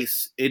he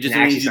nice. It just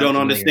means you don't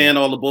understand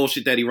all the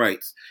bullshit that he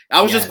writes.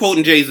 I was just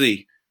quoting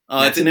Jay-Z.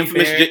 It's an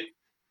infamous.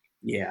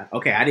 Yeah.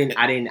 Okay.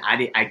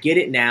 I get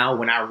it now.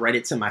 When I read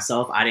it to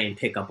myself, I didn't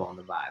pick up on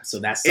the vibe. So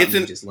that's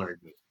something you just learned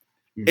me.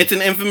 Mm-hmm. It's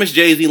an infamous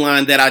Jay-Z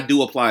line that I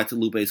do apply to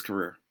Lupe's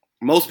career.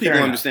 Most people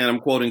understand I'm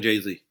quoting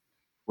Jay-Z.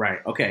 Right.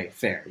 Okay.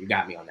 Fair. You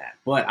got me on that.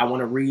 But I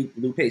want to read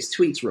Lupe's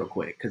tweets real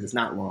quick because it's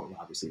not long.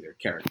 Obviously, they're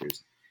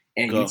characters,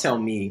 and you tell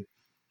me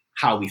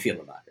how we feel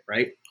about it.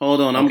 Right.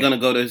 Hold on. I'm gonna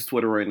go to his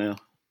Twitter right now.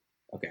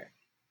 Okay.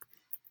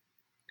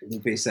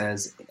 Lupe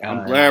says,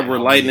 "I'm glad we're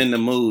lightening the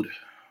mood."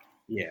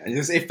 Yeah,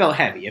 it felt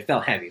heavy.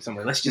 So I'm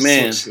like, let's just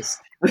switch this.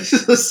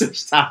 Let's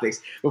switch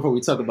topics before we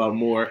talk about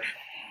more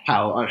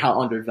how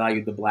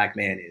undervalued the black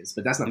man is.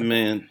 But that's not the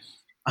man.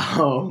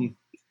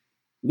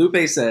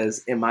 Lupe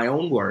says, in my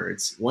own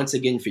words, once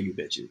again for you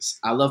bitches,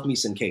 I love me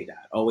some K-Dot.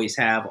 Always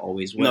have,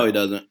 always will. No, he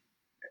doesn't.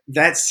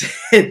 That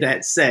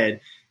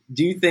said,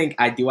 do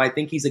I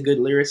think he's a good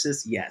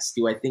lyricist? Yes.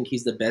 Do I think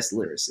he's the best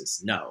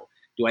lyricist? No.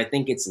 Do I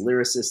think it's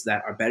lyricists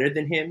that are better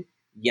than him?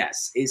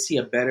 Yes. Is he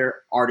a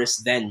better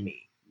artist than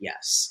me?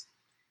 Yes.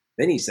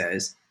 Then he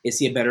says, is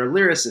he a better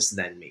lyricist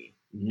than me?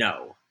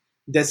 No.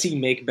 Does he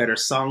make better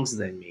songs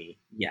than me?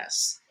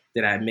 Yes.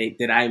 Did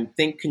I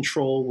think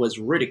Control was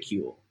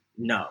ridicule?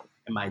 No.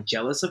 Am I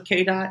jealous of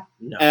K-Dot?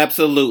 No.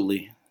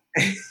 Absolutely.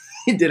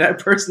 Did I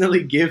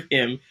personally give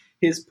him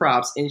his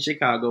props in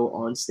Chicago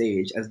on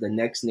stage as the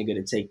next nigga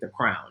to take the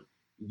crown?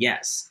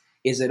 Yes.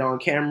 Is it on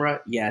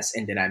camera? Yes.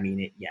 And did I mean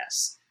it?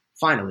 Yes.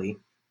 Finally,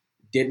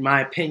 did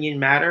my opinion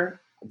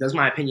matter? Does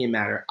my opinion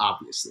matter?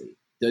 Obviously.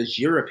 Does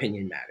your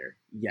opinion matter?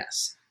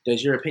 Yes.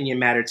 Does your opinion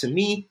matter to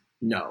me?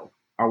 No.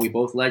 Are we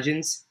both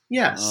legends?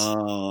 Yes.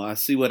 Oh, I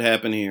see what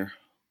happened here.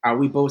 Are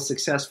we both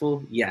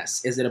successful?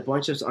 Yes. Is it a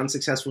bunch of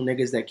unsuccessful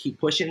niggas that keep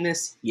pushing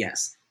this?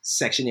 Yes.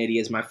 Section 80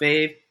 is my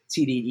fave.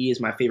 TDE is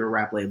my favorite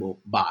rap label.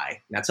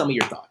 Bye. Now tell me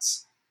your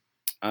thoughts.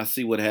 I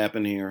see what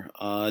happened here.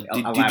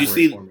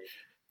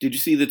 Did you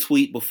see the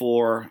tweet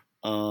before?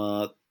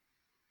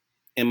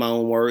 In my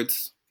own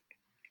words.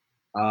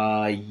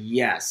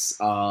 Yes.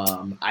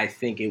 I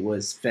think it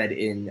was fed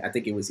in. I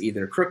think it was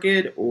either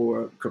Crooked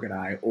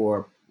Eye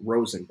or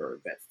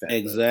Rosenberg that fed.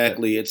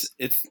 Exactly. It's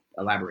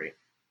elaborate.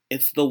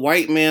 It's the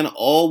white man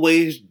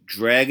always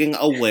dragging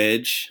a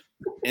wedge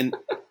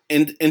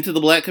into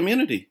the black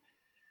community.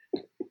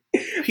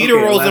 Peter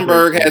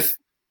Rosenberg has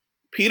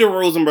Peter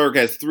Rosenberg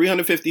has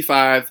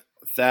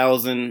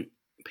 355,000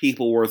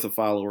 people worth of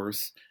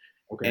followers.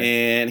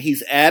 Okay. And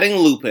he's adding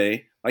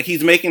Lupe. Like,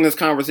 he's making this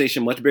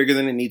conversation much bigger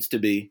than it needs to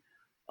be.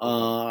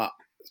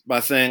 By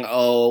saying,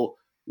 oh,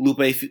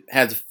 Lupe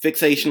has a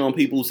fixation on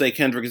people who say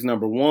Kendrick is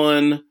number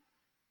one.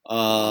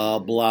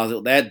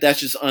 Blah. That's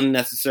just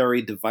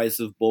unnecessary,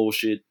 divisive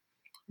bullshit.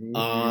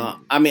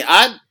 I mean,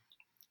 I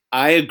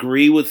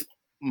agree with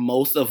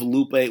most of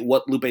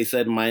what Lupe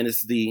said,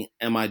 minus the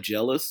 "Am I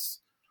jealous?"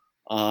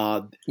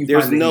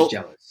 There's no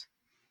jealous.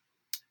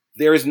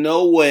 There is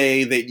no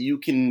way that you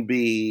can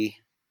be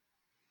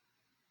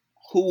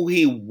who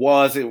he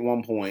was at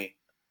one point.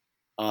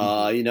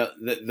 You know,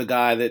 the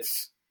guy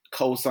that's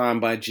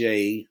co-signed by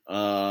Jay,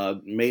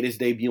 made his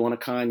debut on a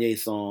Kanye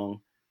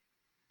song,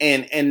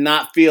 and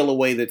not feel a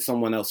way that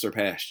someone else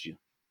surpassed you.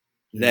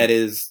 That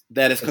is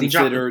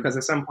considered, because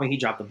at some point he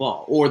dropped the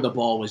ball, or the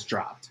ball was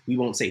dropped. We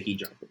won't say he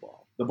dropped the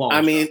ball. The ball.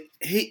 I mean,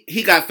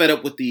 he got fed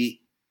up with the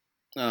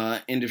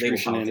industry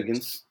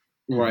shenanigans,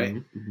 right?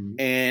 Mm-hmm.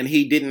 And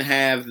he didn't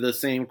have the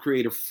same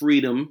creative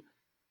freedom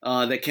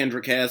that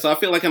Kendrick has. So I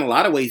feel like in a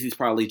lot of ways he's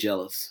probably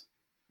jealous.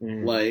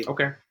 Like,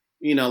 okay,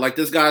 you know, like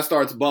this guy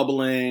starts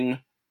bubbling,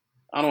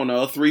 I don't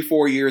know,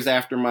 3-4 years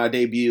after my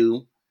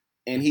debut,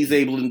 and he's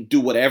able to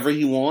do whatever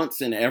he wants,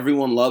 and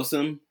everyone loves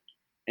him.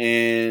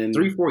 And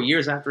 3-4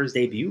 years after his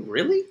debut,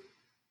 really?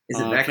 Is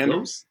it that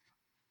close?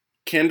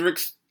 Kendrick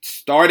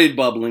started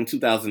bubbling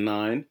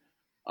 2009.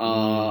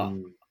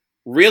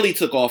 Really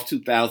took off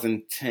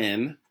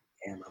 2010.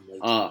 Damn, I'm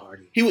late to the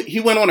party. He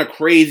went on a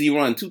crazy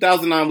run.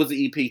 2009 was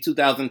the EP.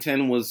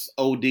 2010 was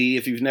OD.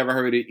 If you've never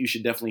heard it, you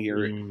should definitely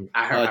hear it.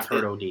 I've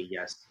heard OD,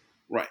 yes.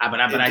 Right. But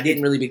I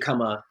didn't really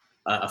become a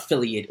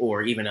affiliate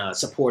or even a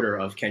supporter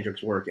of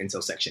Kendrick's work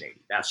until Section 80.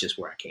 That's just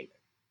where I came in.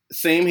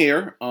 Same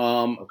here.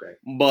 Okay.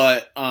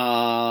 But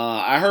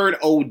I heard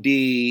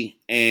OD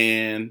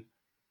and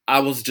I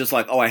was just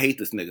like, oh, I hate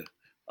this nigga.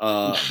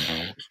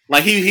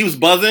 Like he was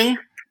buzzing,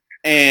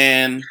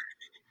 and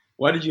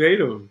why did you hate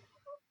him?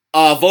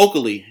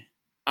 Vocally,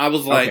 I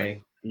was like,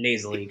 okay.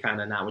 Nasally, kind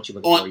of not what you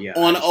looking for. Yeah.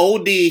 On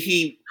OD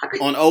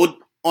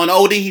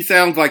he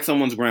sounds like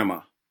someone's grandma.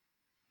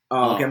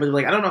 Oh, okay. But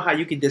like, I don't know how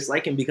you could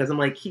dislike him, because I'm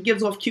like, he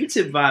gives off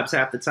Q-Tip vibes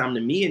half the time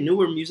to me. In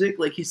newer music,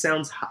 like he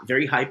sounds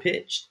very high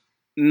pitched.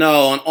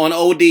 No, on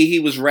OD he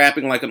was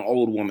rapping like an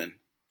old woman.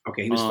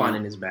 Okay, he was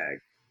finding his bag.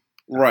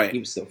 Right. He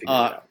was still figuring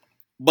it out.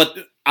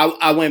 But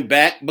I went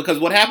back, because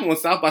what happened with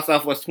South by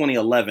Southwest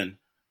 2011,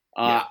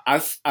 I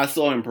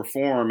saw him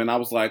perform, and I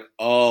was like,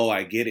 oh,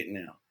 I get it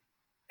now.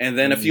 And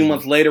then a few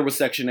months later with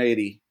Section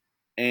 80,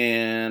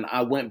 and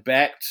I went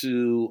back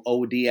to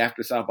OD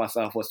after South by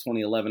Southwest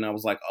 2011. I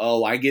was like,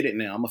 oh, I get it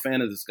now. I'm a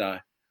fan of this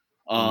guy.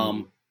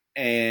 But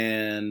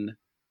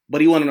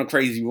he went on a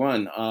crazy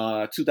run.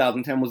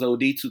 2010 was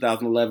OD.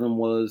 2011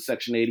 was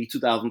Section 80.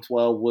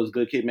 2012 was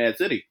Good Kid, Mad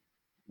City.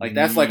 Like,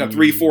 that's like a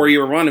 3-4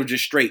 year run of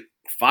just straight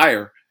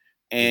fire.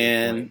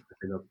 And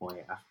that's a good point.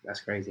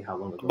 That's crazy how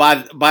long ago.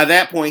 By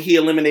that point, he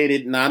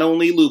eliminated not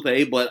only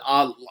Lupe, but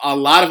a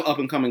lot of up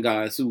and coming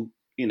guys who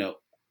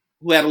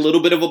had a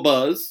little bit of a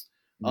buzz.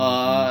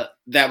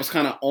 That was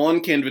kind of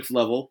on Kendrick's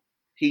level.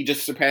 He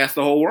just surpassed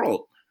the whole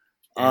world.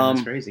 Damn,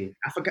 that's crazy.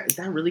 I forgot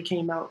that really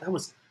came out. That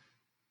was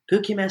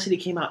Good Kid, Mad City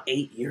came out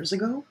 8 years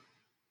ago.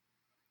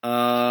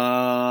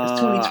 It's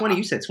 2020.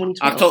 You said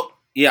 2012.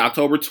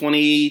 October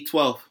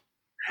 2012.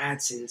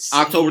 That's insane.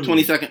 October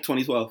 22nd,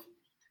 2012.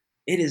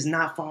 It is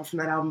not far from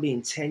that album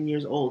being 10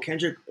 years old.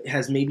 Kendrick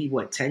has maybe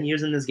 10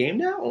 years in this game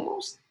now,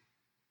 almost.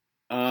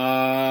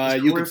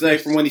 You could say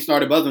from when he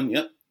started buzzing.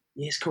 Yep.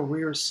 His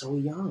career is so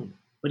young,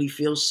 but he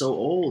feels so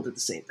old at the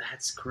same.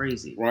 That's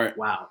crazy. Right.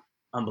 Wow.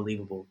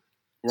 Unbelievable.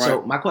 Right.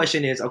 So my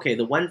question is, okay,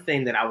 the one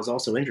thing that I was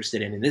also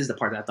interested in, and this is the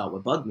part that I thought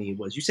would bug me,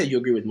 was you said you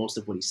agree with most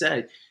of what he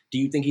said. Do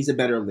you think he's a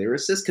better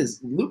lyricist? Because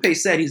Lupe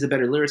said he's a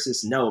better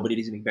lyricist. No, but he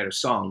doesn't make better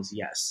songs.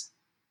 Yes.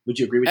 Would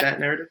you agree with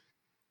that narrative?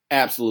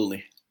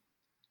 Absolutely.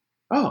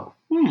 Oh.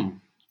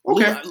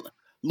 Okay.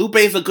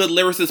 Lupe's a good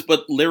lyricist,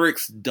 but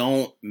lyrics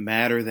don't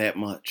matter that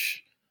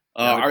much.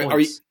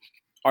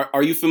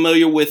 Are you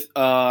familiar with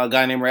a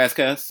guy named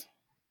Razzcast?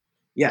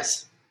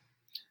 Yes.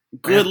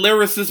 Good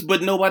lyricist,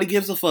 but nobody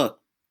gives a fuck.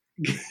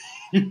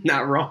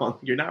 Not wrong.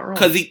 You're not wrong.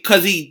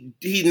 Because he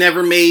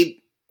never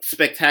made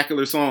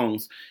spectacular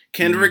songs.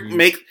 Kendrick can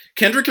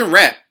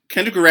rap.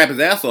 Kendrick can rap his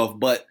ass off,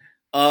 but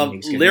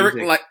lyric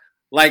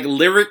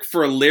lyric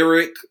for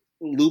lyric,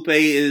 Lupe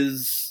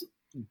is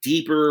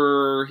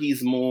deeper.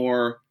 He's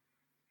more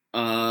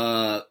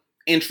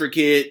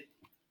intricate.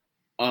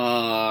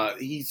 I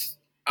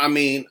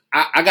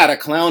gotta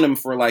clown him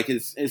for like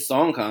his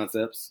song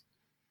concepts.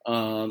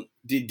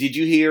 Did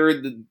you hear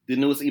the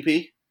newest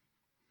EP?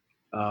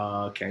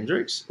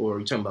 Kendrick's, or are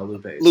you talking about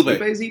Lupe's?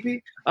 Lupe's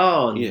EP?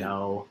 Oh, yeah.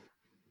 No.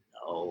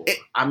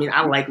 I mean,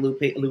 I like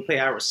Lupe.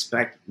 I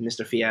respect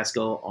Mr.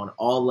 Fiasco on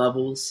all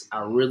levels.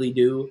 I really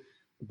do.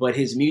 But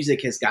his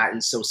music has gotten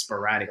so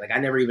sporadic. Like, I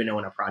never even know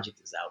when a project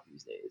is out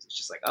these days. It's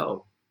just like,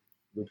 oh,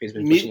 Lupe's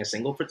been pushing a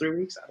single for 3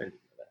 weeks? I didn't know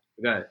that.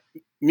 Go ahead.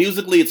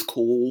 Musically, it's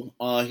cool.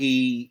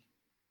 He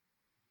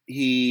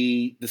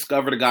he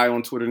discovered a guy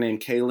on Twitter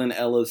named Kalen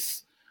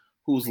Ellis,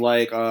 who's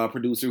like a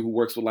producer who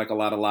works with like a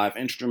lot of live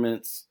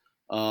instruments.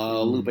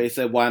 Lupe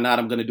said, "Why not?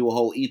 I'm going to do a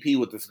whole EP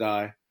with this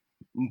guy."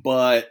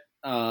 But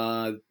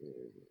go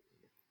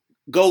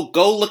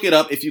look it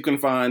up if you can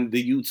find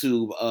the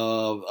YouTube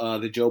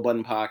of the Joe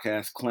Budden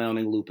podcast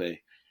clowning Lupe.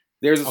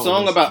 There's a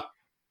song about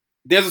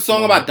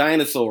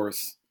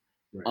dinosaurs.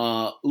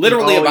 Right.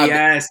 Literally about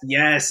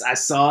yes, I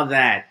saw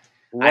that.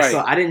 Right.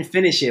 I didn't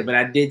finish it, but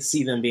I did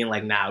see them being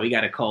like, "Nah, we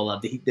got to call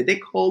up." Did they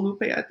call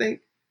Lupe? I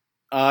think.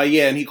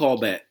 Yeah, and he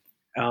called back.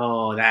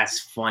 Oh, that's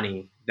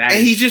funny. And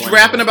he's just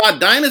rapping about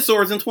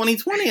dinosaurs in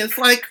 2020. It's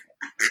like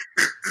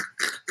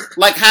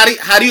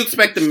how do you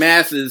expect the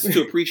masses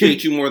to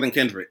appreciate you more than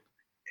Kendrick?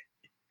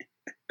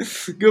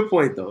 Good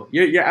point, though.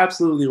 You're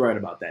absolutely right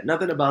about that.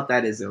 Nothing about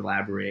that is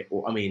elaborate,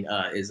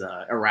 is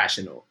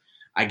irrational.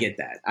 I get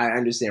that. I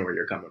understand where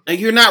you're coming from. And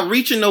you're not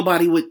reaching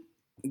nobody with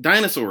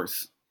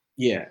dinosaurs.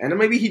 Yeah, and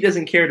maybe he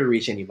doesn't care to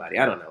reach anybody.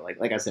 I don't know.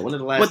 Like I said, one of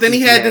the last. But then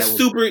he had this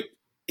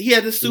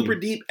super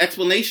deep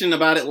explanation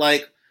about it,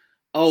 like,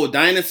 oh,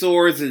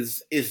 dinosaurs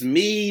is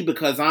me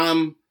because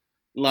I'm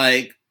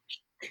like,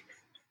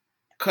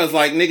 cause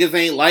like niggas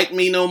ain't like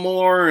me no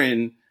more,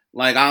 and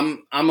like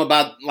I'm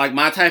about like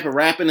my type of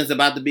rapping is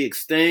about to be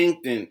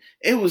extinct, and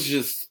it was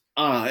just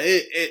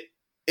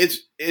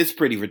it's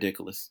pretty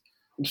ridiculous.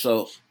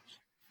 So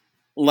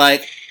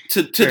like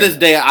to this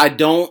day, I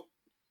don't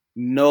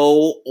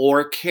know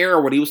or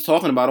care what he was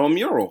talking about on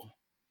Mural.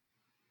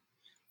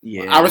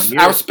 Yeah, I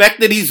respect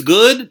that he's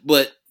good,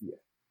 but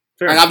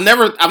like, I've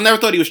never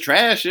thought he was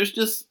trash. It's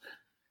just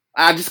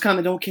I just kind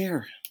of don't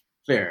care.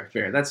 Fair.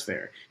 That's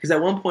fair. Because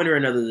at one point or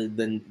another,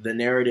 the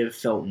narrative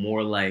felt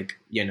more like,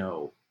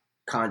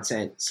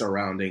 content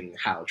surrounding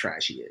how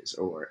trash he is,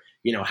 or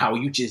how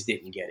you just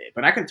didn't get it.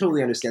 But I can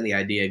totally understand the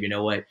idea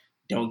of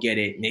don't get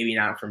it, maybe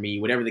not for me,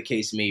 whatever the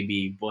case may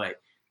be.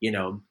 But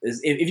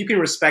if you can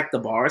respect the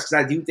bars,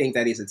 because I do think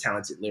that he's a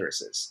talented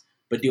lyricist.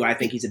 But do I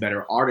think he's a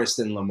better artist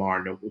than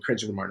Lamar? No,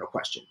 Kendrick Lamar, no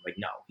question. Like,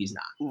 no, he's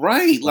not.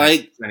 Right,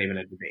 like it's not even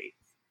a debate.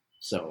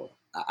 So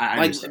I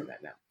understand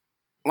that now.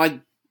 Like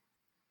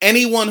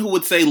anyone who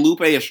would say Lupe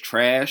is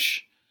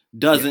trash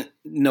doesn't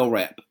know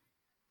rap.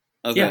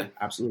 Okay? Yeah,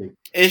 absolutely.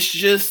 It's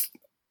just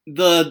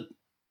the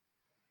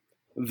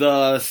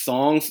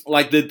songs,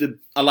 like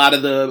a lot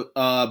of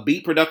the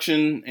beat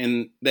production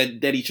and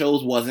that he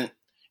chose wasn't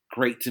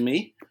great to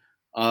me.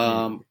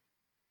 For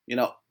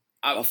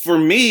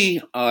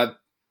me,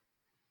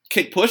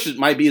 Kick Push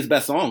might be his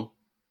best song,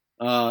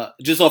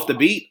 just off the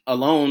beat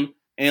alone,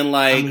 and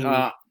like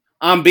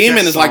I'm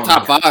Beaming is like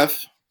top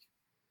 5.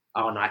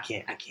 Oh no, I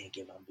can't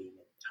give I'm Beaming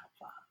top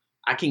 5.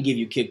 I can give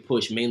you Kick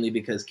Push mainly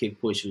because Kick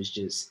Push was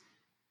just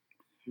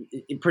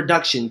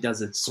production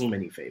does it so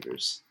many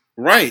favors.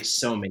 Right,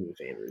 so many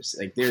favors.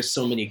 Like there's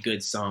so many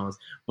good songs,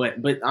 but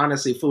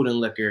honestly, Food and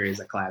Liquor is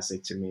a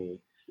classic to me.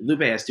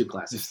 Lupe has 2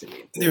 classics to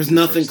me. There's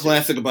nothing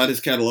classic about his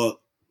catalog.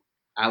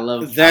 I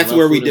love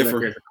where we Food differ. And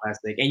Liquor is a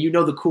classic,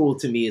 and The Cool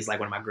to me is like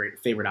one of my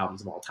favorite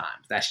albums of all time.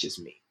 That's just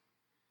me.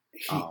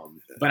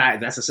 But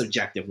that's a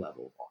subjective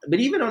level. But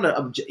even on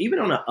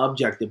an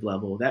objective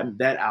level,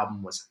 that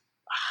album was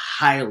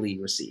highly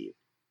received.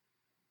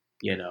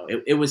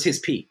 It was his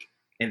peak,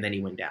 and then he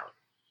went down.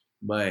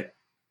 But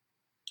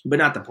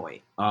not the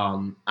point.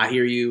 I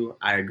hear you.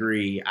 I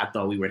agree. I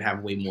thought we would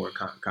have way more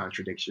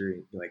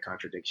contradictions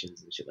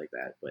and shit like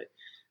that. But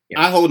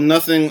I hold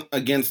nothing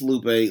against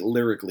Lupe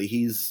lyrically.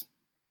 He's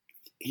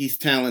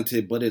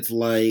talented, but it's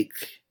like,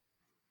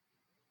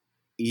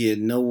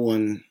 no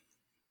one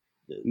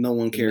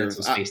cares.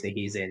 The space that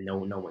he's in, no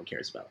one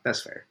cares about.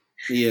 That's fair.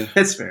 Yeah,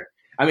 that's fair.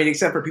 I mean,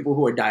 except for people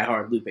who are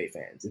diehard Lupe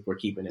fans, if we're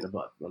keeping it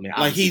above. I mean,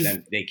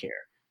 obviously they care.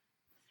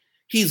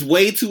 He's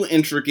way too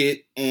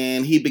intricate,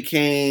 and he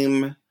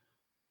became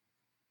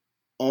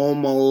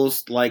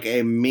almost like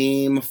a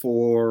meme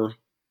for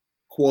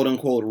quote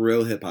unquote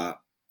real hip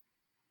hop.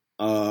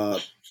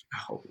 I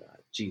hope not.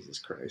 Jesus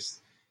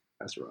Christ.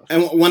 That's rough.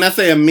 And when I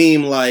say a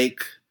meme, like,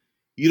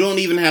 you don't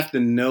even have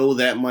to know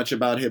that much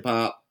about hip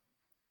hop,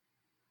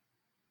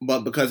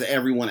 but because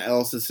everyone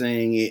else is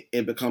saying it,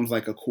 it becomes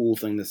like a cool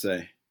thing to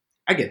say.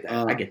 I get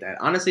that.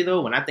 Honestly,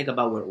 though, when I think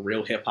about what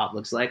real hip hop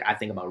looks like, I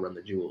think about Run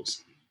the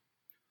Jewels.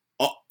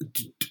 Oh,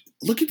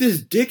 look at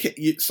this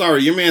dickhead.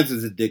 Sorry, your man's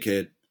is a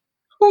dickhead.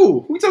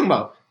 Who we talking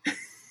about?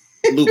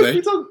 Lupe. What did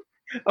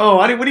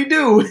he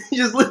do?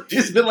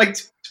 It's been like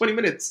 20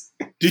 minutes.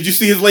 Did you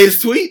see his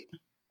latest tweet?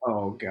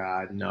 Oh,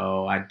 God,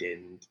 no, I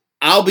didn't.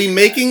 I'll be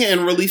making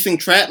and releasing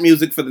trap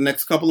music for the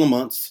next couple of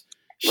months.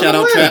 Shout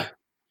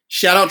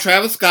out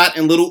Travis Scott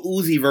and Lil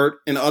Uzi Vert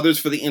and others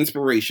for the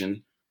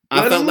inspiration.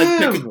 I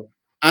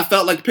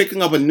felt like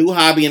picking up a new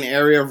hobby and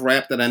area of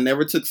rap that I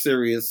never took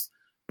serious,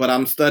 but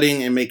I'm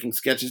studying and making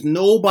sketches.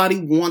 Nobody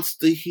wants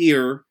to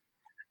hear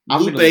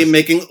Lupe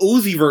making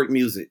Uzi Vert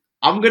music.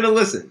 I'm gonna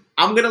listen,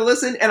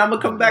 and I'm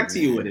gonna come back to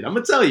you with it. I'm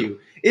gonna tell you,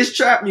 it's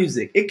trap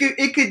music. It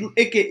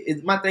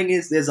could. My thing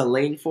is, there's a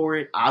lane for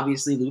it.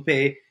 Obviously,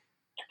 Lupe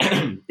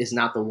is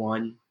not the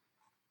one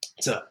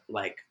to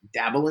like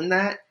dabble in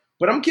that,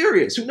 But I'm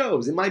curious. Who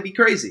knows? It might be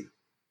crazy.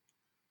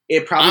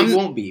 It probably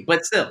won't be,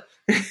 but still.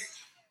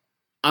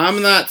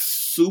 I'm not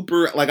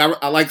super like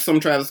I like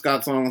some Travis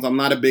Scott songs. I'm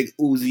not a big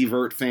Uzi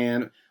Vert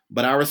fan,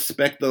 but I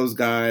respect those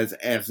guys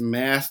as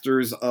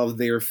masters of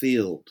their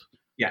field.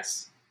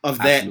 Yes. Of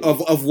that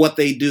of what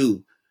they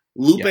do.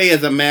 Lupe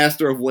is a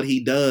master of what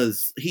he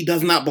does. He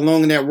does not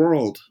belong in that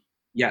world.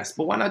 Yes,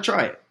 but why not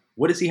try it?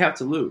 What does he have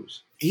to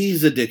lose?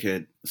 He's a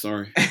dickhead.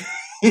 Sorry.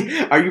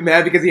 Are you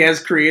mad because he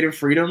has creative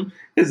freedom?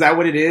 Is that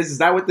what it is? Is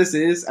that what this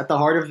is at the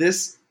heart of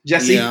this,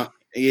 Jesse?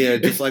 Yeah,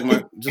 just like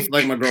my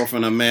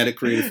girlfriend, I'm mad at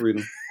creative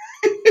freedom.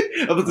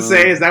 I was about to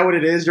say, is that what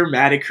it is? You're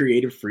mad at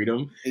creative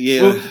freedom?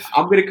 Yeah. Well,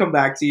 I'm gonna come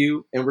back to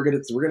you, and we're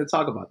gonna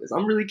talk about this.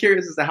 I'm really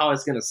curious as to how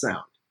it's gonna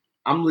sound.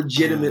 I'm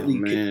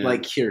legitimately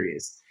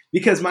curious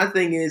because my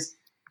thing is,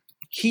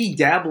 he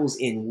dabbles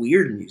in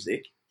weird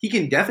music. He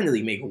can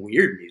definitely make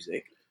weird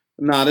music.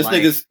 Nah, this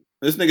nigga's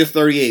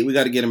 38. We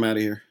got to get him out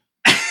of here.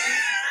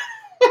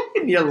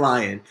 You're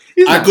lying.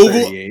 He's not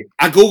 38.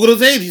 I googled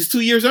his age. He's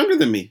 2 years younger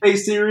than me. Hey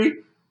Siri,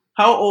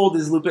 how old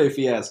is Lupe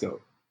Fiasco?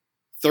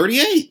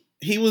 38.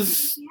 He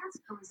was.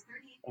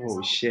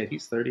 Oh shit,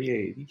 he's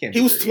 38. He can't.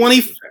 He was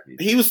 20.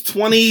 He was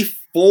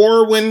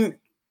 24 when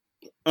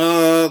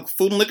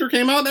Food and Liquor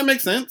came out. That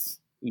makes sense.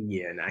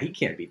 Yeah, nah, he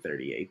can't be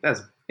 38.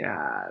 That's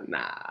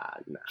nah.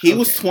 He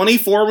was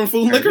 24 when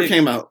Food and Liquor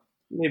came out.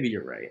 Maybe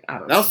you're right. I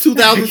don't know. That was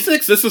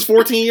 2006. This is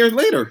 14 years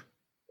later.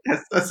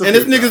 That's and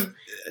this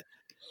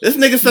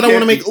nigga said, I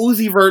want to make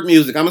Uzi Vert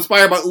music. I'm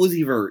inspired by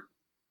Uzi Vert.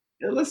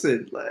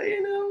 Listen,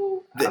 you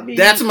know, I mean,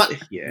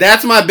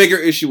 that's my bigger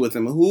issue with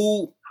him.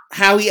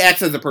 How he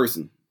acts as a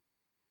person.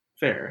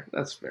 Fair.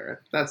 That's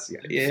fair. That's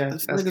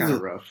kind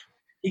of rough.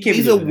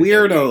 He's a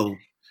weirdo.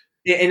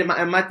 Yeah,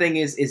 and my thing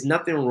is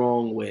nothing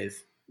wrong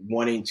with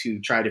wanting to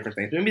try different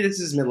things. Maybe this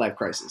is midlife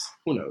crisis.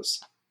 Who knows?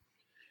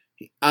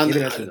 I've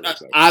been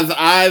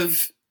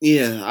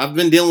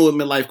dealing with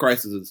midlife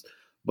crises,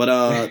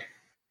 but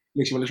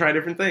makes you want to try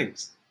different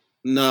things.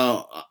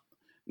 No,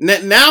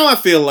 now I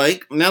feel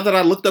like now that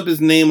I looked up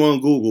his name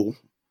on Google,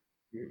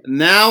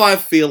 now I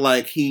feel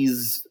like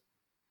he's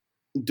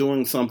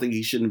doing something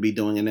he shouldn't be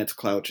doing, and that's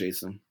cloud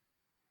chasing.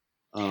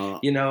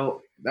 You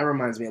know, that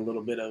reminds me a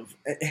little bit of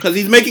because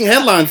he's making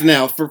headlines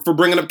now for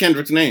bringing up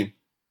Kendrick's name.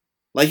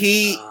 Like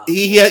he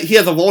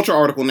has a Vulture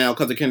article now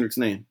because of Kendrick's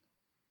name.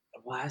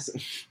 Why is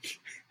it?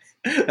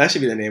 That should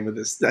be the name of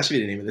this. That should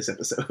be the name of this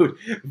episode.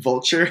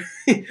 Vulture,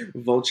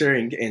 Vulture,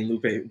 and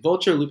Lupe.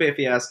 Vulture, Lupe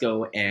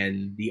Fiasco,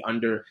 and the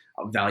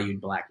undervalued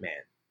black man.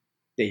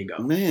 There you go.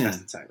 Man, that's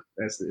the title.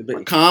 That's the,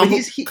 but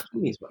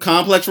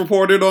Complex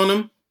reported on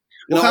him.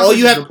 Well,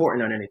 Complex is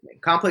reporting on anything.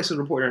 Complex is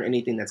reporting on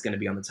anything that's going to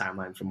be on the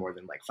timeline for more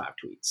than like 5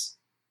 tweets.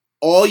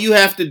 All you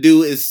have to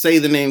do is say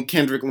the name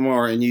Kendrick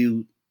Lamar,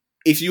 and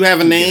if you have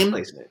a name,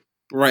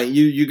 right?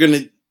 You're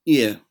gonna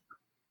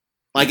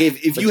Like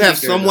if you have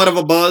somewhat of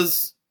a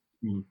buzz.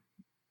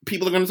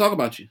 People are going to talk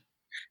about you.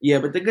 Yeah,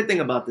 but the good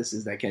thing about this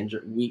is that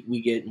Kendrick,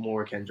 we get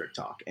more Kendrick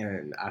talk,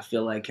 and I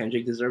feel like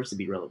Kendrick deserves to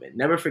be relevant.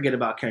 Never forget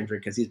about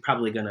Kendrick because he's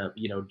probably going to,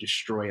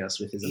 destroy us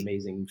with his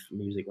amazing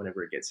music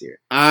whenever it gets here.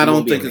 I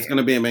don't think it's going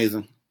to be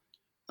amazing.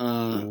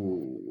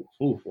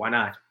 Why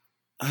not?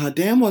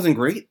 Damn wasn't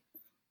great.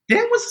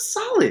 Damn was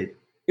solid.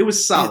 It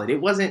was solid. Yeah.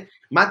 It wasn't.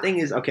 My thing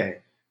is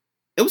okay.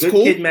 It was Good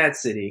cool. Kid, Mad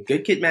City.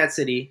 Good Kid, Mad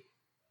City.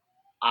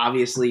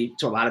 Obviously,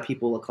 to a lot of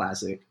people, a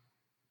classic.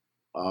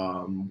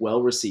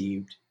 Well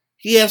received.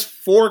 He has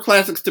 4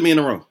 classics to me in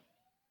a row.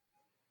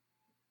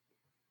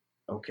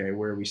 Okay,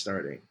 where are we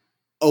starting?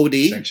 OD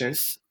section.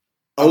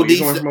 OD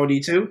going from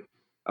OD too.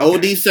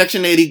 Okay. OD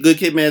Section 80, Good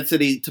Kid, Mad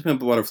City, To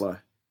Pimp a Butterfly.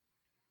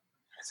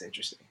 That's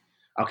interesting.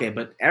 Okay,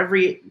 but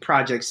every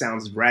project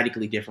sounds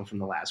radically different from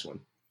the last one.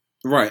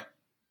 Right.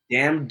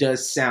 Damn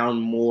does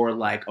sound more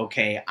like,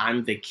 okay,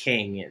 I'm the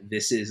king.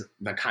 This is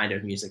the kind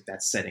of music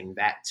that's setting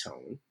that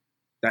tone.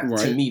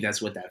 To me,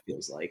 that's what that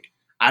feels like.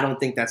 I don't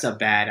think that's a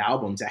bad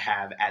album to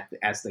have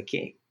as the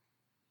king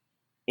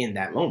in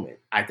that moment.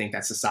 I think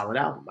that's a solid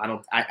album.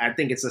 I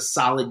think it's a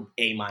solid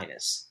A-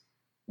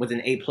 with an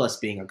A+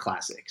 being a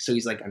classic. So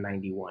he's like a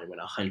 91 when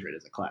 100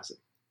 is a classic.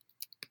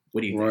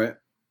 What do you think? Right.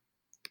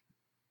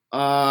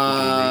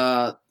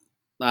 I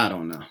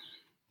don't know.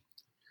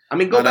 I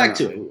mean, go back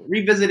to it.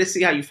 Revisit it,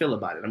 see how you feel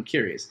about it. I'm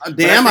curious. I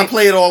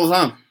play it all the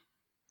time.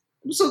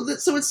 So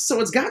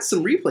it's got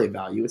some replay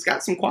value. It's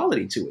got some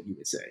quality to it, you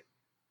would say.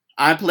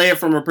 I play it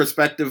from a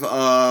perspective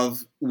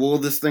of, will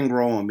this thing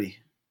grow on me?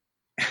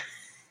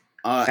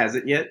 Has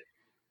it yet?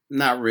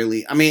 Not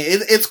really. I mean,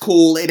 it's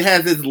cool. It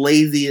has its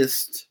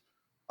laziest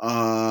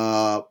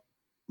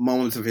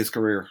moments of his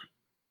career.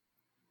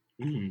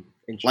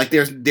 Like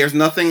there's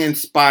nothing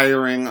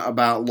inspiring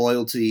about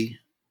Loyalty.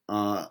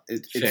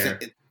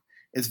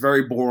 It's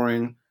very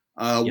boring.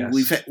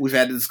 Yes. We've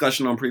had a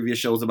discussion on previous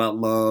shows about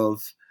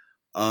Love.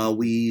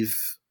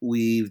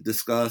 We've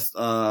discussed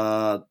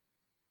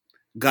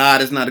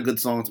God is not a good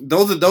song.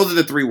 Those are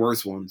the 3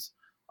 worst ones.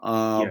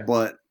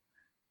 But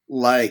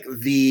like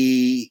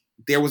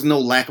there was no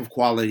lack of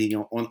quality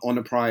on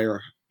the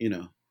prior,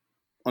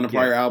 on the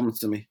prior albums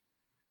to me.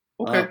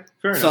 Okay,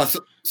 fair enough.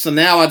 So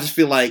now I just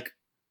feel like,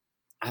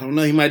 I don't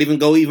know, he might even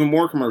go even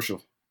more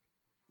commercial.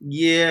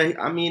 Yeah,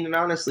 I mean, and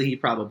honestly, he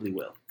probably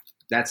will.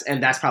 That's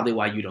probably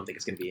why you don't think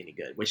it's going to be any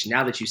good. Which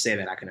now that you say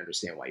that, I can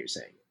understand why you're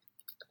saying it.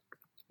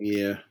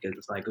 Yeah, because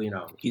it's like,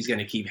 he's going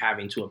to keep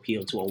having to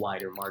appeal to a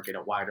wider market,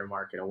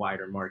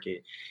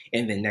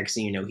 and then next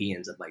thing you know, he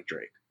ends up like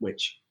Drake.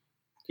 Which,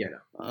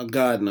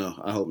 God no,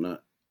 I hope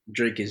not.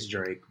 Drake is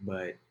Drake,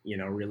 but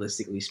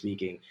realistically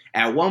speaking,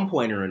 at one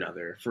point or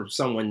another, for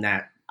someone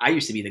that I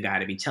used to be the guy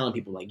to be telling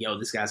people like, "Yo,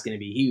 this guy's going to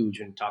be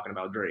huge," when talking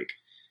about Drake.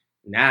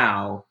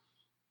 Now,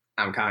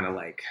 I'm kind of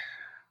like,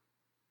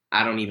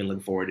 I don't even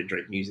look forward to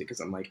Drake music because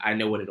I'm like, I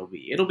know what it'll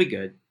be. It'll be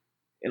good.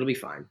 It'll be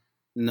fine.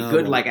 No,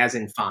 good, like as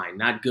in fine,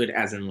 not good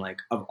as in like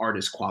of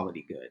artist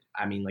quality good.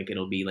 I mean, like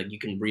it'll be like you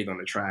can breathe on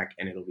the track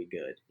and it'll be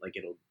good. Like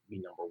it'll be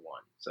number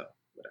one. So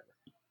whatever.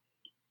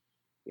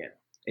 Yeah.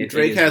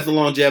 Drake has the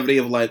longevity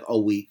of like a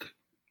week.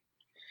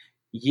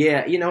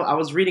 Yeah, I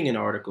was reading an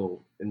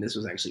article, and this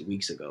was actually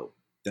weeks ago,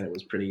 that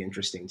was pretty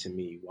interesting to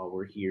me while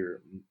we're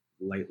here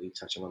lightly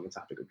touching on the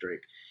topic of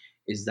Drake,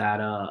 is that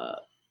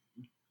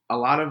a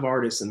lot of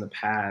artists in the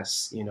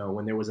past,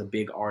 when there was a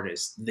big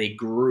artist, they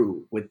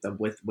grew with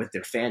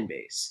their fan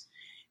base,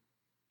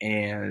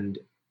 and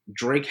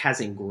Drake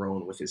hasn't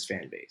grown with his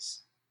fan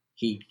base.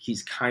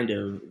 He's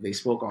they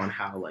spoke on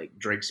how like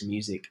Drake's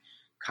music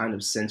kind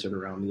of centered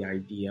around the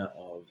idea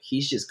of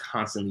he's just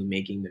constantly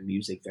making the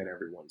music that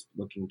everyone's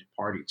looking to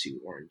party to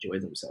or enjoy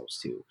themselves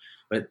to.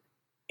 But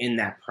in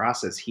that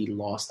process, he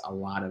lost a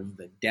lot of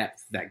the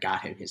depth that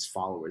got him his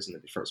followers in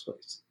the first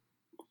place.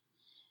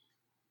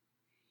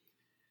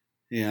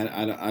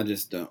 Yeah, I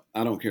just don't.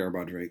 I don't care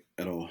about Drake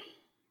at all.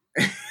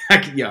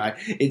 Yeah,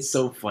 it's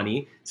so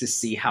funny to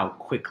see how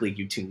quickly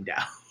you tuned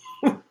out.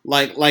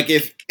 like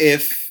if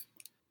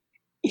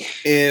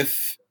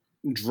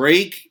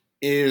Drake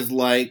is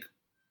like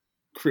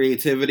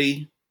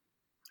creativity,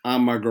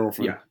 I'm my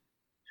girlfriend.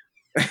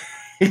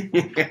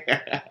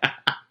 Yeah.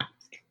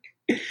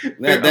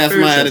 That's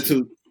my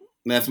attitude.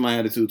 That's my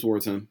attitude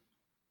towards him.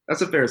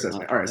 That's a fair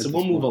assessment. All right, so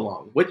we'll move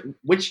along.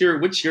 What's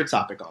your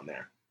topic on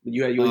there?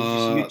 You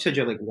said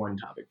you had like one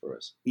topic for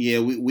us. Yeah,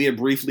 we had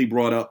briefly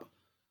brought up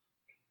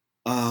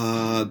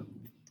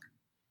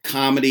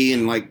comedy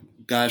and like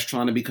guys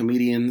trying to be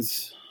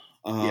comedians.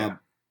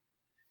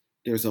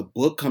 There's a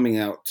book coming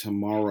out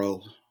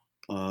tomorrow.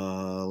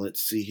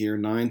 Let's see here,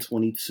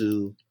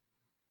 9/22.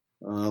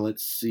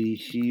 Let's see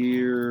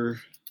here.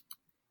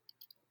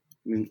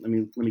 Let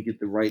me get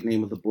the right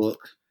name of the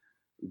book.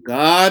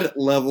 God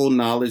Level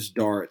Knowledge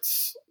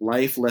Darts: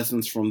 Life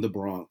Lessons from the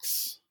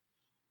Bronx.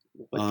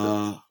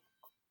 God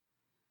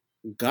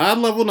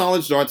Level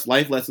Knowledge Darts: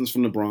 Life Lessons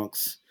from the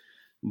Bronx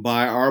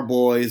by our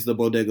boys, the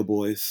Bodega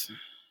Boys.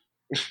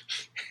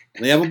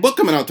 They have a book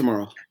coming out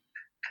tomorrow.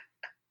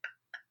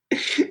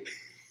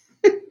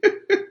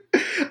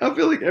 I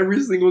feel like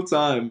every single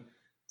time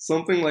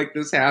something like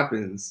this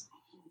happens,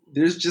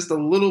 there's just a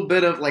little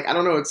bit of like, I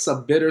don't know, it's a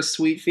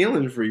bittersweet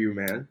feeling for you,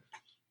 man.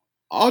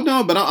 Oh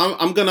no, but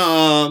I'm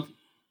gonna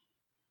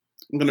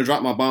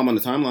drop my bomb on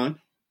the timeline.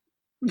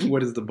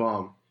 What is the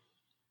bomb?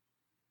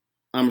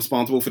 I'm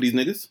responsible for these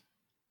niggas.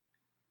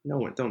 No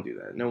one, don't do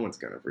that. No one's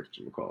gonna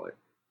call it.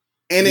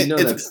 And you're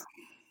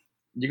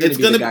gonna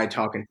be the guy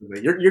talking to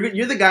the.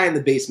 You're the guy in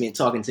the basement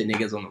talking to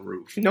niggas on the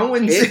roof. No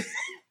one's.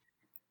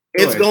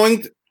 I'm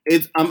going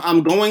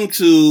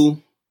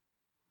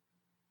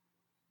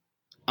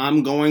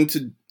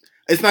to.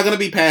 It's not going to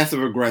be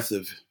passive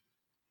aggressive.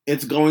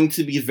 It's going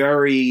to be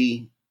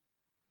very.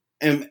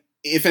 And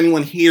if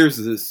anyone hears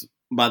this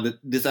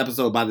this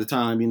episode by the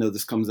time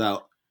this comes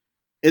out,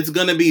 it's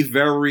going to be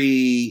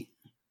very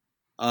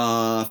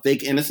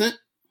fake innocent.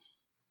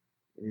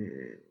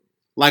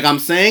 Like I'm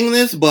saying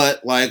this,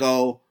 but like,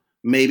 oh,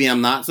 maybe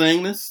I'm not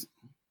saying this.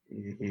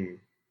 Mm-hmm.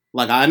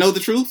 Like I know the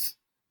truth.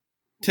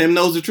 Tim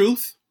knows the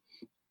truth.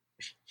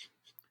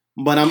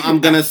 But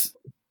I'm gonna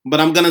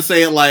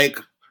say it like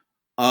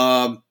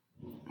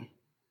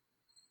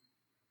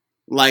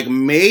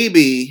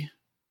maybe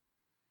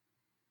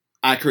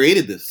I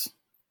created this.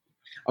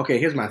 Okay,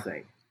 here's my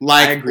thing.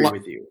 Like I agree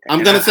with you. I'm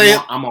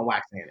on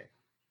wax saying it.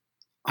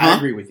 Huh? I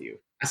agree with you.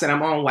 I said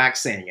I'm on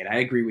wax saying it. I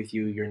agree with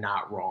you. You're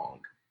not wrong.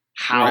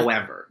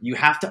 However, you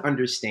have to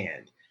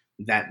understand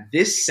that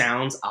this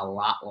sounds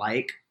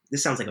like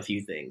a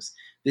few things.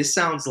 This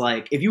sounds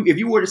like if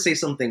you were to say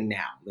something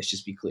now, let's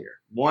just be clear.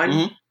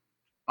 One,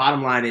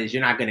 bottom line is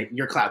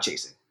you're clout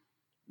chasing.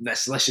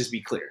 Let's just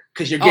be clear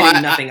because you're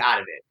getting nothing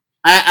out of it.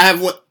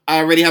 I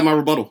already have my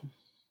rebuttal.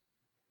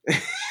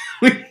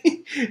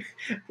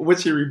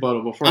 What's your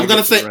rebuttal before I'm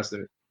gonna say the rest of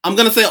it? I'm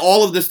gonna say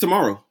all of this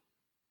tomorrow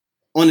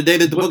on the day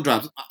that the book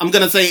drops. I'm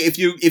gonna say if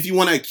you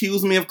want to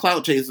accuse me of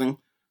clout chasing,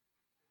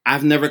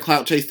 I've never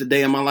clout chased a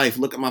day in my life.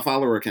 Look at my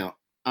follower account.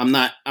 I'm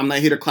not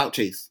here to clout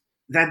chase.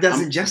 That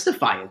doesn't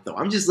justify it though.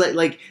 I'm just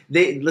like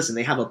they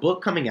have a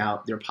book coming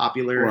out. They're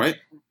popular, right?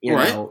 You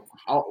know,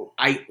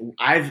 I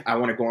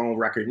want to go on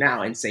record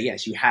now and say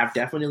yes, you have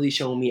definitely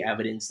shown me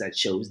evidence that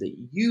shows that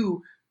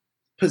you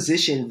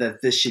positioned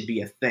that this should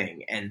be a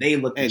thing, and they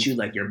looked at you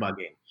like you're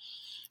bugging.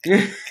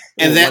 and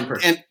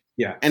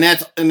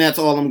that's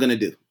all I'm gonna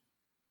do.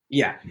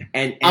 Yeah,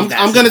 and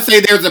I'm gonna say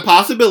there's a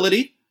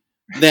possibility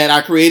that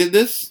I created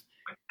this.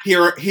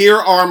 Here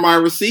are my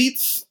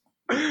receipts.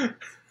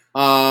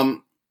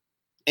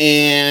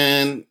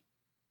 And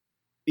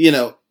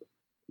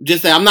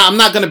just say I'm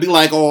not gonna be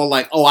like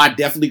I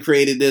definitely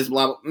created this,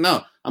 blah blah.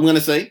 No, I'm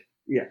gonna say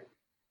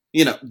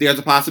there's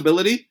a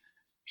possibility.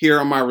 Here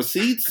are my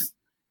receipts,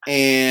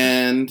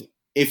 and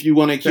if you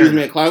want to accuse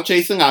me of clout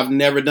chasing, I've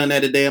never done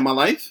that a day in my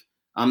life.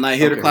 I'm not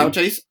here to clout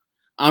chase.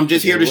 I'm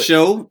just here to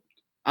show.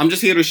 I'm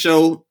just here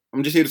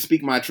to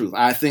speak my truth.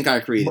 I think I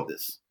created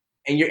this.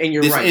 And you're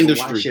right.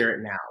 Industry. Why share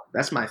it now?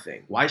 That's my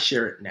thing. Why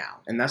share it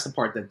now? And that's the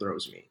part that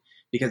throws me.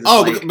 Because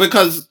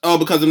because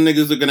them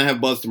niggas are gonna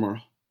have buzz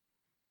tomorrow.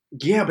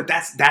 Yeah, but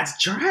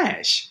that's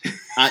trash.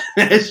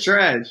 That's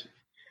trash.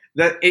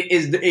 That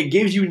it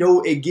gives you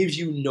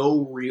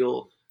no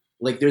real,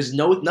 like, there's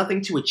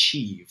nothing to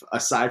achieve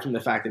aside from the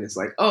fact that it's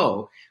like,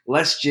 oh,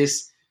 let's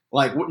just,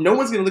 like, no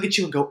one's gonna look at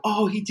you and go,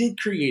 oh, he did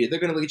create it. They're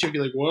gonna look at you and be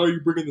like, why are you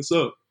bringing this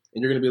up?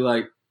 And you're gonna be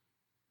like,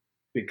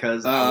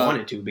 because I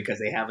wanted to, because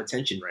they have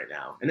attention right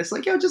now. And it's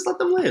like, yo, just let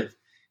them live.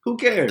 Who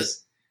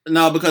cares?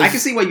 No, because I can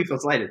see why you feel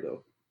slighted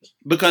though.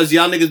 Because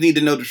y'all niggas need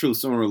to know the truth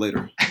sooner or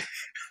later.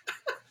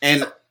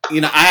 And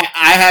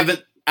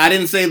I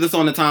didn't say this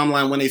on the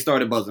timeline when they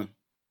started buzzing.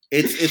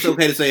 It's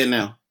okay to say it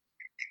now.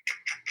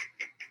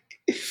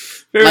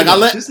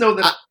 Like, just know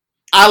that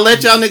I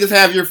let y'all niggas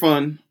have your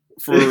fun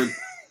for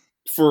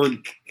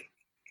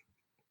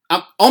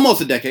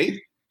almost a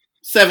decade,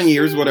 7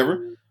 years,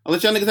 whatever. I'll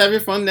let y'all niggas have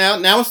your fun.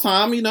 Now it's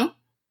time,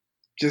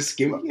 Just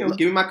give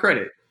me my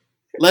credit.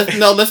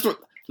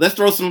 Let's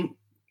throw some,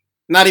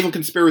 not even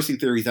conspiracy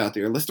theories out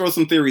there. Let's throw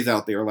some theories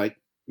out there. Like,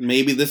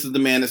 maybe this is the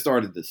man that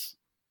started this.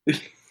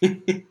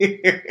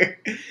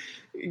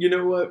 You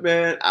know what,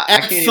 man?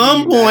 At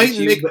some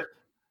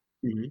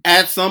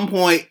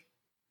point,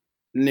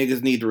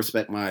 niggas need to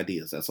respect my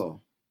ideas. That's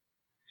all.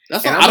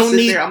 That's all. I don't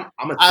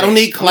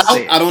need clout.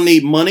 I don't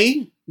need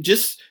money.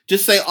 Just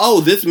say, oh,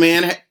 this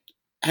man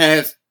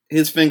has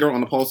his finger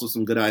on the pulse of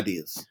some good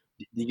ideas.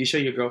 Did you show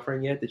your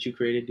girlfriend yet that you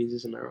created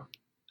Desus and Mero?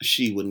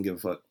 She wouldn't give a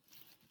fuck.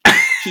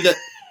 She does.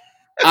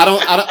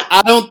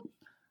 I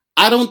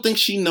don't think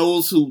she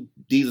knows who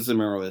Desus and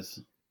Mero is.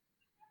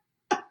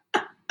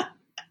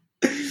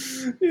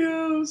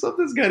 Yo,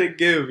 something's gotta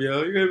give,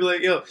 yo. You're gonna be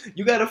like, yo,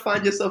 you gotta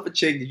find yourself a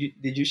chick.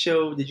 Did you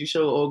show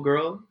old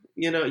girl?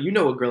 You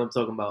know what girl I'm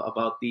talking about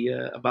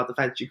the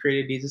fact that you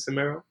created Desus and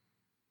Mero?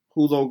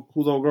 Who's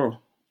old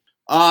girl?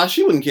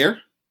 She wouldn't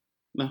care.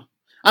 No.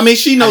 I mean,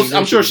 she knows.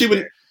 I'm sure she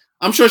would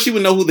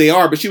know who they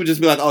are, but she would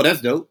just be like, "Oh,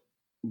 that's dope."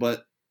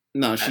 But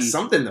no, that's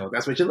something though.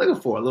 That's what you're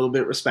looking for. A little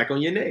bit of respect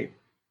on your name.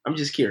 I'm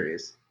just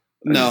curious.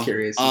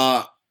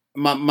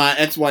 My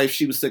ex-wife,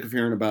 she was sick of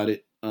hearing about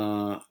it.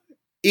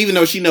 Even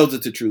though she knows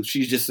it's the truth,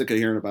 she's just sick of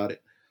hearing about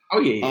it. Oh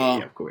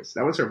yeah, of course.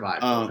 That was her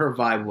vibe. Her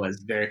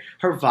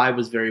vibe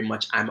was very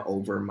much, I'm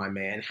over my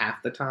man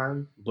half the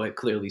time, but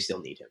clearly still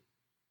need him.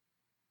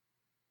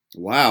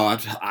 Wow,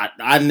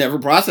 I never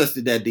processed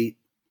it that deep.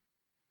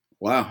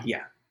 Wow.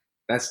 Yeah.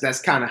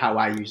 That's kind of how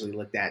I usually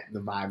looked at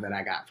the vibe that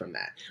I got from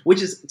that.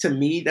 Which is, to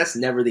me, that's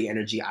never the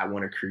energy I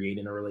want to create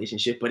in a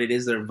relationship, but it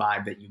is the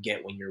vibe that you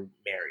get when you're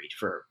married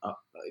for an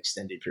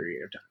extended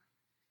period of time.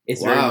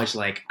 It's very much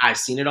like, I've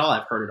seen it all,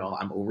 I've heard it all,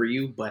 I'm over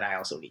you, but I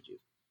also need you.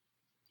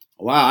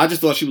 Wow, I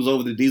just thought she was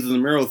over the Desus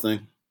and Mero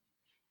thing.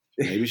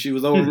 Maybe she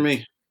was over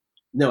me.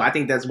 No, I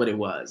think that's what it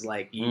was.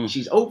 Like,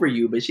 she's over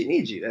you, but she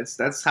needs you.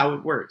 That's how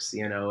it works.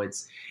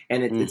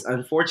 It's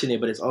unfortunate,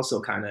 but it's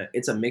also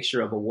it's a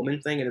mixture of a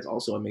woman thing, and it's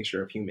also a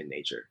mixture of human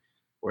nature,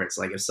 where it's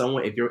like,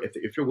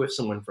 if you're with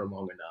someone for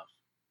long enough,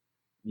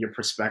 your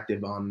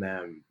perspective on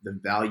them, the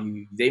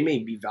value, they may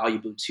be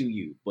valuable to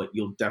you, but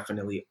you'll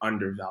definitely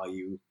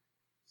undervalue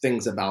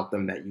things about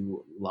them that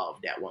you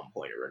loved at one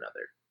point or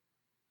another.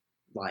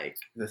 Like,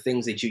 the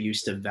things that you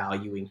used to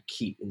value and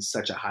keep in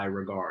such a high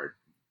regard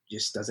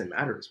just doesn't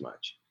matter as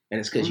much. And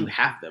it's because you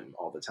have them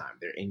all the time.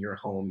 They're in your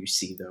home, you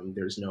see them,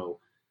 there's no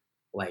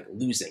like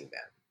losing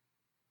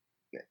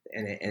them.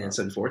 And it's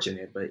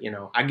unfortunate, but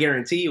I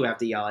guarantee you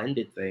after y'all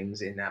ended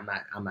things, and I'm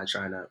not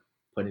trying to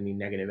put any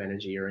negative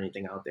energy or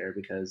anything out there,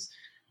 because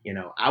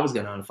I was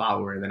gonna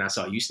unfollow her and then I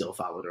saw you still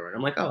followed her and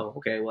I'm like, oh,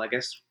 okay, well, I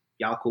guess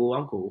y'all cool,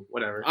 I'm cool,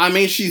 whatever. I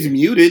mean, she's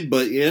muted,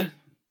 but yeah.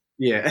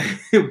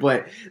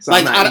 But so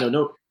like, I'm not,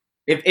 no.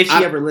 If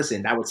she ever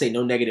listened, I would say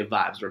no negative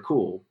vibes, we're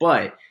cool.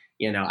 But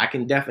I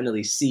can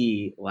definitely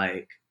see,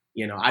 like,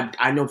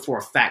 I know for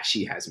a fact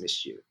she has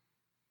missed you.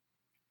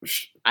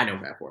 I know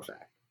that for a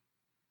fact.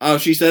 Oh,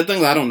 she said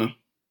things? I don't know.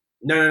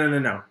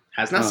 No.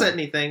 Has not said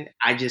anything.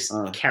 I just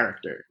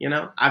character.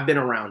 I've been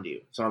around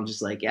you, so I'm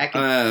just like,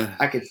 yeah,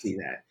 I can see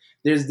that.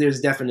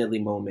 There's definitely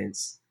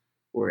moments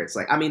where it's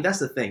like, I mean, that's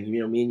the thing. Me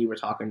and you were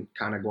talking,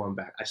 kind of going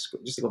back,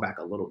 just to go back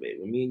a little bit.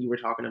 When me and you were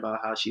talking about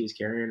how she was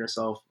carrying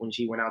herself when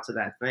she went out to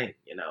that thing,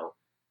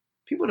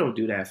 people don't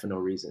do that for no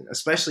reason,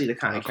 especially the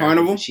kind of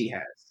carnival she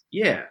has.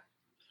 Yeah.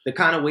 The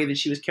kind of way that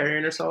she was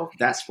carrying herself,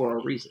 that's for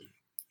a reason.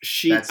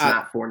 That's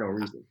not for no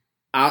reason.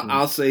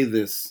 I'll say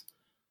this.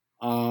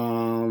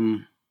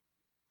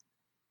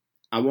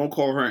 I won't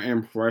call her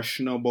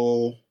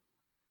impressionable,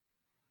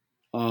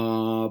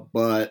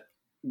 but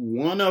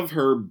one of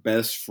her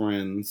best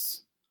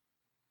friends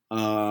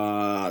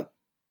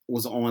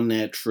was on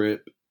that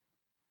trip.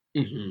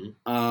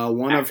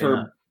 One of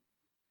her,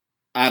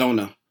 I don't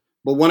know,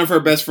 but one of her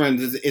best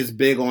friends is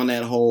big on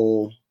that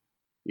whole,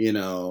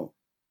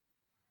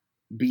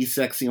 be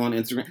sexy on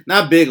Instagram.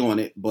 Not big on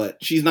it, but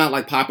she's not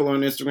like popular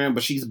on Instagram,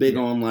 but she's big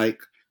on like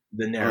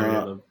the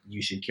narrative of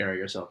you should carry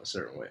yourself a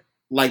certain way.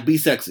 Like be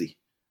sexy.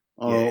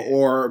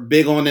 Or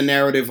big on the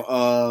narrative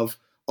of,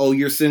 oh,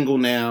 you're single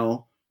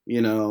now,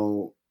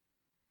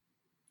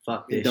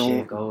 fuck this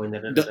shit, go and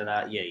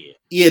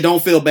yeah,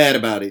 don't feel bad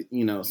about it,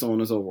 so on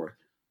and so forth.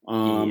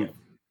 But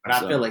I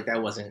feel like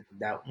that wasn't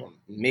that.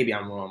 Maybe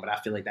I'm wrong, but I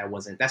feel like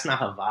that's not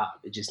her vibe.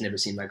 It just never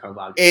seemed like her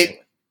vibe.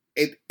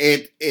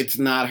 It's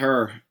not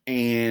her,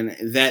 and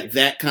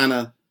that kind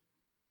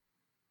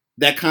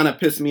of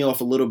pissed me off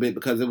a little bit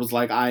because it was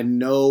like I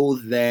know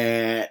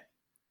that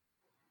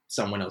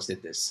someone else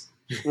did this.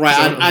 Right,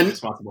 I'm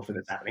responsible for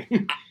this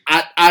happening.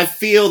 I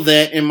feel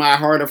that in my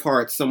heart of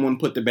hearts, someone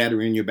put the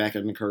battery in your back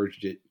and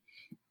encouraged it.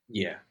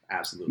 Yeah,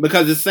 absolutely.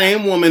 Because the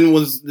same woman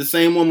was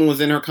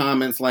in her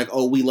comments like,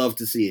 "Oh, we love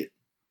to see it."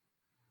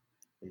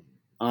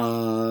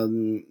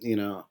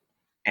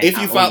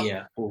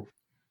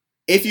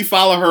 If you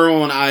follow her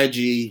on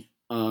IG,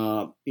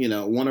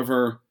 one of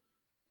her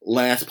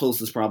last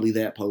posts is probably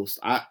that post.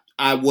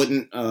 I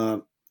wouldn't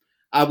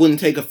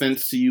take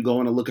offense to you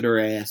going to look at her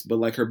ass, but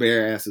like her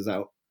bare ass is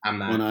out. I'm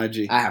not on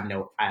IG. I have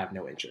no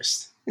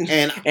interest,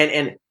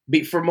 and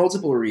for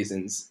multiple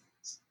reasons.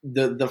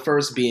 The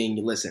first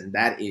being, listen,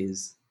 that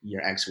is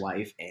your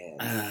ex-wife,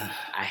 and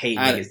I hate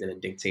niggas that are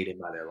dictated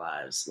by their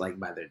lives, like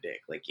by their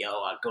dick. Like, yo,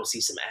 I'll go see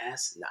some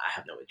ass. Nah, I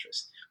have no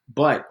interest.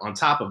 But on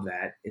top of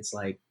that, it's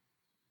like,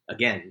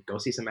 again, go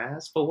see some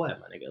ass for what,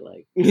 my nigga?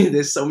 Like,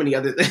 there's so many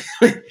other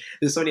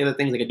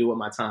things I can do with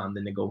my time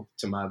than to go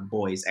to my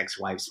boy's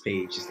ex-wife's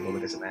page just to go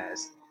look at some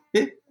ass.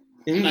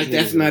 Like,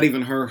 that's not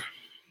even her.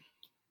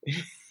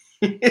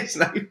 It's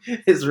not.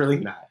 It's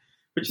really not.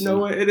 But you know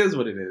what? It is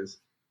what it is.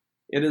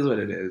 It is what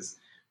it is.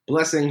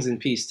 Blessings and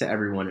peace to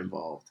everyone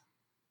involved.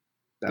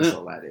 That's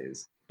all that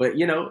is. But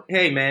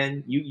hey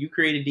man, you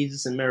created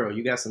Jesus and Mero.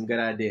 You got some good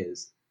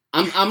ideas.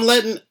 I'm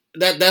letting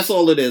that's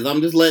all it is.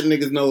 I'm just letting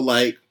niggas know,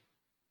 like,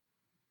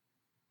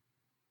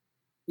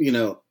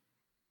 y'all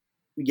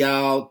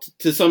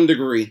to some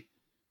degree,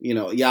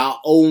 y'all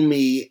owe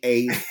me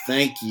a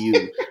thank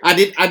you. I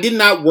did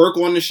not work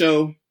on the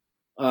show.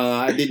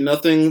 I did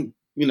nothing,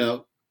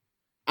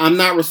 I'm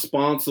not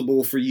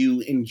responsible for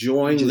you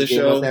enjoying the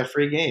show. That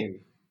free game.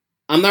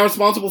 I'm not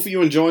responsible for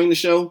you enjoying the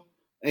show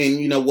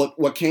and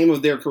what came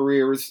of their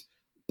careers,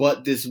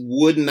 but this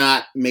would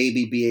not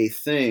maybe be a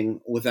thing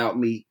without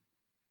me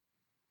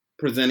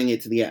presenting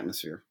it to the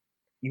atmosphere.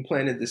 You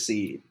planted the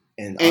seed,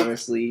 and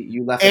honestly,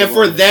 you left it and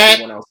for that,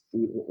 everyone else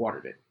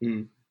watered it.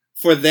 Mm.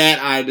 For that,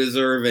 I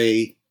deserve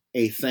a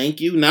thank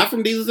you, not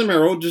from Jesus and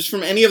Mero, just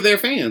from any of their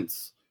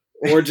fans,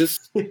 or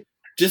just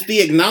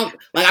the acknowledge.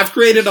 Like, I've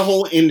created a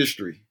whole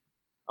industry.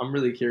 I'm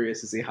really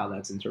curious to see how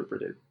that's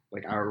interpreted.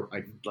 Like,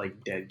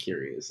 dead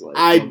curious. Like,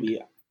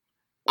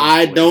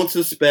 I don't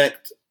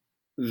suspect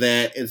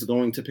that it's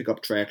going to pick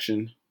up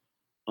traction.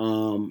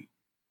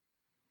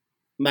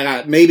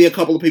 Maybe a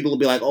couple of people will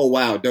be like, "Oh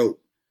wow,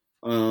 dope,"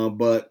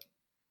 but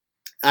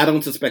I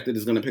don't suspect that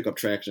it's going to pick up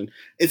traction.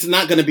 It's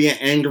not going to be an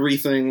angry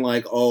thing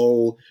like,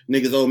 "Oh,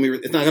 niggas owe me."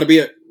 It's not going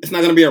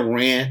to be a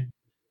rant.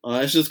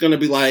 It's just going to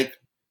be like,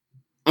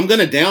 I'm going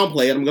to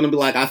downplay it. I'm going to be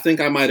like, I think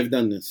I might have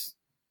done this,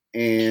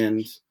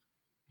 and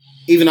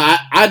even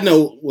I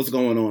know what's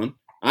going on.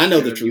 I know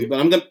the truth, but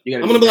I'm gonna be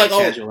like,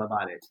 casual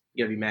about it.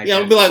 You gotta be mad. Yeah,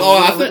 I'm gonna be like,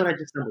 I think.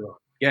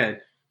 Yeah.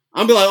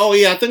 I'm be like, oh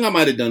yeah, I think I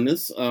might have done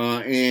this,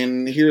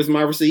 and here's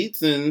my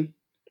receipts, and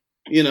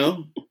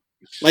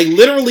like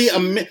literally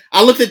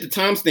I looked at the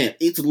timestamp.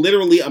 It's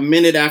literally a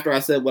minute after I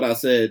said what I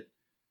said.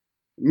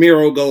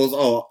 Mero goes,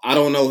 "Oh, I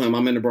don't know him.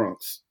 I'm in the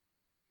Bronx."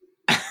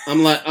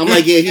 I'm like,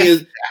 yeah, he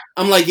is.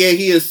 I'm like, yeah,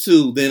 he is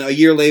too. Then a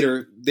year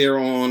later, they're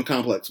on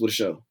Complex with a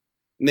show.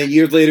 And then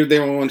years later,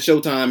 they're on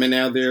Showtime, and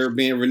now they're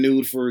being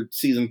renewed for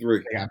season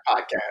 3. They got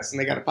podcasts, and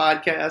they got a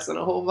podcast and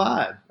a whole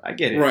vibe. I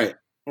get it. Right.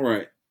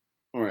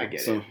 I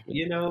get it.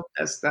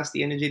 That's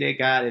the energy they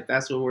got. If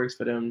that's what works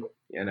for them,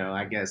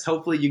 I guess.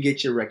 Hopefully, you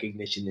get your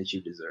recognition that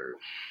you deserve.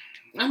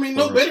 I mean,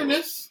 no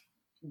bitterness,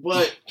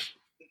 but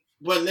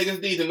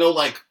niggas need to know,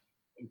 like,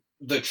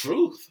 the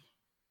truth.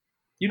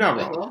 You're not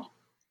wrong.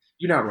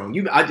 You're not wrong.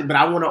 But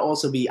I want to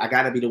also I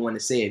got to be the one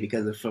to say it,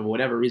 because if for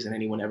whatever reason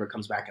anyone ever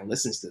comes back and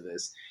listens to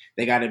this,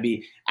 they got to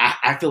be.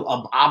 I feel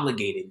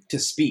obligated to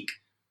speak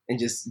and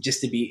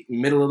just to be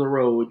middle of the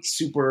road,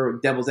 super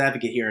devil's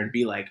advocate here, and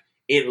be like,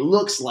 it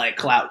looks like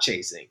clout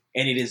chasing,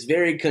 and it is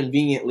very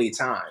conveniently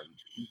timed.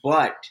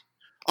 But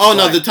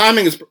the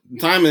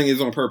timing is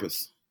on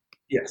purpose.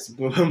 Yes,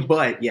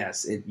 but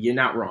yes, you're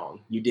not wrong.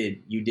 You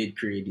did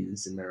create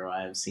this in Mero.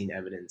 I have seen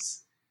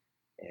evidence,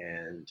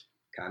 and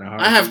kind of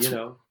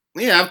hard.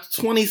 Yeah, I have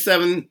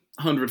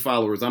 2,700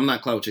 followers. I'm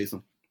not clout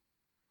chasing.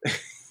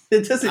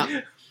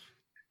 That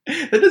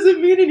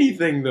doesn't mean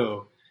anything,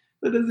 though.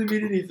 That doesn't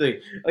mean anything.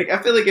 Like,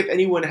 I feel like if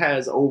anyone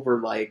has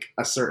over like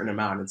a certain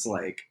amount, it's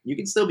like you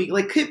can still be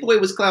like Hit Boy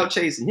was clout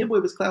chasing.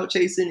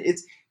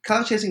 It's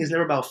clout chasing is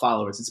never about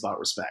followers. It's about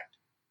respect.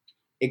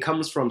 It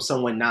comes from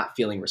someone not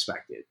feeling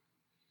respected.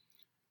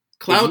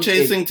 Clout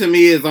chasing to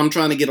me is I'm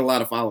trying to get a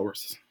lot of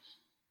followers.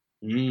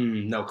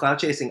 No, clout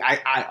chasing.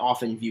 I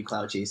often view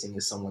clout chasing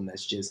as someone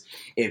that's just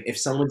if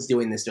someone's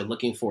doing this, they're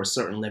looking for a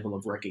certain level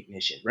of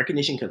recognition.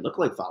 Recognition could look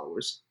like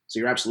followers, so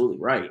you're absolutely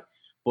right.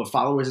 But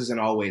followers isn't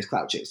always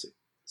clout chasing.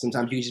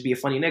 Sometimes you can just be a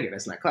funny nigga.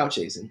 That's not clout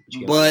chasing, but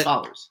you get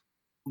followers.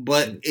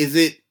 But is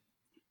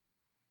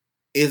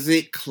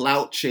it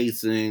clout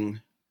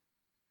chasing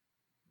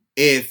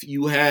if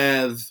you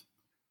have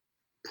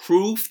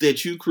proof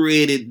that you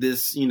created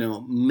this,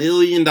 $1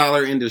 million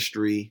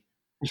industry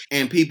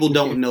and people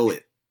don't know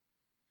it?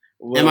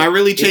 Well, am I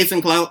really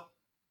chasing clout?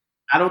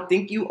 I don't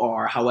think you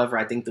are. However,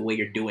 I think the way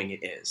you're doing it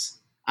is.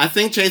 I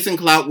think chasing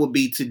clout would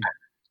be to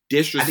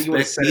disrespect. I think you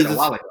would have said it a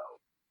while ago.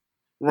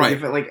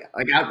 Right. Like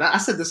I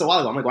said this a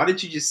while ago. I'm like, why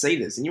didn't you just say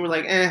this? And you were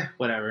like,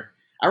 whatever.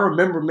 I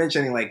remember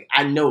mentioning, like,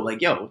 I know,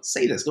 like, yo,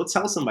 say this. Go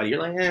tell somebody.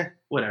 You're like,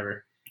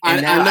 whatever.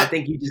 And I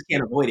think you just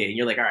can't avoid it. And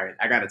you're like, all right,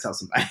 I got to tell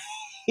somebody.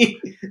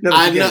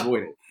 No, you can't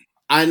avoid it.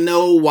 I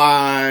know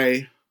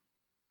why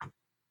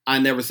I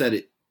never said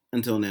it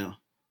until now.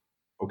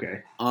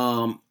 Okay.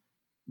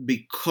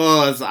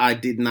 Because I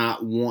did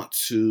not want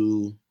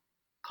to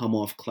come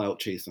off clout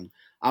chasing.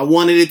 I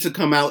wanted it to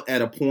come out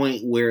at a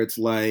point where it's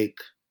like,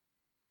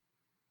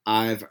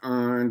 I've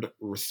earned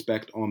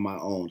respect on my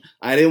own.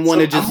 I didn't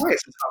want to just...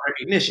 It's about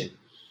recognition.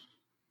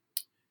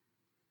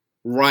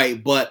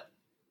 Right, but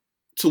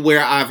to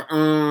where I've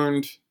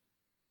earned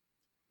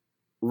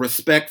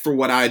respect for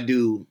what I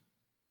do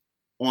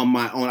on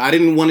my own. I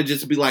didn't want to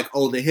just be like,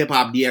 oh, the Hip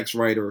Hop DX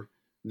writer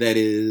that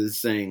is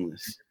saying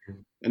this.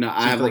 And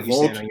I have a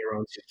Vulture. On your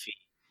own 2 feet.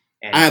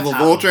 I have a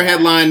Vulture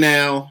headline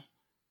now,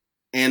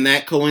 and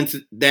that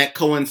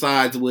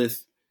coincides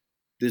with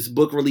this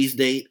book release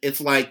date. It's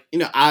like,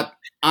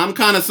 I'm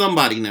kind of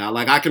somebody now.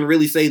 Like, I can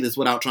really say this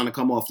without trying to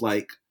come off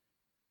like,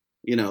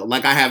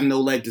 like I have no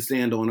leg to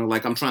stand on, or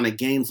like I'm trying to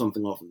gain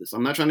something off of this.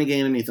 I'm not trying to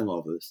gain anything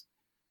off of this.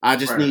 I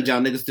just need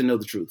y'all niggas to know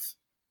the truth.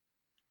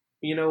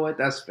 You know what?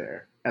 That's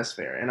fair. That's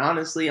fair. And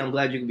honestly, I'm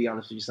glad you can be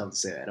honest with yourself to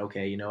say that.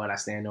 Okay, you know what? I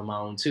stand on my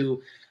own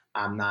too.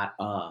 I'm not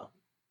a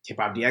Hip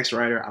Hop DX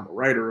writer. I'm a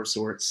writer of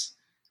sorts.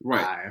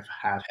 Right. I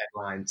have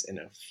headlines in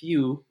a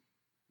few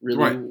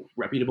really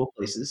reputable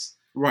places.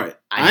 Right.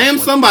 I am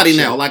somebody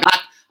now. Like,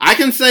 I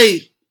can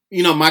say,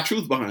 my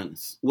truth behind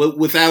this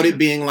without it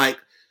being like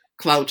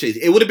clout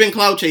chasing. It would have been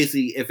clout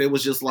chasing if it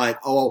was just like,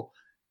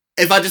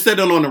 if I just said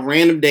it on a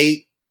random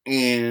date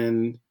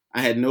and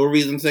I had no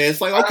reason to say it. It's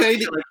like, okay.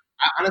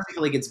 I honestly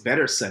feel like it's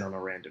better said on a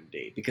random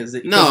date because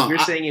if you're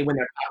saying it when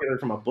they're popular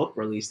from a book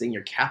release, then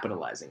you're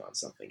capitalizing on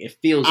something. It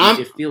feels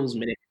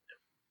manipulative.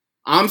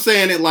 I'm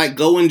saying it like,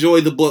 go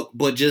enjoy the book,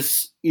 but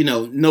just,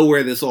 know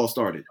where this all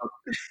started.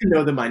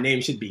 Know that my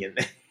name should be in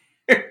there.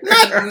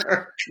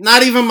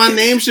 not even my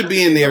name should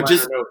be in there.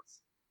 Just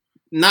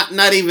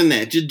not even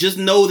that. Just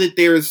know that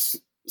there's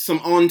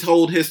some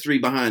untold history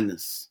behind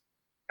this.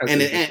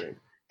 And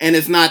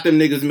it's not them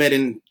niggas met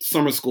in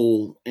summer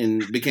school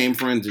and became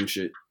friends and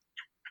shit.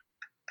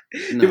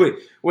 No.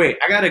 Wait,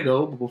 I gotta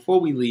go. But before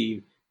we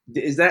leave,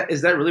 is that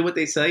really what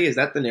they say? Is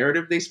that the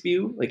narrative they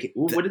spew? Like,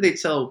 what did they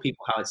tell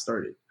people how it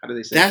started? How do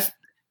they say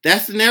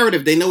that's the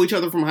narrative. They know each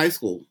other from high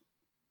school.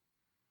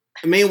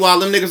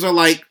 Meanwhile, them niggas are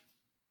like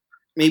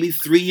maybe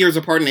 3 years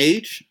apart in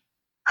age.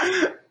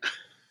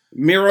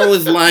 Miro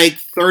is like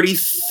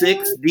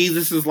 36.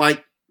 Jesus is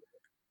like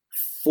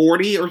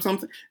 40 or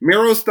something.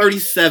 Miro's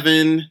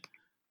 37.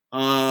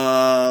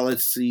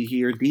 Let's see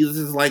here. Jesus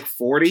is like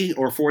 40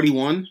 or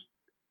 41.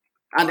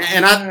 I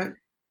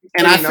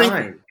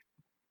think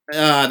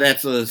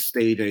that's a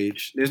stage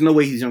age. There's no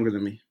way he's younger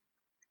than me.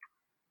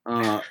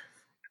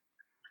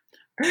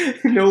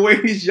 No way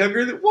he's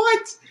younger than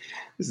what?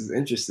 This is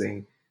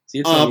interesting. So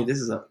you're telling me this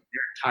is they're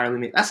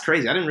entirely. That's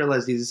crazy. I didn't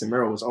realize Jesus and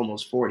Miro was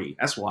almost 40.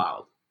 That's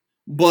wild.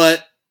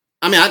 But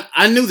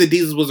I knew that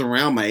Jesus was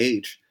around my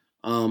age.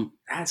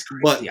 That's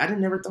crazy. I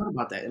never thought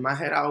about that. In my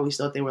head, I always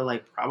thought they were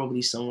like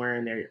probably somewhere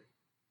in their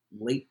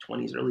late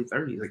 20s, early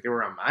 30s. Like they were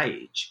around my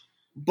age.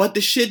 But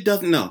the shit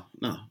doesn't. No.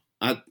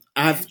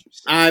 I've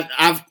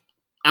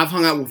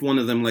hung out with one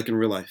of them like in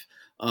real life,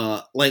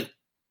 like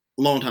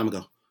a long time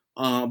ago.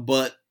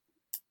 But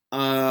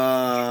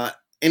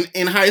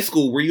in high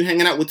school, were you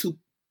hanging out with two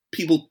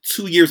people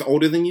 2 years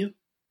older than you?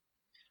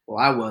 Well,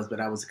 I was,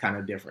 but I was kind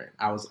of different.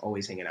 I was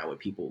always hanging out with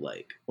people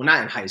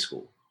not in high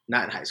school.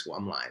 Not in high school.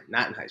 I'm lying.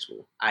 Not in high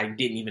school. I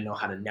didn't even know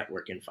how to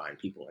network and find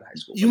people in high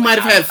school. You might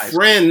have had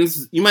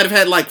friends. You might have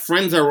had like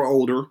friends that were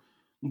older.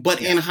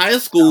 But in high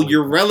school,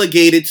 you're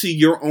relegated to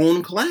your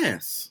own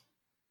class.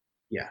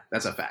 Yeah,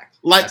 that's a fact.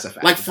 Like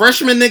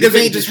freshman niggas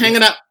ain't just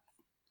hanging out.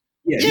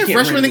 Yeah,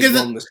 freshman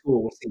niggas in the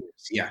school with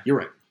seniors. Yeah, you're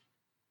right.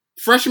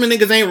 Freshman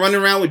niggas ain't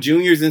running around with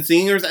juniors and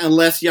seniors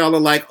unless y'all are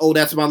like, oh,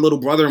 that's my little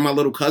brother and my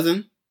little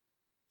cousin.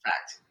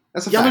 Fact.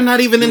 That's a y'all fact. are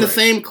not even in the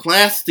same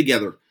class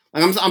together.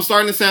 Like, I'm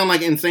starting to sound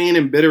like insane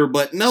and bitter,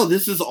 but no,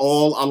 this is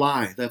all a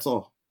lie. That's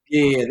all.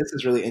 Yeah, this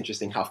is really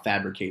interesting how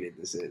fabricated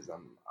this is.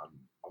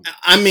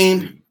 I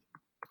mean,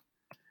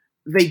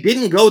 they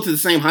didn't go to the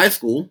same high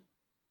school.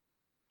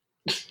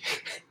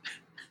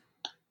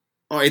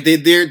 All right,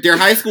 their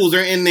high schools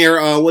are in their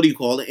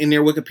in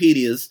their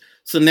Wikipedias.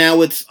 So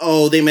now it's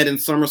they met in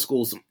summer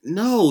schools.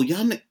 No,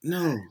 y'all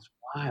no.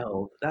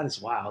 That is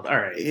wild. All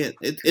right,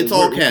 it's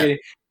all cap.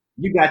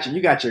 You got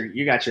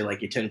your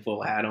like your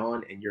tinfoil hat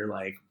on, and you're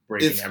like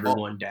breaking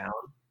everyone down.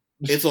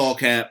 It's all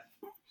cap.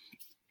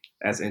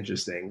 That's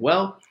interesting.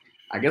 Well,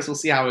 I guess we'll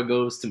see how it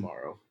goes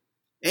tomorrow.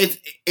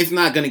 It's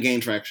not going to gain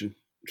traction.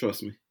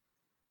 Trust me.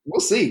 We'll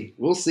see.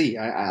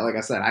 I like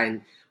I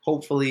said,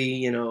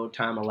 hopefully,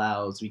 time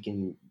allows, we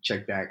can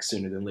check back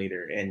sooner than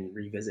later and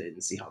revisit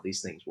and see how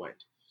these things went.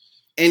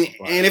 And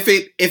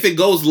if it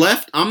goes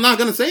left, I'm not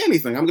going to say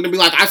anything. I'm going to be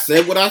like, I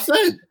said what I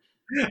said.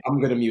 I'm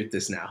going to mute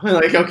this now.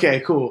 Like,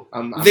 okay, cool.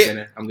 I'm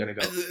going to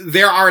go.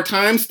 There are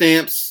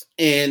timestamps,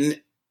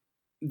 and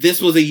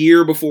this was a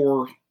year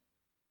before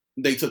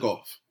they took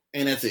off.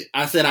 And that's it.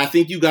 I said, I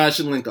think you guys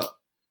should link up.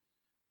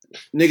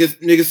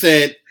 Niggas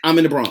said, I'm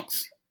in the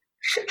Bronx.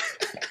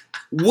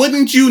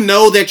 Wouldn't you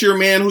know that your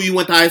man who you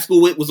went to high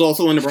school with was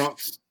also in the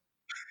Bronx?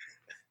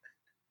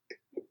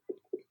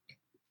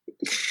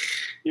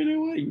 You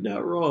know what? You're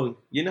not wrong.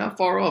 You're not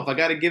far off. I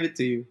got to give it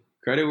to you.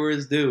 Credit where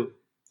it's due.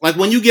 Like,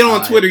 when you get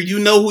on Twitter, you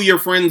know who your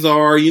friends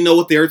are. You know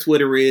what their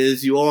Twitter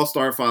is. You all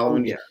start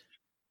following. Yeah.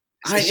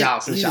 Since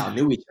y'all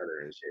knew each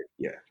other and shit.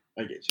 Yeah,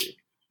 I get you.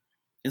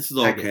 This is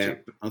all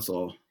cap. That's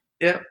all.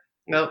 Yeah.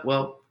 No,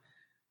 well,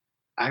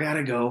 I got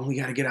to go. We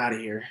got to get out of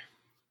here.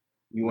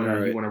 You want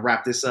to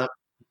wrap this up?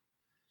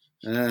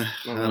 I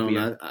don't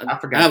know. I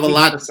forgot. I have a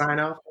lot to sign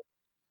off.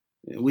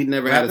 We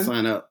never had to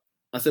sign up.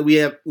 I said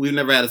we've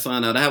never had to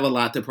sign out. I have a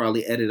lot to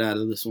probably edit out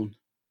of this one.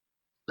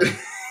 I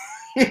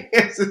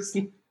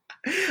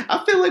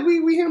feel like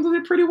we handled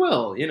it pretty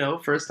well.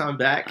 First time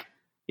back.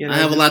 I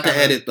have a lot to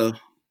edit though.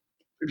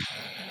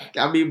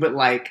 I mean, but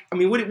what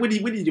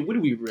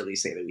did we really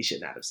say that we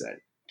should not have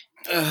said?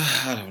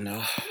 I don't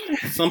know.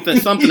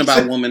 Something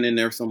about woman in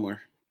there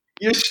somewhere.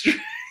 You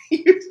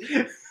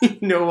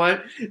know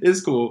what?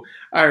 It's cool.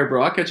 All right,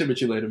 bro. I'll catch up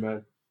with you later,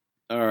 man.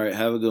 All right.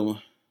 Have a good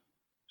one.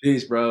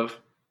 Peace, bro.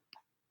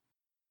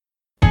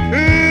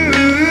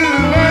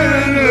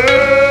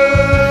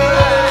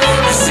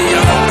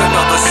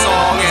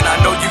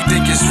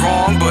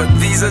 Wrong, but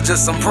these are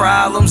just some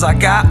problems I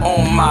got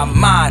on my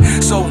mind.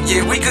 So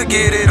yeah, we could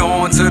get it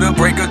on to the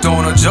break of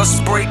dawn or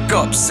just break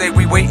up. Say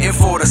we waiting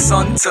for the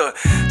sun to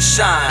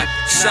shine,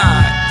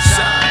 shine,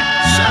 shine,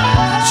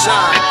 shine,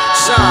 shine,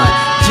 shine.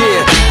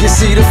 Yeah, you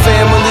see the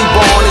family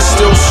bond is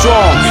still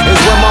strong.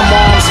 It's when my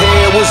mom's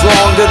hair was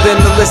longer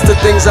than the list of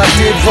things I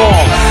did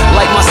wrong.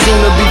 Like my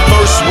soon-to-be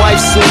first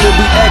wife,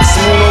 soon-to-be ex.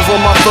 Moon over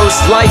my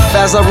first life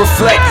as I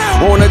reflect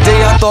on a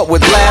day I thought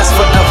would last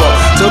forever,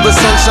 till the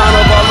sunshine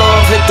of our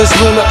love hit this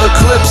lunar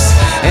eclipse.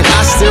 And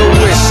I still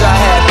wish I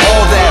had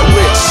all that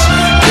which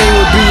came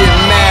with being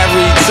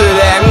married to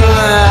that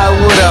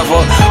whatever.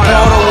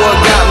 Part of what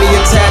got me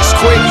attached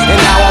quick, and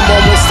now I'm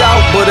almost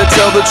out. But to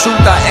tell the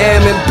truth, I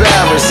am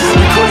embarrassed.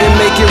 We couldn't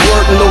make it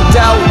work, no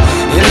doubt.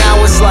 And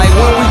now it's like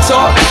when we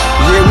talk,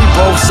 yeah, we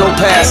both so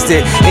past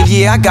it. And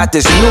yeah, I got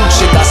this new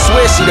chick, I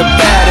swear she the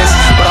baddest,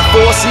 but I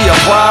foresee a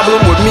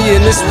problem with me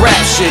and this rap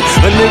shit.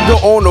 A nigga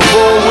on the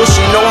road, will she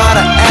know how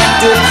to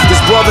act if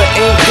this brother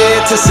ain't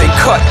there to say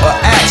cut or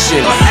action?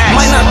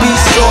 Might not be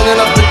strong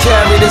enough to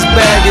carry this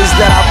baggage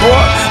that I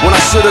brought when I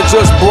should've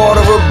just brought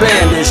her a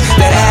bandage.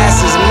 That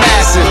ass is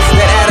massive,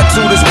 that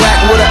attitude is whack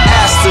with an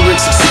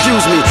asterisk.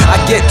 Excuse me, I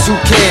get too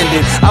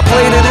candid. I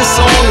played her this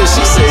song and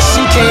she said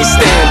she can't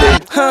stand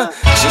it.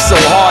 She's so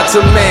hard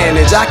to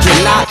manage, I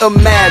cannot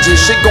imagine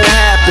shit gon'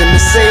 happen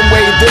the same way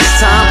this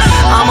time.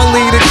 I'ma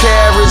leave the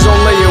carriage on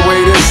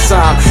layaway this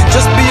time.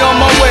 Just be on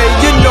my way,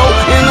 in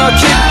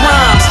kick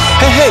rhymes.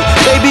 Hey,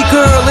 baby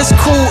girl, it's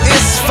cool,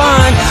 it's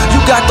fine. You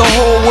got the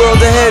whole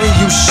world ahead of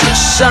you, should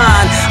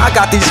shine. I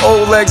got these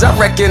old legs, I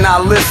reckon I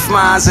lift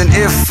mines. And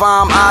if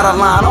I'm out of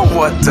line, oh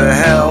what the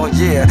hell,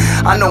 yeah.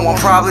 I know I'm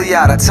probably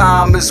out of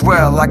time as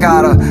well. I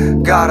gotta.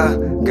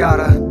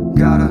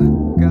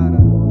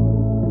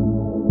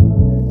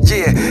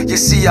 Yeah, you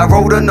see I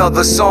wrote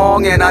another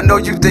song and I know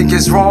you think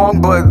it's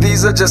wrong, but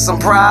these are just some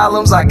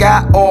problems I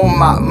got on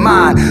my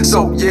mind.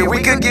 So yeah, we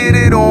could get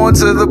it on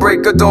to the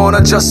break of dawn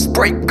or just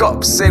break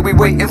up. Say we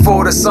waiting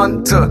for the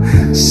sun to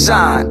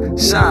shine,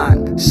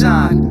 shine,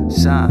 shine,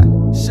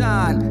 shine,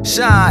 shine,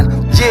 shine.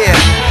 Yeah,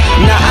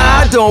 now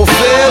I don't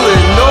feel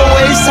it, no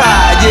waist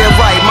high. Yeah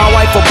right, my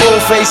wife a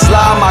bull-faced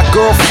lie. My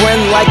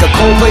girlfriend like a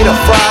cold plate of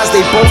fries.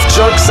 They both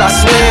jerks, I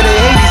swear they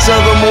hate each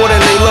other more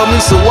than they love me,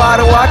 so why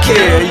do I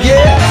care?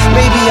 Yeah,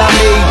 maybe I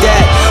made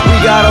that. We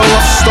got a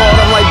rough start,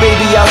 I'm like,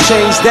 baby, I'll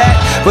change that,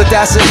 but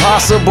that's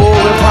impossible,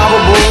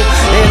 improbable.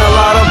 Ain't a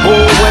lot of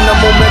bull when the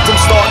momentum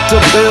start to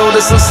build,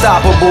 it's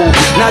unstoppable.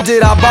 Now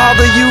did I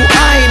bother you?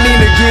 I ain't mean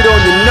to get on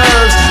your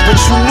nerves, but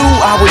you knew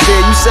I was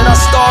there, you said I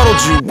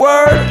startled you.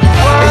 Word?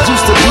 It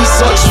used to be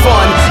such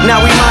fun, now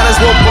we might as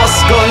well bust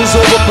guns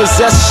over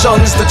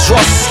possessions, the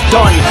trust's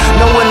done.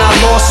 Knowing I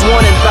lost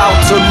one and bout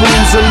to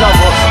lose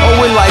another,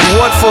 owing like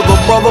what for the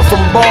brother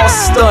from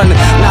Boston?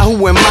 Now who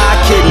am I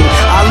kidding?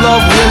 I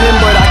love women,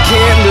 but I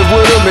can't live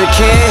with them and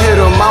can't hit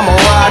them. I'ma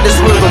ride this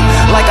rhythm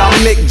like I'm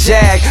Mick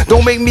Jag.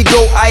 Don't make me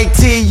go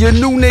IT, your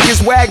new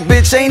niggas whack,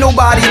 bitch, ain't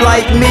nobody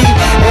like me.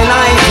 And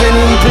I ain't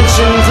penny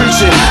pinching,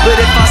 preaching, but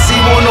if I see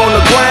one on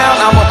the ground,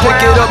 I'ma pick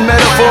it up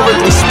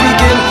metaphorically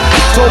speaking.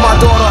 Told my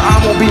daughter I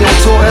won't be on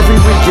tour every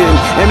weekend,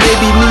 and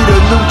maybe meet a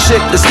new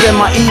chick to spend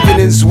my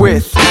evenings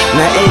with.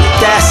 Now ain't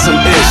that some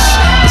ish?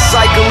 The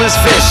cycle is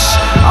fish.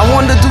 I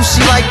wonder, do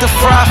she like to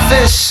fry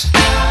fish?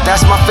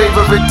 That's my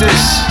favorite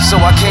dish, so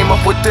I came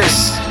up with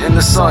this. In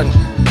the sun,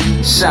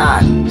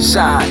 shine,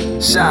 shine,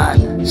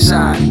 shine,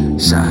 shine,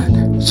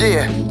 shine.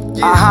 Yeah.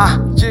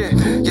 Yeah.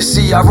 You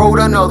see, I wrote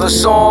another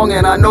song,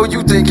 and I know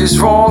you think it's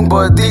wrong,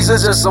 but these are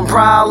just some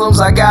problems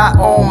I got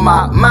on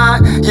my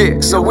mind. Yeah,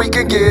 so we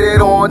can get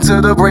it on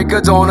to the break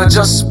of dawn or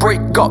just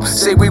break up.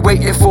 Say we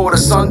waiting for the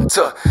sun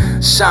to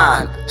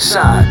shine,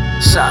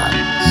 shine, shine,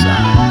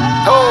 shine.